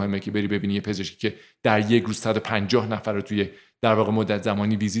 خیلی مهمه که بری ببینی یه پزشکی که در یک روز 150 نفر رو توی در واقع مدت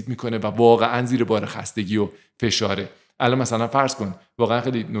زمانی ویزیت میکنه و واقعا زیر بار خستگی و فشاره. الان مثلا فرض کن، واقعا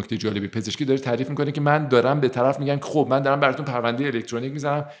خیلی نکته جالبی، پزشکی داره تعریف میکنه که من دارم به طرف میگم که خب من دارم براتون پرونده الکترونیک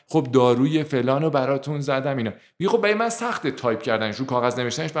میزنم، خب داروی فلانو براتون زدم، اینا میگه خب برای من سخته تایپ کردنش، رو کاغذ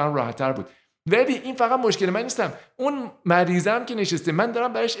نوشتنش برام راحت تر بود. ولی این فقط مشکل من نیستم، اون مریضم که نشسته من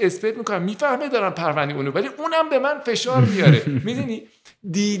دارم براش اسپیت میکنم، میفهمه دارم پرونده اونو، ولی اونم به من فشار میاره. میدونی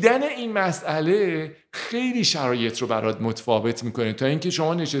دیدن این مسئله خیلی شرایط رو برات متفاوت میکنه تا اینکه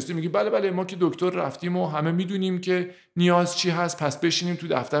شما نشستی میگی بله ما که دکتر رفتیم و همه میدونیم که نیاز چی هست، پس بشینیم تو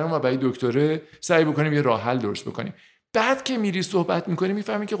دفترمون و برای دکتره سعی بکنیم یه راه حل درست بکنیم. بعد که میری صحبت میکنی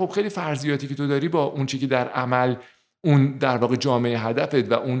میفهمی که خب خیلی فرضیاتی که تو داری با اون چیزی که در عمل اون در واقع جامعه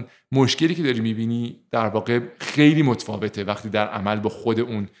هدفت و اون مشکلی که داری میبینی در واقع خیلی متفاوته وقتی در عمل با خود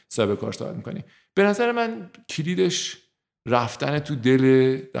اون صاحب کار صحبت میکنی. به نظر من کلیدش رفتن تو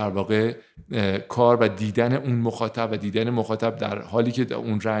دل در واقع کار و دیدن اون مخاطب و دیدن مخاطب در حالی که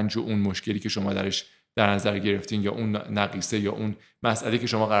اون رنج و اون مشکلی که شما درش در نظر گرفتین یا اون نقیصه یا اون مسئله که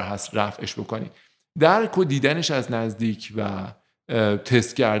شما قرار هست رفعش بکنی، درک و دیدنش از نزدیک و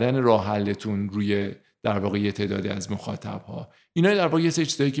تست کردن راه حلتون روی در واقع یه تعدادی از مخاطب ها، اینا در واقع یه سری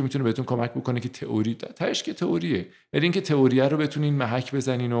چیزایی که میتونه بهتون کمک بکنه که تئوری تاش که تئوریه، ولی اینکه تئوریه رو بتونین محک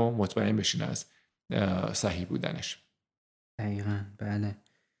بزنین و مطمئن بشین از صحیح بودنش. دقیقاً بله.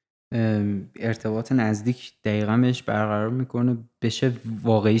 ارتباط نزدیک دقیقاً بهش برقرار میکنه، بشه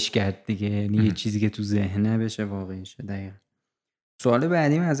واقعیش کرد دیگه، یعنی یه چیزی که تو ذهنه بشه واقعیشه. دقیقاً. سوال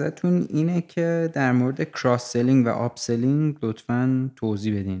بعدیم ازتون اینه که در مورد کراس سلینگ و آپ سلینگ لطفاً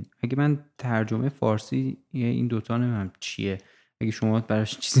توضیح بدین. اگه من ترجمه فارسی این دوتا نمیدونم چیه، اگه شما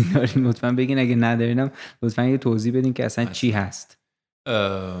براش چیزی دارین لطفاً بگین، اگه ندارینم لطفاً یه توضیح بدین که اصلا چی هست.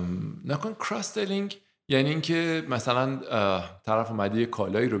 نکن کراس سلینگ یعنی اینکه مثلا طرف اومده یه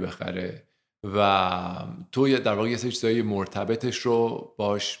کالایی رو بخره و تو در واقع یه سری چیزای مرتبطش رو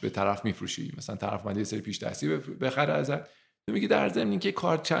باش به طرف میفروشی. مثلا طرف اومده یه سری پیش دستی بخره ازت، تو میگی در ضمن اینکه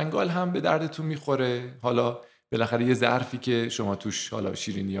کارت چنگال هم به دردتون میخوره، حالا بالاخره یه ظرفی که شما توش حالا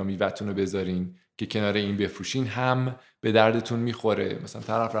شیرینی یا میوه‌تون رو بذارین که کنار این بفروشین هم به دردتون میخوره. مثلا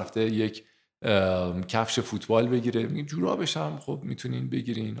طرف رفته یک کفش فوتبال بگیره، میگه جورابش هم خب میتونین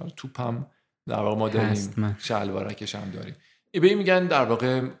بگیرین، حالا توپ هم در واقع ما داریم شلوارکش هم داریم. به این میگن در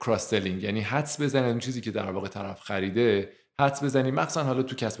واقع کراس سلینگ، یعنی حدس بزنید اون چیزی که در واقع طرف خریده حدس بزنید. مثلا حالا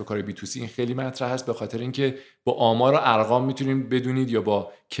تو کسب و کار بی تو سی این خیلی مطرح هست، به خاطر اینکه با آمار و ارقام میتونید بدونید یا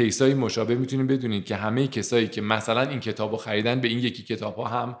با کیسای مشابه میتونید بدونید که همه کسایی که مثلا این کتابو خریدن به این یکی کتاب‌ها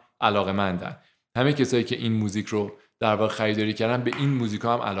هم علاقه‌مندن، همه کسایی که این موزیک رو در واقع خریداری کردن به این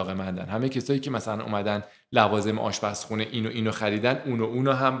موزیکا هم علاقه‌مندن، همه کسایی که مثلا اومدن لوازم آشپزخونه اینو خریدن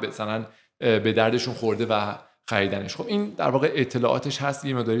اونو هم مثلا به دردشون خورده و خریدنش. خب این در واقع اطلاعاتش هست،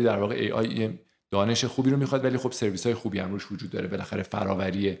 یه مقداری در واقع ای آی دانش خوبی رو میخواد، ولی خب سرویس های خوبی هم روش وجود داره، بالاخره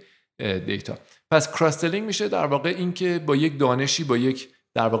فراوری دیتا. پس کراس سلینگ میشه در واقع این که با یک دانشی، با یک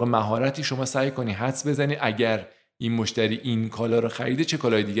در واقع مهارتی شما سعی کنی حدس بزنی اگر این مشتری این کالا رو خریده چه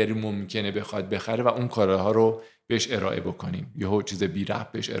کالای دیگری ممکنه بخواد بخره و اون کالاها رو بهش ارائه بکنیم، یهو چیز بی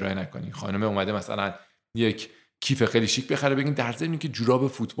ربط بهش ارائه نکنیم. خانم اومده مثلا یک کیف خیلی شیک بخره، بگین در ضمن که جوراب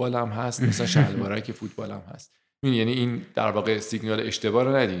فوتبال هم هست، مثلا شلوارک فوتبال هم هست. یعنی این در واقع سیگنال اشتباه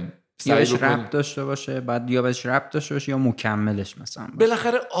رو ندین، یا بهش ربط داشته باشه، بعد یا بهش ربط داشته باشه یا مکملش مثلا باشه.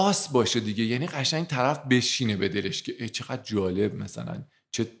 بالاخره آس باشه دیگه، یعنی قشنگ طرف بشینه به دلش که چقدر جالب، مثلا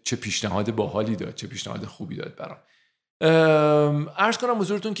چه پیشنهاد باحالی داد، چه پیشنهاد خوبی داد برام. عرض کنم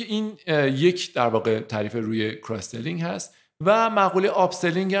حضورتون که این یک در واقع تعریف روی کراس سلینگ هست و مقوله آپ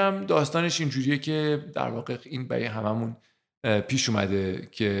سلینگ هم داستانش اینجوریه که در واقع این برای هممون پیش اومده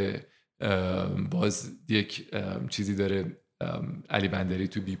که باز یک چیزی داره علی بندری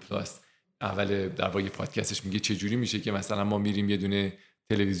تو بی پلاس اول در واقع پادکستش میگه چجوری میشه که مثلا ما میریم یه دونه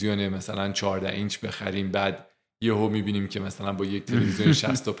تلویزیون مثلا 14 اینچ بخریم، بعد یهو میبینیم که مثلا با یک تلویزیون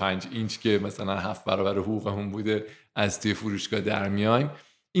 65 اینچ که مثلا 7 برابر حقوقمون بوده از توی فروشگاه در میایم.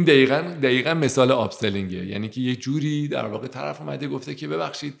 این دقیقاً مثال آپسلینگه، یعنی که یه جوری در واقع طرف اومده گفته که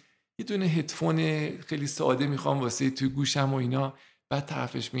ببخشید یه دونه هدفون خیلی ساده میخوام واسه توی گوشم و اینا، بعد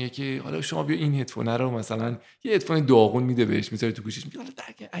طرفش میگه که حالا شما بیا این هدفون رو مثلا یه هدفون داغون میده بهش، میذاره تو گوشش، میگه حالا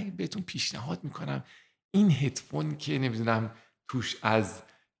اگه بهتون پیشنهاد میکنم این هدفون که نمیدونم توش از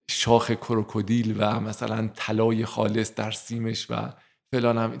شاخ کروکودیل و مثلا طلای خالص در سیمش و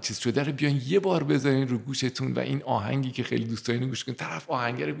فلان هم چیز شده رو بیان یه بار بذارین رو گوشتون و این آهنگی که خیلی دوست دارین گوش کنین. طرف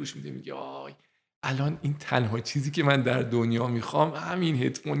آهنگ رو گوش میده میگه آی الان این تنها چیزی که من در دنیا میخوام همین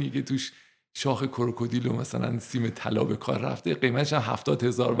هدفونی که توش شاخ کروکودیل و مثلا سیم طلا به کار رفته، قیمتش هم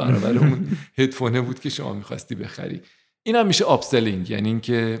 70,000 برابر اون هدفونه بود که شما میخواستی بخری. این هم میشه آپسلینگ، یعنی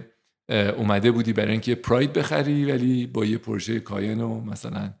اینکه اومده بودی برای اینکه پراید بخری ولی با یه پورشه کاین و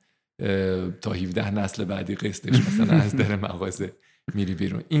مثلا تا 17 نسل بعدی قسطش مثلا از در مغازه میری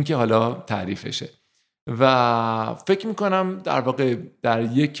بیرون. این که حالا تعریفشه و فکر میکنم در واقع در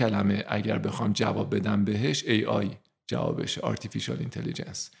یک کلمه اگر بخوام جواب بدم بهش AI جوابشه، Artificial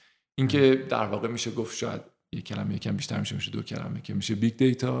Intelligence. این که در واقع میشه گفت شاید یک کلمه یکم بیشتر میشه دو کلمه که میشه بیگ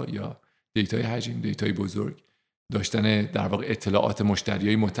دیتا یا دیتای حجم، دیتای بزرگ، داشتن در واقع اطلاعات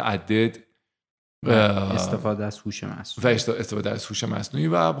مشتریای متعدد و استفاده از هوش مصنوعی و استفاده از هوش مصنوعی.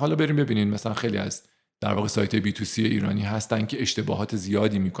 و حالا بریم ببینین مثلا خیلی از در واقع سایت بی تو سی ایرانی هستن که اشتباهات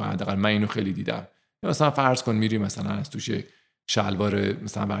زیادی میکنن، حداقل من اینو خیلی دیدم. مثلا فرض کن میری مثلا از توش شلوار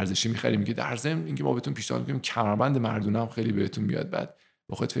مثلا ورزشی میخری، میگه در ضمن اینکه ما بهتون پیشنهاد میکنیم کمربند مردونه هم خیلی بهتون بیاد، بعد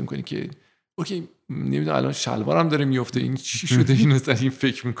با خودت فکر میکنی که اوکی نمیدونم الان شلوارم داره میفته این چی شده، اینو مثلا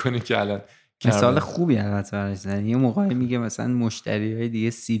فکر میکنه که الان مثال خوبی البته براش زدن. یه موقعی میگه مثلا مشتریای دیگه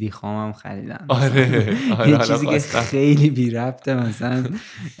سیدی خام هم خریدن. آره یه چیزی که خیلی بی ربطه، مثلا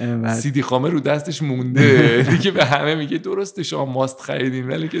سیدی خامه رو دستش مونده دیگه به همه میگه درسته شما ماست خریدین،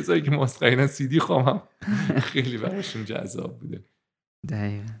 ولی کسایی که ماست خریدن سیدی خام هم خیلی براشون جذاب بوده.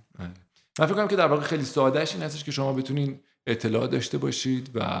 دقیقاً. من فکر کنم که در واقع خیلی سادهش این هستش که شما بتونین اطلاع داشته باشید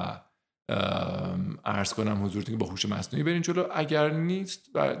و عرض کنم حضورتون که با هوش مصنوعی برین جلو. اگر نیست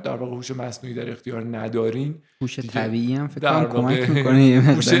و در واقع هوش مصنوعی در اختیار ندارین، هوش طبیعی هم فکر کنم کمک میکنه،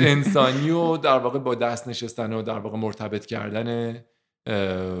 هوش انسانی و در واقع با دست نشستن و در واقع مرتبط کردن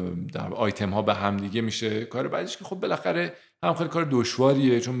در آیتم ها به هم دیگه میشه کار بعدش، که خب بالاخره هم خیلی کار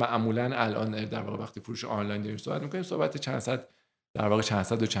دشواریه، چون معمولا الان در واقع وقتی فروش آنلاین داریم صحبت میکنیم صحبت چند صد در واقع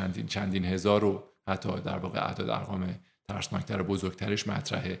چند و چندین هزار و حتی در واقع اعداد ارقام ترسناکتر و بزرگترش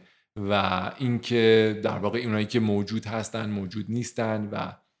مطرحه و اینکه در واقع اونایی که موجود هستن موجود نیستن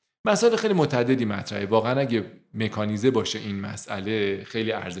و مسائل خیلی متعددی مطرحه. واقعا اگه مکانیزه باشه این مسئله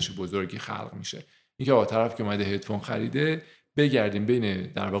خیلی ارزش بزرگی خلق میشه. اینکه با طرف که اومده هدفون خریده بگردیم بین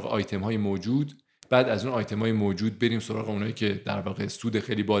در واقع آیتم های موجود، بعد از اون آیتم های موجود بریم سراغ اونایی که در واقع سود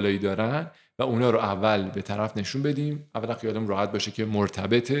خیلی بالایی دارن و اونا رو اول به طرف نشون بدیم. اولا خیالمون راحت باشه که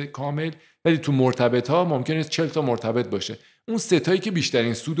مرتبط کامل، ولی تو مرتبط ها ممکنه 40 تا مرتبط باشه، اون سه تایی که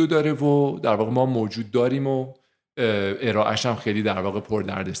بیشترین سودو داره و در واقع ما موجود داریم و ارائهش هم خیلی در واقع پر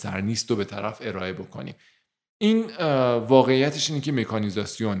دردسر نیست و به طرف ارائه بکنیم. این واقعیتش اینه که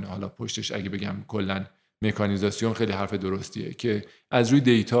مکانیزاسیون، حالا پشتش اگه بگم کلا مکانیزاسیون خیلی حرف درستیه که از روی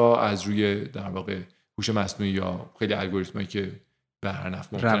دیتا، از روی در واقع هوش مصنوعی یا خیلی الگوریتمایی که به هر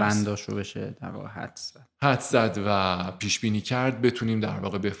نفع ممکن است رونداشو بشه در واقع حدس زد و پیش بینی کرد بتونیم در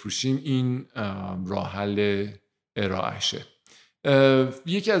واقع بفروشیم، این راه حل ارائهشه.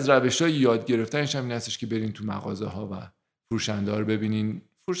 یکی از روش‌های یاد گرفتنش هم این هستش که برین تو مغازه ها و فروشنده ها رو ببینین،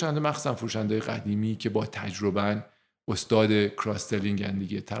 فروشنده مخصوصا فروشنده قدیمی که با تجربه استاد کراس سلینگن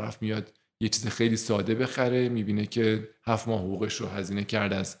دیگه، طرف میاد یه چیز خیلی ساده بخره، میبینه که 7 ماه حقوقش رو هزینه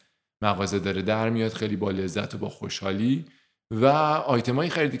کرد از مغازه داره در میاد خیلی با لذت و با خوشحالی و آیتمایی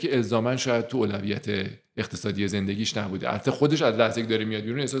خریدی که الزاماً شاید تو اولویت اقتصادی زندگیش نبوده. البته خودش از لحظه‌ای داره میاد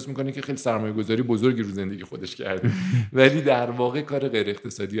بیرون احساس میکنه که خیلی سرمایه‌گذاری بزرگی رو زندگی خودش کرده ولی در واقع کار غیر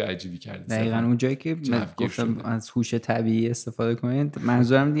اقتصادی و عجیبی کرده. دقیقاً اون جایی که گفتم از هوش طبیعی استفاده کنید،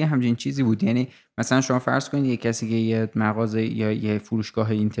 منظورم دیگه همچین چیزی بود. یعنی مثلا شما فرض کنید یه کسی که یه مغازه یا یه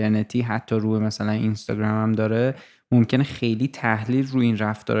فروشگاه اینترنتی حتی روی مثلا اینستاگرام هم داره، ممکنه خیلی تحلیل روی این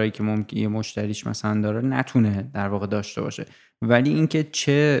رفتارهایی که ممکنه یه مشتریش مثلا داره نتونه در واقع داشته باشه، ولی اینکه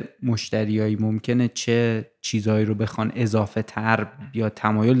چه مشتریایی ممکنه چه چیزایی رو بخوان اضافه تر یا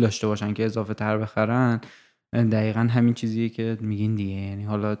تمایل داشته باشن که اضافه تر بخرن، دقیقاً همین چیزیه که میگین دیگه. یعنی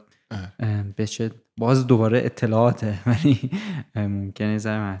حالا بشه باز دوباره اطلاعاته ولی ممکنه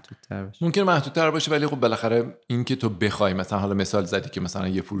ذره محدودتر باشه. ممکنه محدودتر باشه ولی خب بالاخره این که تو بخوای مثلا حالا مثال زدی که مثلا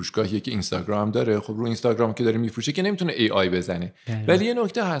یه فروشگاهیه که اینستاگرام داره، خب رو اینستاگرام که داره میفروشه که نمیتونه ای آی بزنه. ولی یه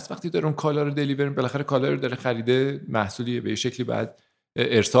نکته هست، وقتی داره اون کالا رو دلیور، بالاخره کالا رو داره خریده، محصولی به شکلی بعد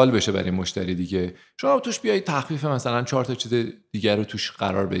ارسال بشه برای مشتری دیگه، شما توش بیای تخفیف مثلا 4 تا چیز دیگر رو توش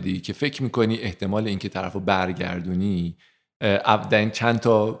قرار بدی که فکر می‌کنی احتمال اینکه طرفو برگردونی در چند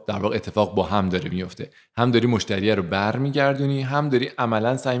تا در واقع اتفاق با هم داره میفته، هم داری مشتری رو برمیگردونی، هم داری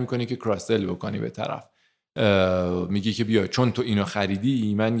عملا سعی میکنی که کراس سل بکنی به طرف. میگی که بیا چون تو اینو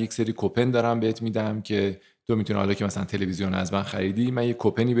خریدی من یک سری کوپن دارم بهت میدم که تو میتونی، حالا که مثلا تلویزیون از من خریدی من یه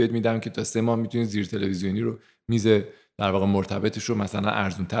کوپنی بهت میدم که تا 3 ماه میتونی زیر تلویزیونی رو میز در واقع مرتبطش رو مثلا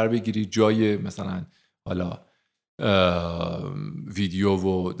ارزونتر بگیری، جای مثلا حالا ویدیو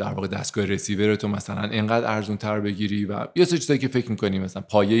و در واقع دستگاه رسیور تو مثلا اینقدر ارزون تر بگیری و یه سری چیزایی که فکر می‌کنی مثلا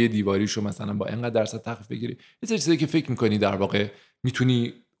پایه دیواریشو مثلا با اینقدر درصد تخفیف بگیری، یه سری چیزایی که فکر می‌کنی در واقع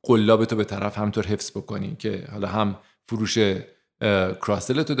میتونی قلابتو به طرف همطور حفظ بکنی که حالا هم فروش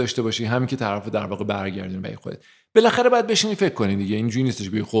کراسل تو داشته باشی، همین که طرفو در واقع برگردونی برای خودت. بالاخره باید بشینی فکر کنی دیگه، اینجوری نیستش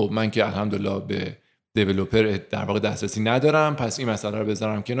بگی خب من که الحمدلله به دیولپر در واقع دسترسی ندارم پس این مسئله رو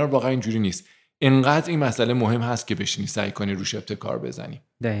بذارم کنار. واقعا اینجوری نیست. اینقدر این مسئله مهم هست که بشینی سعی کنی روش ابتکار بزنی.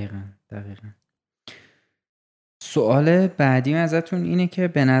 دقیقاً. سوال بعدی ازتون اینه که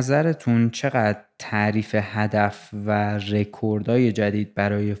به نظرتون چقدر تعریف هدف و رکوردهای جدید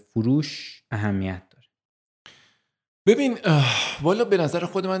برای فروش اهمیت داره؟ ببین والا به نظر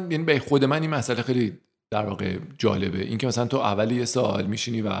خود من، یعنی به خود من این مسئله خیلی در واقع جالبه. این که مثلا تو اول یه سال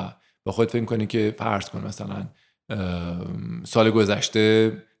میشینی و با خود فکر کنی که فرض کن مثلا سال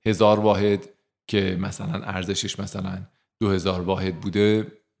گذشته 1000 واحد که مثلا ارزشش مثلا 2000 واحد بوده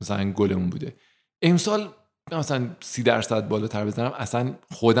مثلا گلمون بوده، امسال مثلا 30% بالاتر بزنم اصلا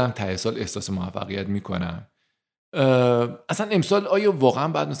خودم ته سال احساس موفقیت میکنم. اصلا امسال آیا واقعا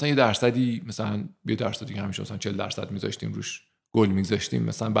بعد مثلا یه درصدی، مثلا یه درصدی که همیشه مثلا 40% میذاشتیم روش گل میذاشتیم،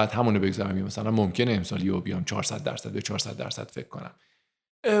 مثلا بعد همونو بگذارم یا مثلا ممکنه امسال یهو بیام 400% به 400% فکر کنم.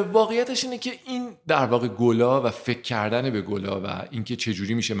 واقعیتش اینه که این در واقع گلا و فکر کردن به گلا و اینکه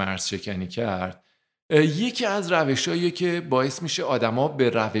چجوری میشه مرز شکنی کرد یکی از روش‌هاییه که باعث میشه آدما به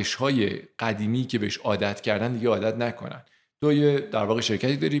روش‌های قدیمی که بهش عادت کردن دیگه عادت نکنن. تو یه در واقع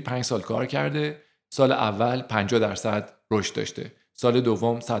شرکتی داری 5 سال کار کرده، سال اول 50% رشد داشته، سال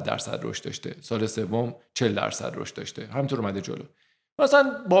دوم 100% رشد داشته، سال سوم 40% رشد داشته، همینطور اومده جلو.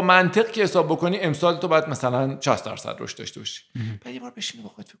 مثلا با منطق که حساب بکنی امسال تو باید مثلا 60% رشد داشته باشی. بعد یه بار بشینی با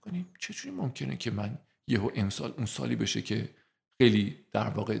خودت فکر کنی چجوری ممکنه که من یهو امسال اون سالی بشه که خیلی در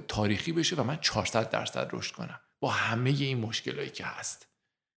واقع تاریخی بشه و من 400% رشد کنم با همه این مشکلایی که هست.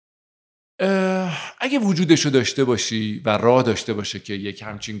 اگه وجودشو داشته باشی و راه داشته باشه که یک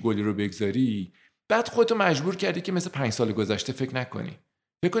همچین گلی رو بگذاری، بعد خودتو مجبور کردی که مثل 5 سال گذشته فکر نکنی.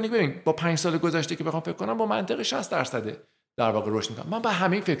 فکر کنی ببین با 5 سال گذشته که بخوام فکر کنم با منطق 60% در واقع رشد میکنم. من با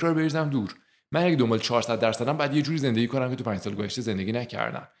همه این فکرها رو بریزم دور. من اگه دنبال 400% بعد یه جوری زندگی کنم که تو 5 سال گذشته زندگی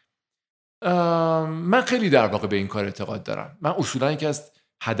نکردم. من خیلی در واقع به این کار اعتقاد دارم. من اصولا یکی از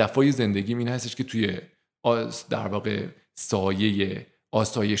هدفهای زندگیم این هستش که توی در واقع سایه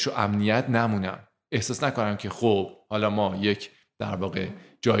آسایش و امنیت نمونم. احساس نکنم که خب حالا ما یک در واقع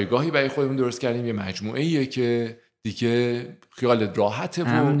جایگاهی برای خودمون درست کردیم، یه مجموعه‌ایه که دیگه خیالت راحته و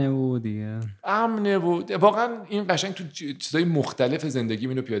امنه و واقعا این قشنگ تو چیزای مختلف زندگی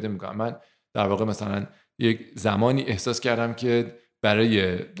اینو پیاده میکنم. من در واقع مثلا یک زمانی احساس کردم که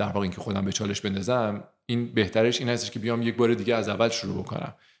برای در واقع اینکه خودم به چالش بندازم، این بهترش این هستش که بیام یک بار دیگه از اول شروع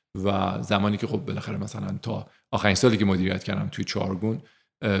بکنم. و زمانی که خب بالاخره مثلا تا آخرین سالی که مدیریت کردم توی چارگون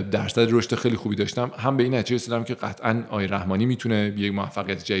درصد رشد خیلی خوبی داشتم، هم به این نتیجه رسیدم که قطعاً آقای رحمانی میتونه یک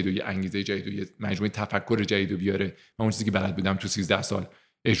موفقیت جدید و یک انگیزه جدید و یک مجموعه تفکر جدید بیاره. من اون چیزی که بلد بودم تو 13 سال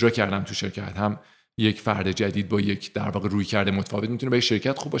اجرا کردم تو شرکت، هم یک فرد جدید با یک در واقع رویکرد متفاوت میتونه برای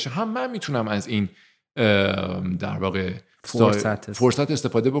شرکت خوب باشه، هم من میتونم از این در واقع فرصت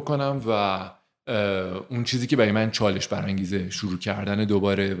استفاده بکنم و اون چیزی که برای من چالش برانگیزه، شروع کردن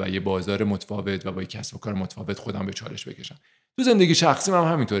دوباره و یه بازار متفاوت و با یه کسب و کار متفاوت خودم به چالش بکشم. تو زندگی شخصی هم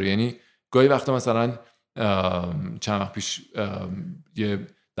همینطوره. یعنی گاهی وقتا مثلا چند وقت پیش یه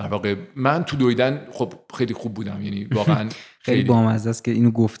در واقع من تو دویدن خب خیلی خوب بودم، یعنی واقعا خیلی بامزه است که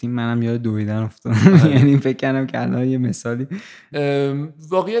اینو گفتیم، منم یاد دویدن افتادم. یعنی فکر کردم که الان یه مثالی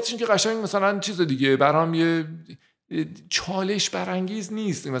واقعیتش این که قشنگ مثلا چیز دیگه برام یه چالش برانگیز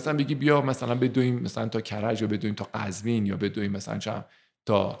نیست. مثلا بگی بیا مثلا بدویم مثلا تا کرج یا بدویم تا قزوین یا بدویم مثلا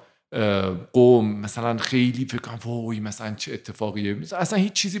تا قم، مثلا خیلی فکر کنم وای مثلا چه اتفاقیه، مثلا اصلا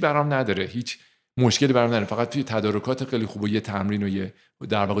هیچ چیزی برام نداره، هیچ مشکلی برام نداره. فقط توی تدارکات خیلی خوب و یه تمرین و یه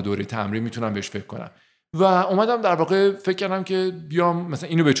در واقع دوره تمرین میتونم بهش فکر کنم. و اومدم در واقع فکر کردم که بیام مثلا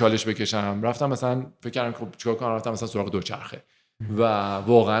اینو به چالش بکشم. رفتم مثلا فکر کردم که چیکار کنم، رفتم مثلا سراغ دوچرخه و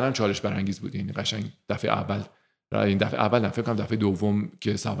واقعا چالش برانگیز بود. این قشنگ دفعه اول نه فکر کنم دفعه دوم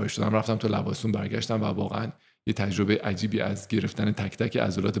که سوارش شدم رفتم تو لواسون، برگشتم و واقعا یه تجربه عجیبی از گرفتن تک تک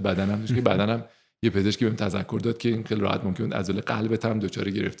عضلات بدنم داشت که بدنم یه پزشکی بهم تذکر داد که این خیلی راحت ممکنه عضله قلبت هم دچار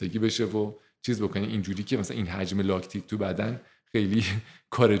گرفتگی بشه و چیز بکنی، اینجوری که مثلا این حجم لاکتیک تو بدن خیلی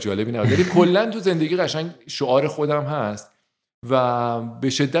کار جالبی نبود. ولی کلا تو زندگی قشنگ شعار خودم هست و به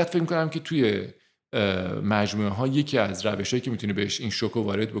شدت فکر می‌کنم که توی مجموعه ها یکی از روشایی که میتونی بهش این شوکو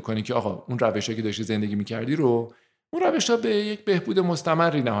وارد بکنی که آقا اون روشایی که داشتی زندگی می‌کردی رو، اون روشا به یک بهبود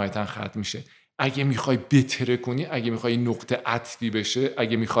مستمری نهایتاً ختم میشه. اگه میخوای بهتره کنی، اگه میخوای نقطه عطفی بشه،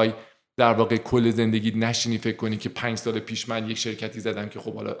 اگه میخوای در واقع کل زندگی نشینی فکر کنی که 5 سال پیش من یک شرکتی زدم که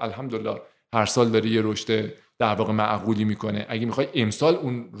خب حالا الحمدلله هر سال داره یه رشد در واقع معقولی میکنه، اگه میخوای امسال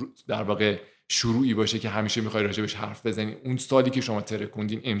اون در واقع شروعی باشه که همیشه میخوای راجبش حرف بزنی، اون سالی که شما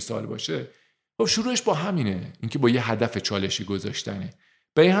ترکوندین امسال باشه، خب شروعش با همینه، اینکه با یه هدف چالشی گذاشتنه.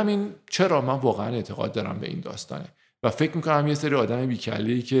 برای همین چرا من واقعا اعتقاد دارم به این داستانه و فکر میکنم یه سری آدم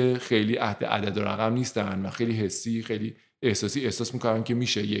بیکله‌ای که خیلی عدد و رقم نیستن و خیلی حسی، خیلی احساسی احساس میکنن که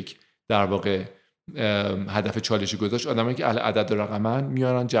میشه یک در واقع هدف چالشی گذاشت. آدمایی که اهل عدد و رقمن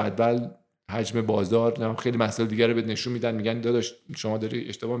میارن جدول، حجم بازار، خیلی مسائل دیگه رو بهت نشون میدن، میگن داداش شما داری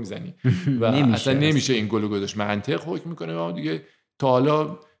اشتباه میزنی و اصلا نمیشه این گلو گذاشت. منطق حکم میکنه و دیگه تا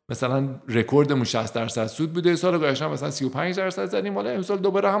حالا مثلا رکوردمون 60% سود بوده، سال گذشته مثلا 35% زدیم، حالا امسال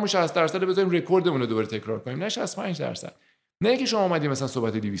دوباره همون 60% بذاریم رکوردمون رو دوباره تکرار کنیم، نه 65%. نه که شما اومدی مثلا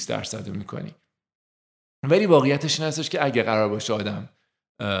صحبت 200% رو میکنی. ولی واقعیتش این هستش که اگه قرار باشه آدم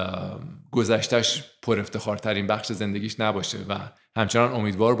گذشتهش پر افتخارترین بخش زندگیش نباشه و همچنان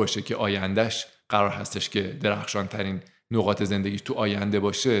امیدوار باشه که آیندهش قرار هستش که درخشانترین نقاط زندگیش تو آینده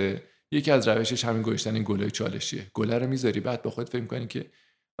باشه، یکی از روشش همین گذاشتن این گلای چالشیه. گله رو میذاری بعد با خودت فکر می‌کنی که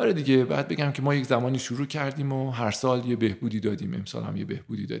آره دیگه، بعد بگم که ما یک زمانی شروع کردیم و هر سال یه بهبودی دادیم، امسال هم یه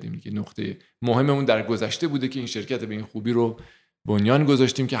بهبودی دادیم دیگه. نقطه مهممون در گذشته بوده که این شرکت به این خوبی رو بنیان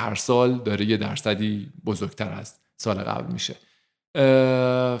گذاشتیم که هر سال داره یه درصدی بزرگتر از سال قبل میشه.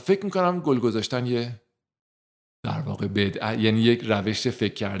 فکر میکنم گل گذاشتن یه در واقع یعنی یک روش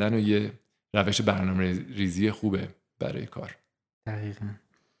فکر کردن و یه روش برنامه ریزی خوبه برای کار. دقیقاً.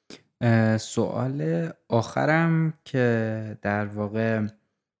 سوال آخرم که در واقع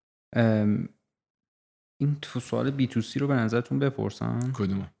این تو سوال بی تو سی رو به نظرتون بپرسم؟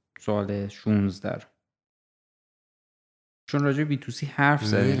 کدوم؟ سوال 16 چون راجع بی تو سی حرف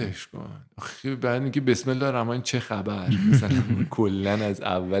زدیم. ولش کن. آخه بعد میگه بسم الله الرحمن چه خبر، مثلا کلا از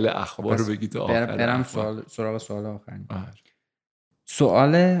اول اخبار رو بگی تا آخر. برم سراغ سوال آخرین.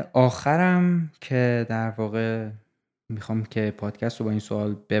 سوال آخرم که در واقع میخوام که پادکست رو با این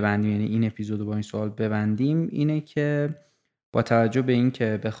سوال ببندیم، یعنی این اپیزود رو با این سوال ببندیم، اینه که با توجه به این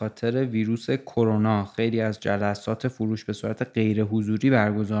که به خاطر ویروس کرونا خیلی از جلسات فروش به صورت غیر حضوری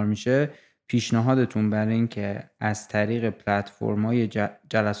برگزار میشه، پیشنهادتون برای این که از طریق پلتفرم‌های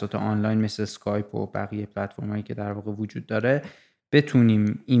جلسات آنلاین مثل اسکایپ و بقیه پلتفرم‌هایی که در واقع وجود داره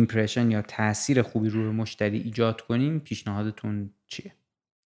بتونیم ایمپرشن یا تأثیر خوبی روی مشتری ایجاد کنیم، پیشنهادتون چیه؟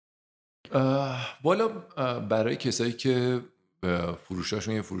 والا برای کسایی که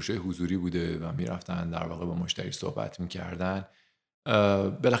فروشاشون یه فروشای حضوری بوده و میرفتن در واقع با مشتری صحبت میکردن.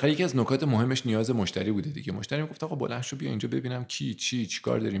 بالاخره یکی از نکات مهمش نیاز مشتری بوده دیگه. مشتری میگفت آقا بلند شو بیا اینجا ببینم چی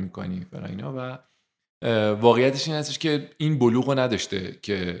کار داری میکنی فلان اینا. و واقعیتش این هستش که این بلوغو نداشته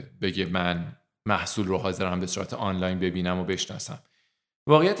که بگه من محصول رو حاضرم به صورت آنلاین ببینم و بشناسم.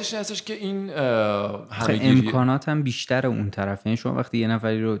 واقعیتش این هستش که این امکانات هم بیشتر اون طرف. یعنی شما وقتی یه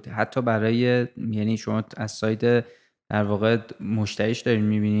نفری رو حتی برای، یعنی شما از سایت در واقع مشتریش دارین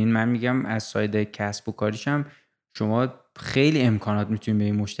میبینین، من میگم از سایت کسب و کاریش هم شما خیلی امکانات میتونین به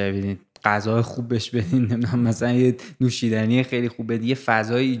این مشتری بدین. غذای خوب بهش بدین، نمیدونم مثلا یه نوشیدنی خیلی خوب بدین، یه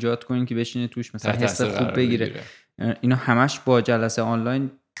فضای ایجاد کنین که بشینه توش مثلا حس خوب بگیره. اینا همش با جلسه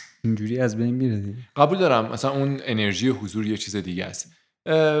آنلاین اینجوری از بین میره دیگه. قبول دارم مثلا اون انرژی حضور یه چیز دیگه است.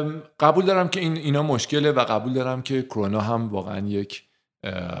 قبول دارم که اینا مشکله و قبول دارم که کرونا هم واقعا یک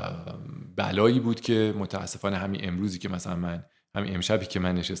بلایی بود که متاسفانه همین امروزی که مثلا من همین امشبی که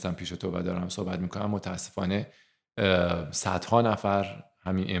من نشستم پیش تو و دارم صحبت میکنم، متاسفانه صدها نفر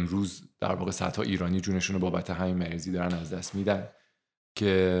همین امروز در واقع صدها ایرانی جونشون رو بابت همین مریضی دارن از دست میدن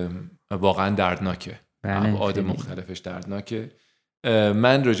که واقعا دردناکه. ابعاد مختلفش دردناکه.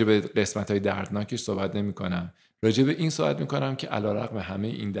 من راجع به قسمت‌های دردناکش صحبت نمی‌کنم. راجع به این صحبت می‌کنم که علیرغم همه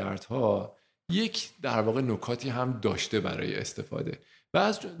این دردها یک در واقع نکاتی هم داشته برای استفاده و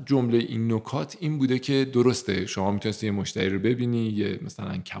از جمله این نکات این بوده که درسته شما میتونستی یه مشتری رو ببینی، یه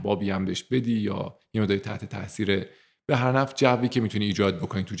مثلا کبابی هم بهش بدی یا یه مقداری تحت تاثیر به هر نفع جوی که میتونی ایجاد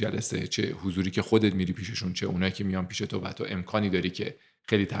بکنی تو جلسه، چه حضوری که خودت میری پیششون چه اونایی که میان پیش تو و تو امکانی داری که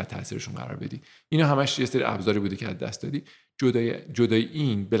خیلی تحت تاثیرشون قرار بدی. اینا همش یه سری ابزاری بوده که از دست دادی. جدای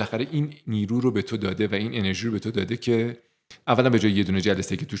این بالاخره این نیرو رو به تو داده و این انرژی رو به تو داده که اولا به جای یه دونه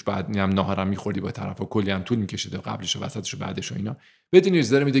جلسه که توش بعد هم ناهارم می‌خوردی با طرفا کلی هم طول می‌کشید قبلش و وسطش و بعدش و اینا، بدین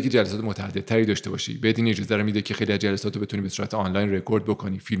اجازه رو میده که جلسات متعددتری داشته باشی. بدین اجازه رو میده که خیلی از جلسات رو بتونی به صورت آنلاین رکورد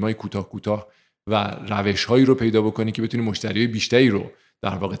بکنی، فیلم‌های کوتاه و روش‌هایی رو پیدا بکنی که بتونی مشتریای بیشتری رو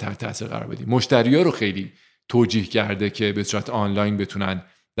در واقع تحت تاثیر قرار بدی. مشتری‌ها رو خیلی توجیه کرده که به صورت آنلاین بتونن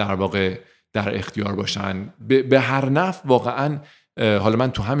در واقع در اختیار باشن به هر نفع. واقعا حالا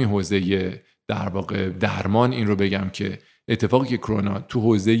من تو همین حوزه در واقع درمان این رو بگم که اتفاقی که کرونا تو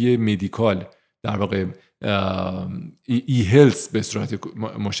حوزه مدیکال در واقع ای هلث به صورت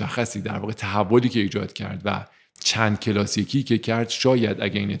مشخصی در واقع تحولی که ایجاد کرد و چند کلاسیکی که کرد، شاید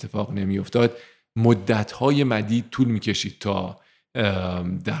اگه این اتفاق نمی افتاد مدت‌های مدید طول می‌کشید تا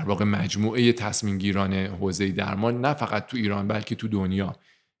در واقع مجموعه تصمیم گیران حوزه درمان نه فقط تو ایران بلکه تو دنیا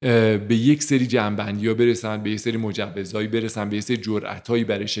به یک سری جنبندی‌ها برسن، به یک سری مجوزهایی برسن، به یک سری جرأتایی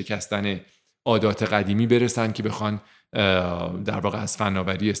برای شکستن عادات قدیمی برسن که بخوان در واقع از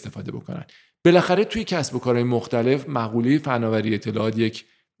فناوری استفاده بکنن. بالاخره توی کسب و کارهای مختلف مقوله فناوری اطلاعات یک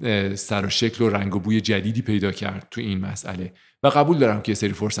سر و شکل و رنگ و بوی جدیدی پیدا کرد تو این مسئله و قبول دارم که یه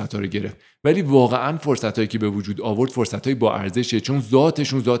سری فرصت‌ها رو گرفت، ولی واقعاً فرصت‌هایی که به وجود آورد فرصت‌های با ارزشه، چون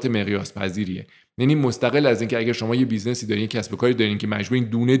ذاتشون ذات مقیاس پذیریه. یعنی مستقل از اینکه اگر شما یه بیزنسی دارین، کسب و کاری دارین که مجبورین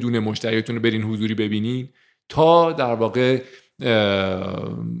دونه دونه مشتریاتون رو برین حضوری ببینین، تا در واقع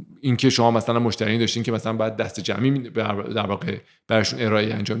اینکه شما مثلا مشتری داشتین که مثلا بعد دست جمعی در واقع براشون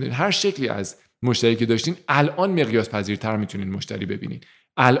ارائه انجام بدین، هر شکلی از مشتری که داشتین الان مقیاس پذیرتر میتونین مشتری ببینین،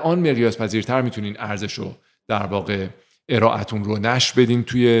 الان مقیاس پذیرتر میتونین ارزشو در واقع ارائه‌تون رو نشر بدین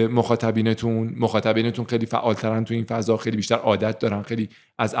توی مخاطبینتون خیلی فعالترن توی این فضا، خیلی بیشتر عادت دارن، خیلی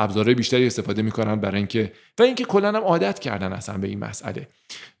از ابزارهای بیشتری استفاده میکنن برای اینکه کلا هم عادت کردن اصلا به این مسئله.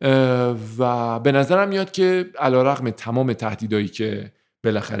 و به نظرم میاد که علیرغم تمام تهدیدایی که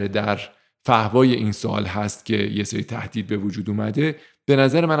بالاخره در فحوای این سوال هست که یه سری تهدید به وجود اومده، به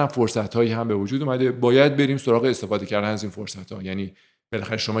نظر منم فرصت‌هایی هم به وجود اومده. باید بریم سراغ استفاده کردن از این فرصت‌ها. یعنی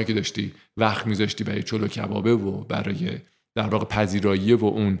بالاخره شما که داشتی وقت میذاشتی برای چلو کبابه و برای در واقع پذیرایی و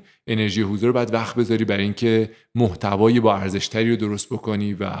اون انرژی حضور رو، بعد وقت بذاری برای اینکه محتوایی با ارزش‌تری رو درست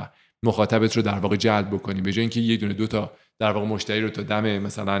بکنی و مخاطبت رو در واقع جلب بکنی، به جای اینکه یه دونه دو تا در واقع مشتری رو تا دم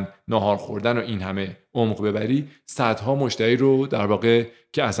مثلا ناهار خوردن و این همه عمق ببری، صدها مشتری رو در واقع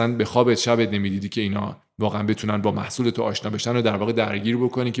که اصلا به خوابت شبت نمیدیدی که اینا واقعا بتونن با محصول تو آشنا بشن و در واقع درگیر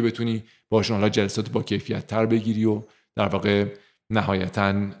بکنی که بتونی باشون حالا جلسات با کیفیت تر بگیری و در واقع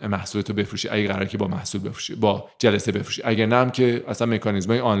نهایتاً محصولتو بفروشی اگه قراره که با محصول بفروشی، با جلسه بفروشی. اگر نه هم که اصلا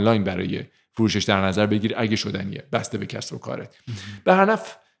مکانیزمای آنلاین برای فروشش در نظر بگیر اگه شدنیه، بسته به کسب و کارت. به هر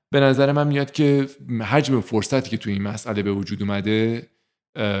نفع به نظر من میاد که حجم فرصتی که توی این مسئله به وجود اومده،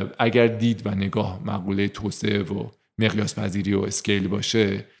 اگر دید و نگاه مقوله توسعه و مقیاس پذیری و اسکیل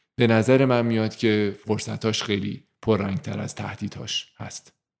باشه، به نظر من میاد که فرصتاش خیلی پررنگتر از تهدیدهاش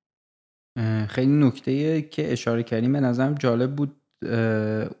هست. خیلی نکته که اشاره کردیم به نظرم جالب بود،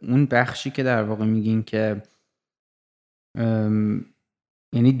 اون بخشی که در واقع میگین که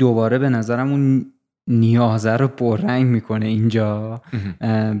یعنی دوباره به نظرم اون نیازه رو پررنگ میکنه اینجا،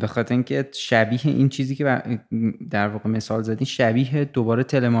 به خاطر اینکه شبیه این چیزی که در واقع مثال زدین شبیه دوباره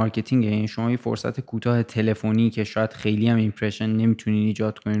تلمارکتینگه. یعنی شما یه فرصت کوتاه تلفنی که شاید خیلی هم ایمپرشن نمیتونین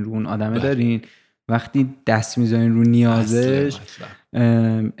ایجاد کنین رو اون آدمه دارین، وقتی دست میذارین رو نیازش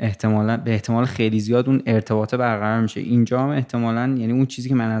احتمالاً به احتمال خیلی زیاد اون ارتباطه برقرار میشه. اینجا هم احتمالاً یعنی اون چیزی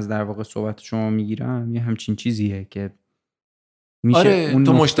که من از در واقع صحبت شما میگیرم یه همچین چیزیه که میشه آره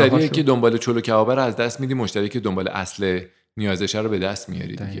تو مشتریه که دنبال چلو کبابه رو از دست میدی، مشتری که دنبال اصل نیازش رو به دست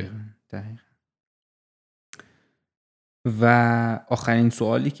میاری دیگه. دقیقاً. و آخرین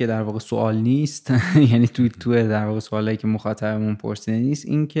سوالی که در واقع سوال نیست یعنی تو در واقع سوالی که مخاطبمون پرسیده نیست،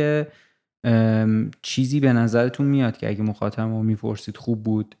 این که چیزی به نظرتون میاد که اگه مخاطبمون میپرسید خوب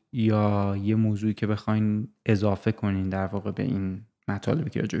بود، یا یه موضوعی که بخواین اضافه کنین در واقع به این مطالبی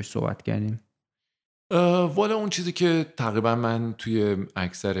که راجعش صحبت کردیم؟ والا اون چیزی که تقریبا من توی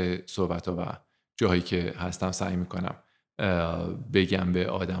اکثر صحبت‌ها و جاهایی که هستم سعی میکنم بگم به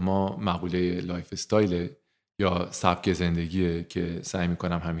آدما مقوله لایف استایل یا سبک زندگیه که سعی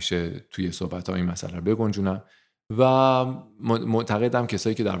میکنم همیشه توی صحبت‌ها این مسئله رو بگنجونم و معتقدم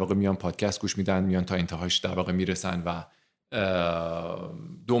کسایی که در واقع میان پادکست گوش میدن، میان تا انتهاش در واقع میرسن و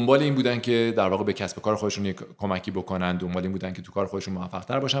دنبال این بودن که در واقع به کسب کار خودشون یک کمکی بکنن، دنبال این بودن که تو کار خودشون موفق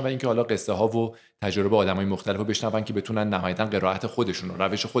تر باشن و اینکه حالا قصه ها و تجربه آدمای مختلف رو بشنون که بتونن نهایتا قرائت خودشون رو،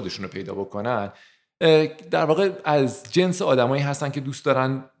 روش خودشون رو پیدا بکنن. در واقع از جنس آدمایی هستن که دوست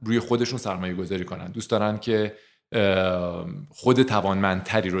دارن روی خودشون سرمایه گذاری کنن، دوست دارن که خود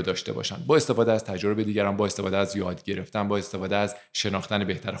توانمندتری رو داشته باشن با استفاده از تجربه دیگران، با استفاده از یاد گرفتن، با استفاده از شناختن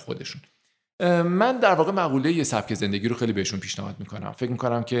بهتر خودشون. من در واقع مقوله یه سبک زندگی رو خیلی بهشون پیشنهاد میکنم. فکر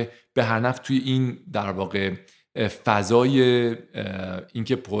میکنم که به هر نفع توی این در واقع فضای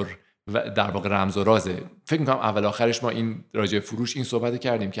اینکه پر در واقع رمز و رازه، فکر میکنم اول آخرش ما این راجع فروش این صحبت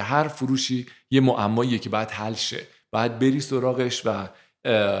کردیم که هر فروشی یه معماییه که باید حل شه، باید بری سراغش و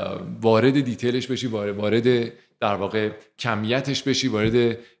وارد دیتیلش بشی، وارد در واقع کمیتش بشی،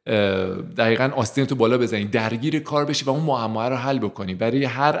 وارد دقیقاً آستینتو بالا بزنی، درگیر کار بشی و اون معما رو حل بکنی. برای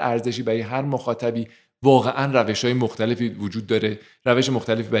هر ارزشی، برای هر مخاطبی واقعاً روش‌های مختلفی وجود داره، روش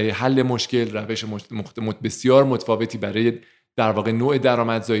مختلفی برای حل مشکل، روش بسیار متفاوتی برای در واقع نوع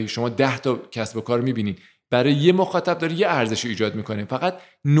درآمدزایی. شما 10 تا کسب و کار می‌بینید، برای یه مخاطب داره یه ارزشی ایجاد می‌کنه، فقط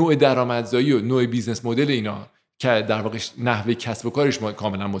نوع درآمدزایی و نوع بیزنس مدل اینا که در واقع نحوه کسب و کارش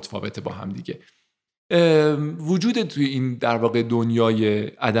کاملا متفاوته با هم دیگه. وجود توی این در واقع دنیای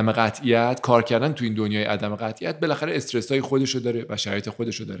عدم قطعیت، کار کردن توی این دنیای عدم قطعیت بالاخره استرس‌های خودشو داره و شرایط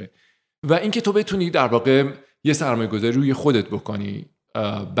خودشو داره و اینکه تو بتونی در واقع یه سرمایه‌گذاری روی خودت بکنی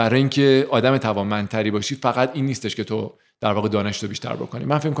برای اینکه آدم توانمندتری باشی، فقط این نیستش که تو در واقع دانشتو بیشتر بکنی.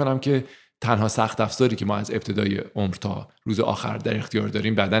 من فکر کنم که تنها سخت افزاری که ما از ابتدای عمر تا روز آخر در اختیار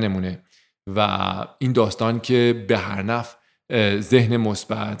داریم بدنمونه و این داستان که به هر نفع ذهن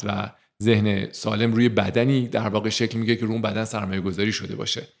مثبت و ذهن سالم روی بدنی در واقع شکل میگیره که روی اون بدن سرمایه گذاری شده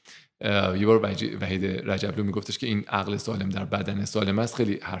باشه. یه بار وحید رجبلو میگفتش که این عقل سالم در بدن سالم است.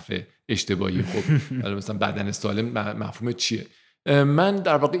 خیلی حرف اشتباهی. خب مثلا بدن سالم مفهوم چیه؟ من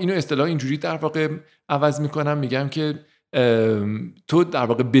در واقع اینو اصطلاح اینجوری در واقع عوض میکنم، میگم که تو در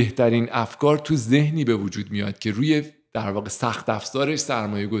واقع بهترین افکار تو ذهنی به وجود میاد که روی در واقع سخت افزارش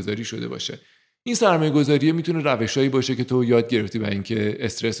سرمایه گذاری شده باشه. این سرمایه گذاریه میتونه روشایی باشه که تو یاد گرفتی برای اینکه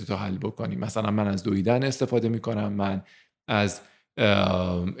استرس تو حل بکنی. مثلا من از دویدن استفاده میکنم، من از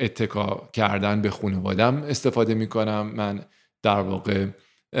اتکا کردن به خانوادم استفاده میکنم، من در واقع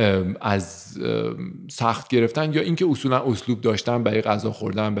از سخت گرفتن یا اینکه اصولا اسلوب داشتن برای غذا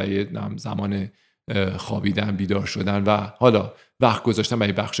خوردن، برای زمان خوابیدن، بیدار شدن و حالا وقت گذاشتن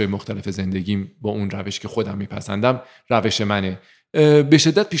برای بخش‌های مختلف زندگیم با اون روش که خودم میپسندم روش منه. به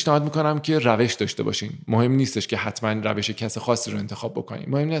شدت پیشنهاد میکنم که روش داشته باشین. مهم نیستش که حتما روش کس خاصی رو انتخاب بکنین،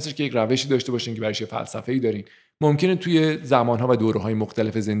 مهم نیستش که یک روشی داشته باشین که برایش فلسفه‌ای دارین. ممکنه توی زمانها و دوره‌های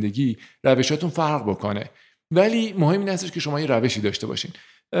مختلف زندگی روشاتون فرق بکنه، ولی مهم این هستش که شما یه روشی داشته باشین.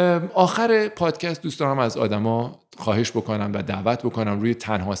 آخر پادکست دوست دارم از آدما خواهش بکنم و دعوت بکنم روی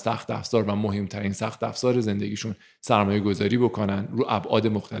تنها سخت افزار و مهمترین سخت افزار زندگیشون سرمایه گذاری بکنن، رو ابعاد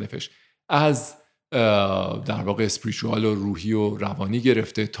مختلفش، از در واقع اسپریچوال و روحی و روانی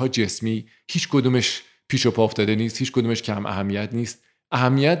گرفته تا جسمی. هیچ کدومش پیش و پا افتاده نیست، هیچ کدومش کم اهمیت نیست،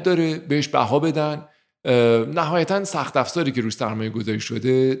 اهمیت داره، بهش بها بدن. نهایتا سخت افزاری که روی سرمایه گذاری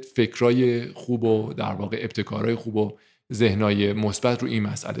شده فکرای خوب و در واقع ابتکارای خوب و ذهنای مثبت رو این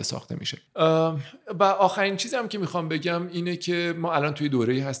مسئله ساخته میشه. و آخرین چیزی هم که میخوام بگم اینه که ما الان توی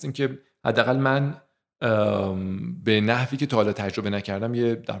دوره‌ای هستیم که حداقل من به نحوی که تا حالا تجربه نکردم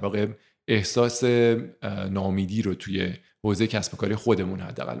یه در واقع احساس ناامیدی رو توی حوزه کسب و کاری خودمون،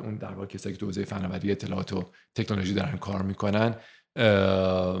 حداقل اون در واقع کسایی که تو حوزه فناوری اطلاعات و تکنولوژی دارن کار میکنن،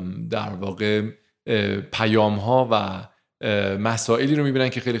 در واقع پیام ها و مسائلی رو میبینن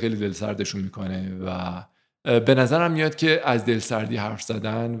که خیلی خیلی دلسردشون میکنه و به نظرم میاد که از دلسردی حرف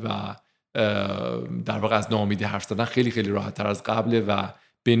زدن و در واقع از ناامیدی حرف زدن خیلی خیلی راحت تر از قبله و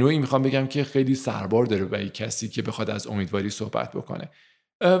به نوعی میخوام بگم که خیلی سربار داره برای کسی که بخواد از امیدواری صحبت بکنه.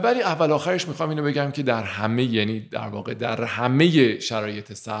 ولی اول آخرش میخوام اینو بگم که در همه، یعنی در واقع در همه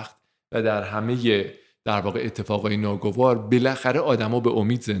شرایط سخت و در همه در واقع اتفاقای ناگوار بالاخره آدما به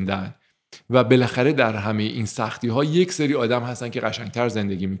امید زندن و بالاخره در همه این سختی ها یک سری آدم هستن که قشنگتر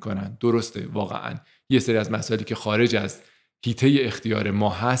زندگی میکنن. درسته واقعا یه سری از مسائلی که خارج از حیطه اختیار ما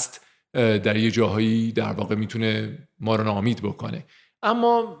هست در یه جاهایی در واقع میتونه ما رو ناامید بکنه،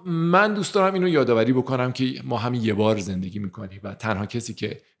 اما من دوست دارم اینو یادآوری بکنم که ما همین یه بار زندگی میکنیم و تنها کسی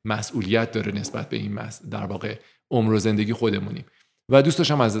که مسئولیت داره نسبت به این در واقع عمر و زندگی خودمونیم. و دوست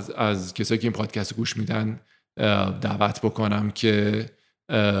داشتم از کسایی که این پادکست گوش میدن دعوت بکنم که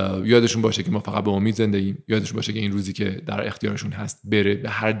یادشون باشه که ما فقط به امید زندگیم، یادشون باشه که این روزی که در اختیارشون هست بره، به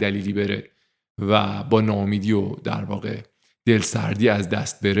هر دلیلی بره و با ناامیدی و در واقع دلسردی از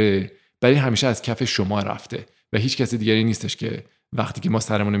دست بره، برای همیشه از کف شما رفته و هیچ کسی دیگری نیستش که وقتی که ما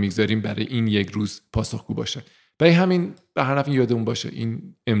سرمون رو میگذاریم برای این یک روز پاسخگو باشه. برای همین به هر نفع یادمون باشه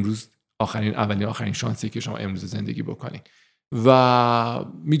این امروز آخرین شانسی که شما امروز زندگی بکنید. و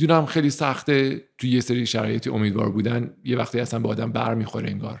میدونم خیلی سخته توی یه سری شرایطی امیدوار بودن، یه وقتی اصلا به آدم بر میخوره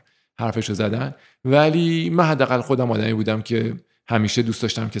انگار حرفشو زدن، ولی من حداقل خودم آدمی بودم که همیشه دوست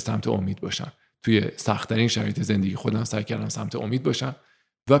داشتم که سمت امید باشم. توی سخت‌ترین شرایط زندگی خودم سعی کردم سمت امید باشم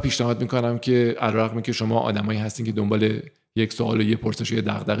و پیشنهاد میکنم که علیرغم که شما آدمایی هستین که دنبال یک سوال و یه پرسش و یه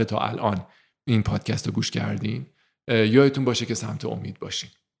دغدغه تا الان این پادکست رو گوش کردین، یادتون باشه که سمت امید باشین.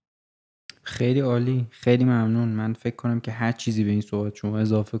 خیلی عالی، خیلی ممنون. من فکر کنم که هر چیزی به این صحبت شما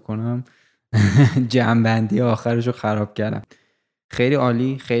اضافه کنم جمع‌بندی آخرش رو خراب کردم. خیلی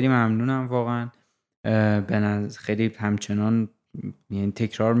عالی، خیلی ممنونم واقعا. خیلی همچنان یعنی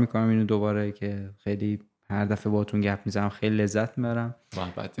تکرار میکنم اینو دوباره که خیلی هر دفعه باهاتون گپ میزنم خیلی لذت میبرم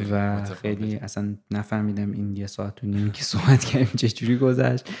و خیلی اصلا نفهمیدم این 1.5 ساعت که صحبت کردیم چجوری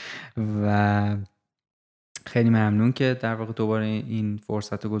گذشت و خیلی ممنون که در واقع دوباره این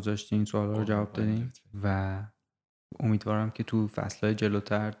فرصت رو گذاشتین، این سوالا رو جواب دادین و امیدوارم که تو فصل‌های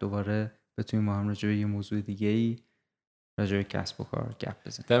جلوتر دوباره بتونیم با هم راجع به یه موضوع دیگه‌ای راجع به کسب و کار گپ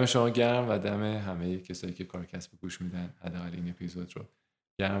بزنیم. دم شما گرم و دم همه کسایی که کار کسب گوش میدن حداقل این اپیزود رو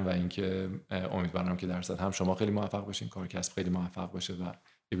گرم و اینکه امیدوارم که درصد هم شما خیلی موفق باشین، کار کسب خیلی موفق باشه و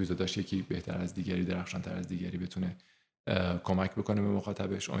اپیزوداش یکی بهتر از دیگری، درخشان‌تر از دیگری بتونه کمک بکنه به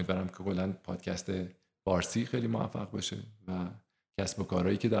مخاطبش. امیدوارم که کلاً پادکست فارسی خیلی موفق باشه و کسب و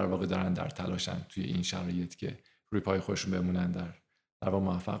کارهایی که در واقع دارن در تلاشن توی این شرایط که روی پای خودشون بمونن در واقع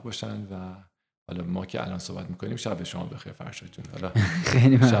موفق باشن. و حالا ما که الان صحبت میکنیم شب شما بخیر فرشاد جون، حالا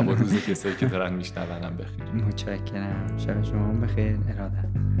خیلی ممنون. شب و روز کسایی که دارن میشنونن بخیر. متشکرم. شب شما بخیر. ارادت.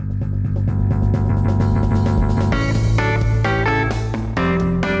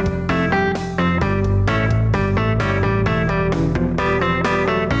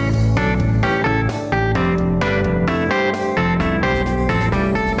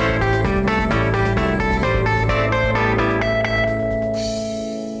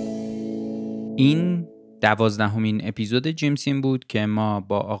 این 12مین اپیزود جیمسین بود که ما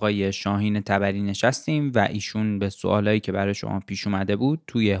با آقای شاهین تبری نشستیم و ایشون به سوالایی که برای شما پیش اومده بود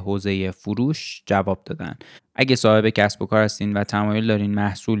توی حوزه فروش جواب دادن. اگه صاحب کسب و کار هستین و تمایل دارین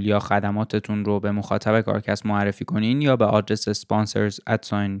محصول یا خدماتتون رو به مخاطب کارکسب معرفی کنین یا به آدرس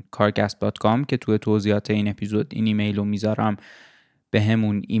sponsors@carcast.com که توی توضیحات این اپیزود این ایمیل رو میذارم به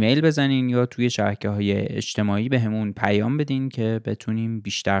همون ایمیل بزنین یا توی شبکه‌های اجتماعی به همون پیام بدین که بتونیم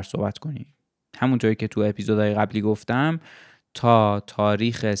بیشتر صحبت کنیم. همونطوری که تو اپیزودهای قبلی گفتم تا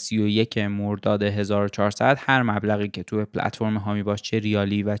تاریخ 31 مرداد 1400 هر مبلغی که تو پلتفرم هامی باش چه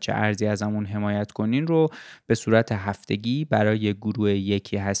ریالی و چه ارزی ازمون حمایت کنین رو به صورت هفتگی برای گروه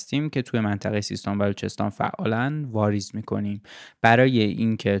یکی هستیم که توی منطقه سیستان و بلوچستان فعالن واریز میکنیم. برای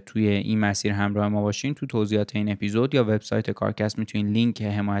اینکه توی این مسیر همراه ما باشین تو توضیحات این اپیزود یا وبسایت کارکسب میتونین لینک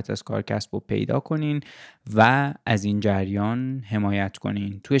حمایت از کارکسب رو پیدا کنین و از این جریان حمایت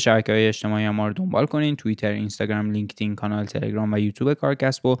کنین. توی شبکه‌های اجتماعی ما رو دنبال کنین، توییتر، اینستاگرام، لینکدین، کانال تلگرام و یوتیوب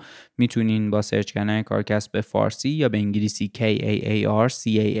کارکسب رو میتونین با سرچ کردن کارکسب به فارسی یا به انگلیسی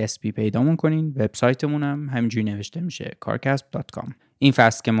KAARCASP پیدامون کنین. وبسایتمون هم همینجوری نوشته میشه carcasp.com. این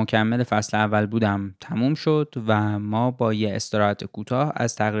فصل که مکمل فصل اول بودم تموم شد و ما با یه استراحت کوتاه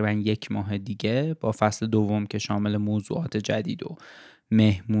از تقریبا 1 ماه دیگه با فصل دوم که شامل موضوعات جدید و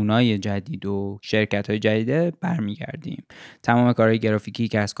مهمونای جدید و شرکت‌های جدید برمیگردیم. تمام کارهای گرافیکی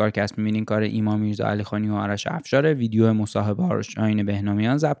که از کارکست می‌بینین کار ایمان میرزا علیخانی و آرش افشاره. ویدیو مصاحبه ها رو شاهین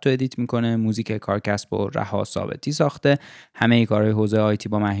بهنامیان ضبط و ادیت میکنه. موزیک کارکست با رها ثابتی ساخته. همه کارهای حوزه آیتی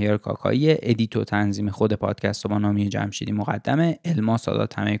با مهیار کاکایی. ادیت و تنظیم خود پادکست با نامی جمشیدی مقدمه. الما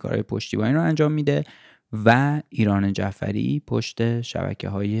سادات همه کارهای پشتیبانی رو انجام میده و ایران جعفری پشت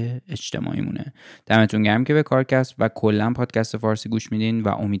شبکه‌های اجتماعی مونه. دمتون گرم که به کارکست و کلا پادکست فارسی گوش میدین و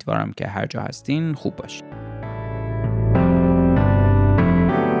امیدوارم که هر جا هستین خوب باشین.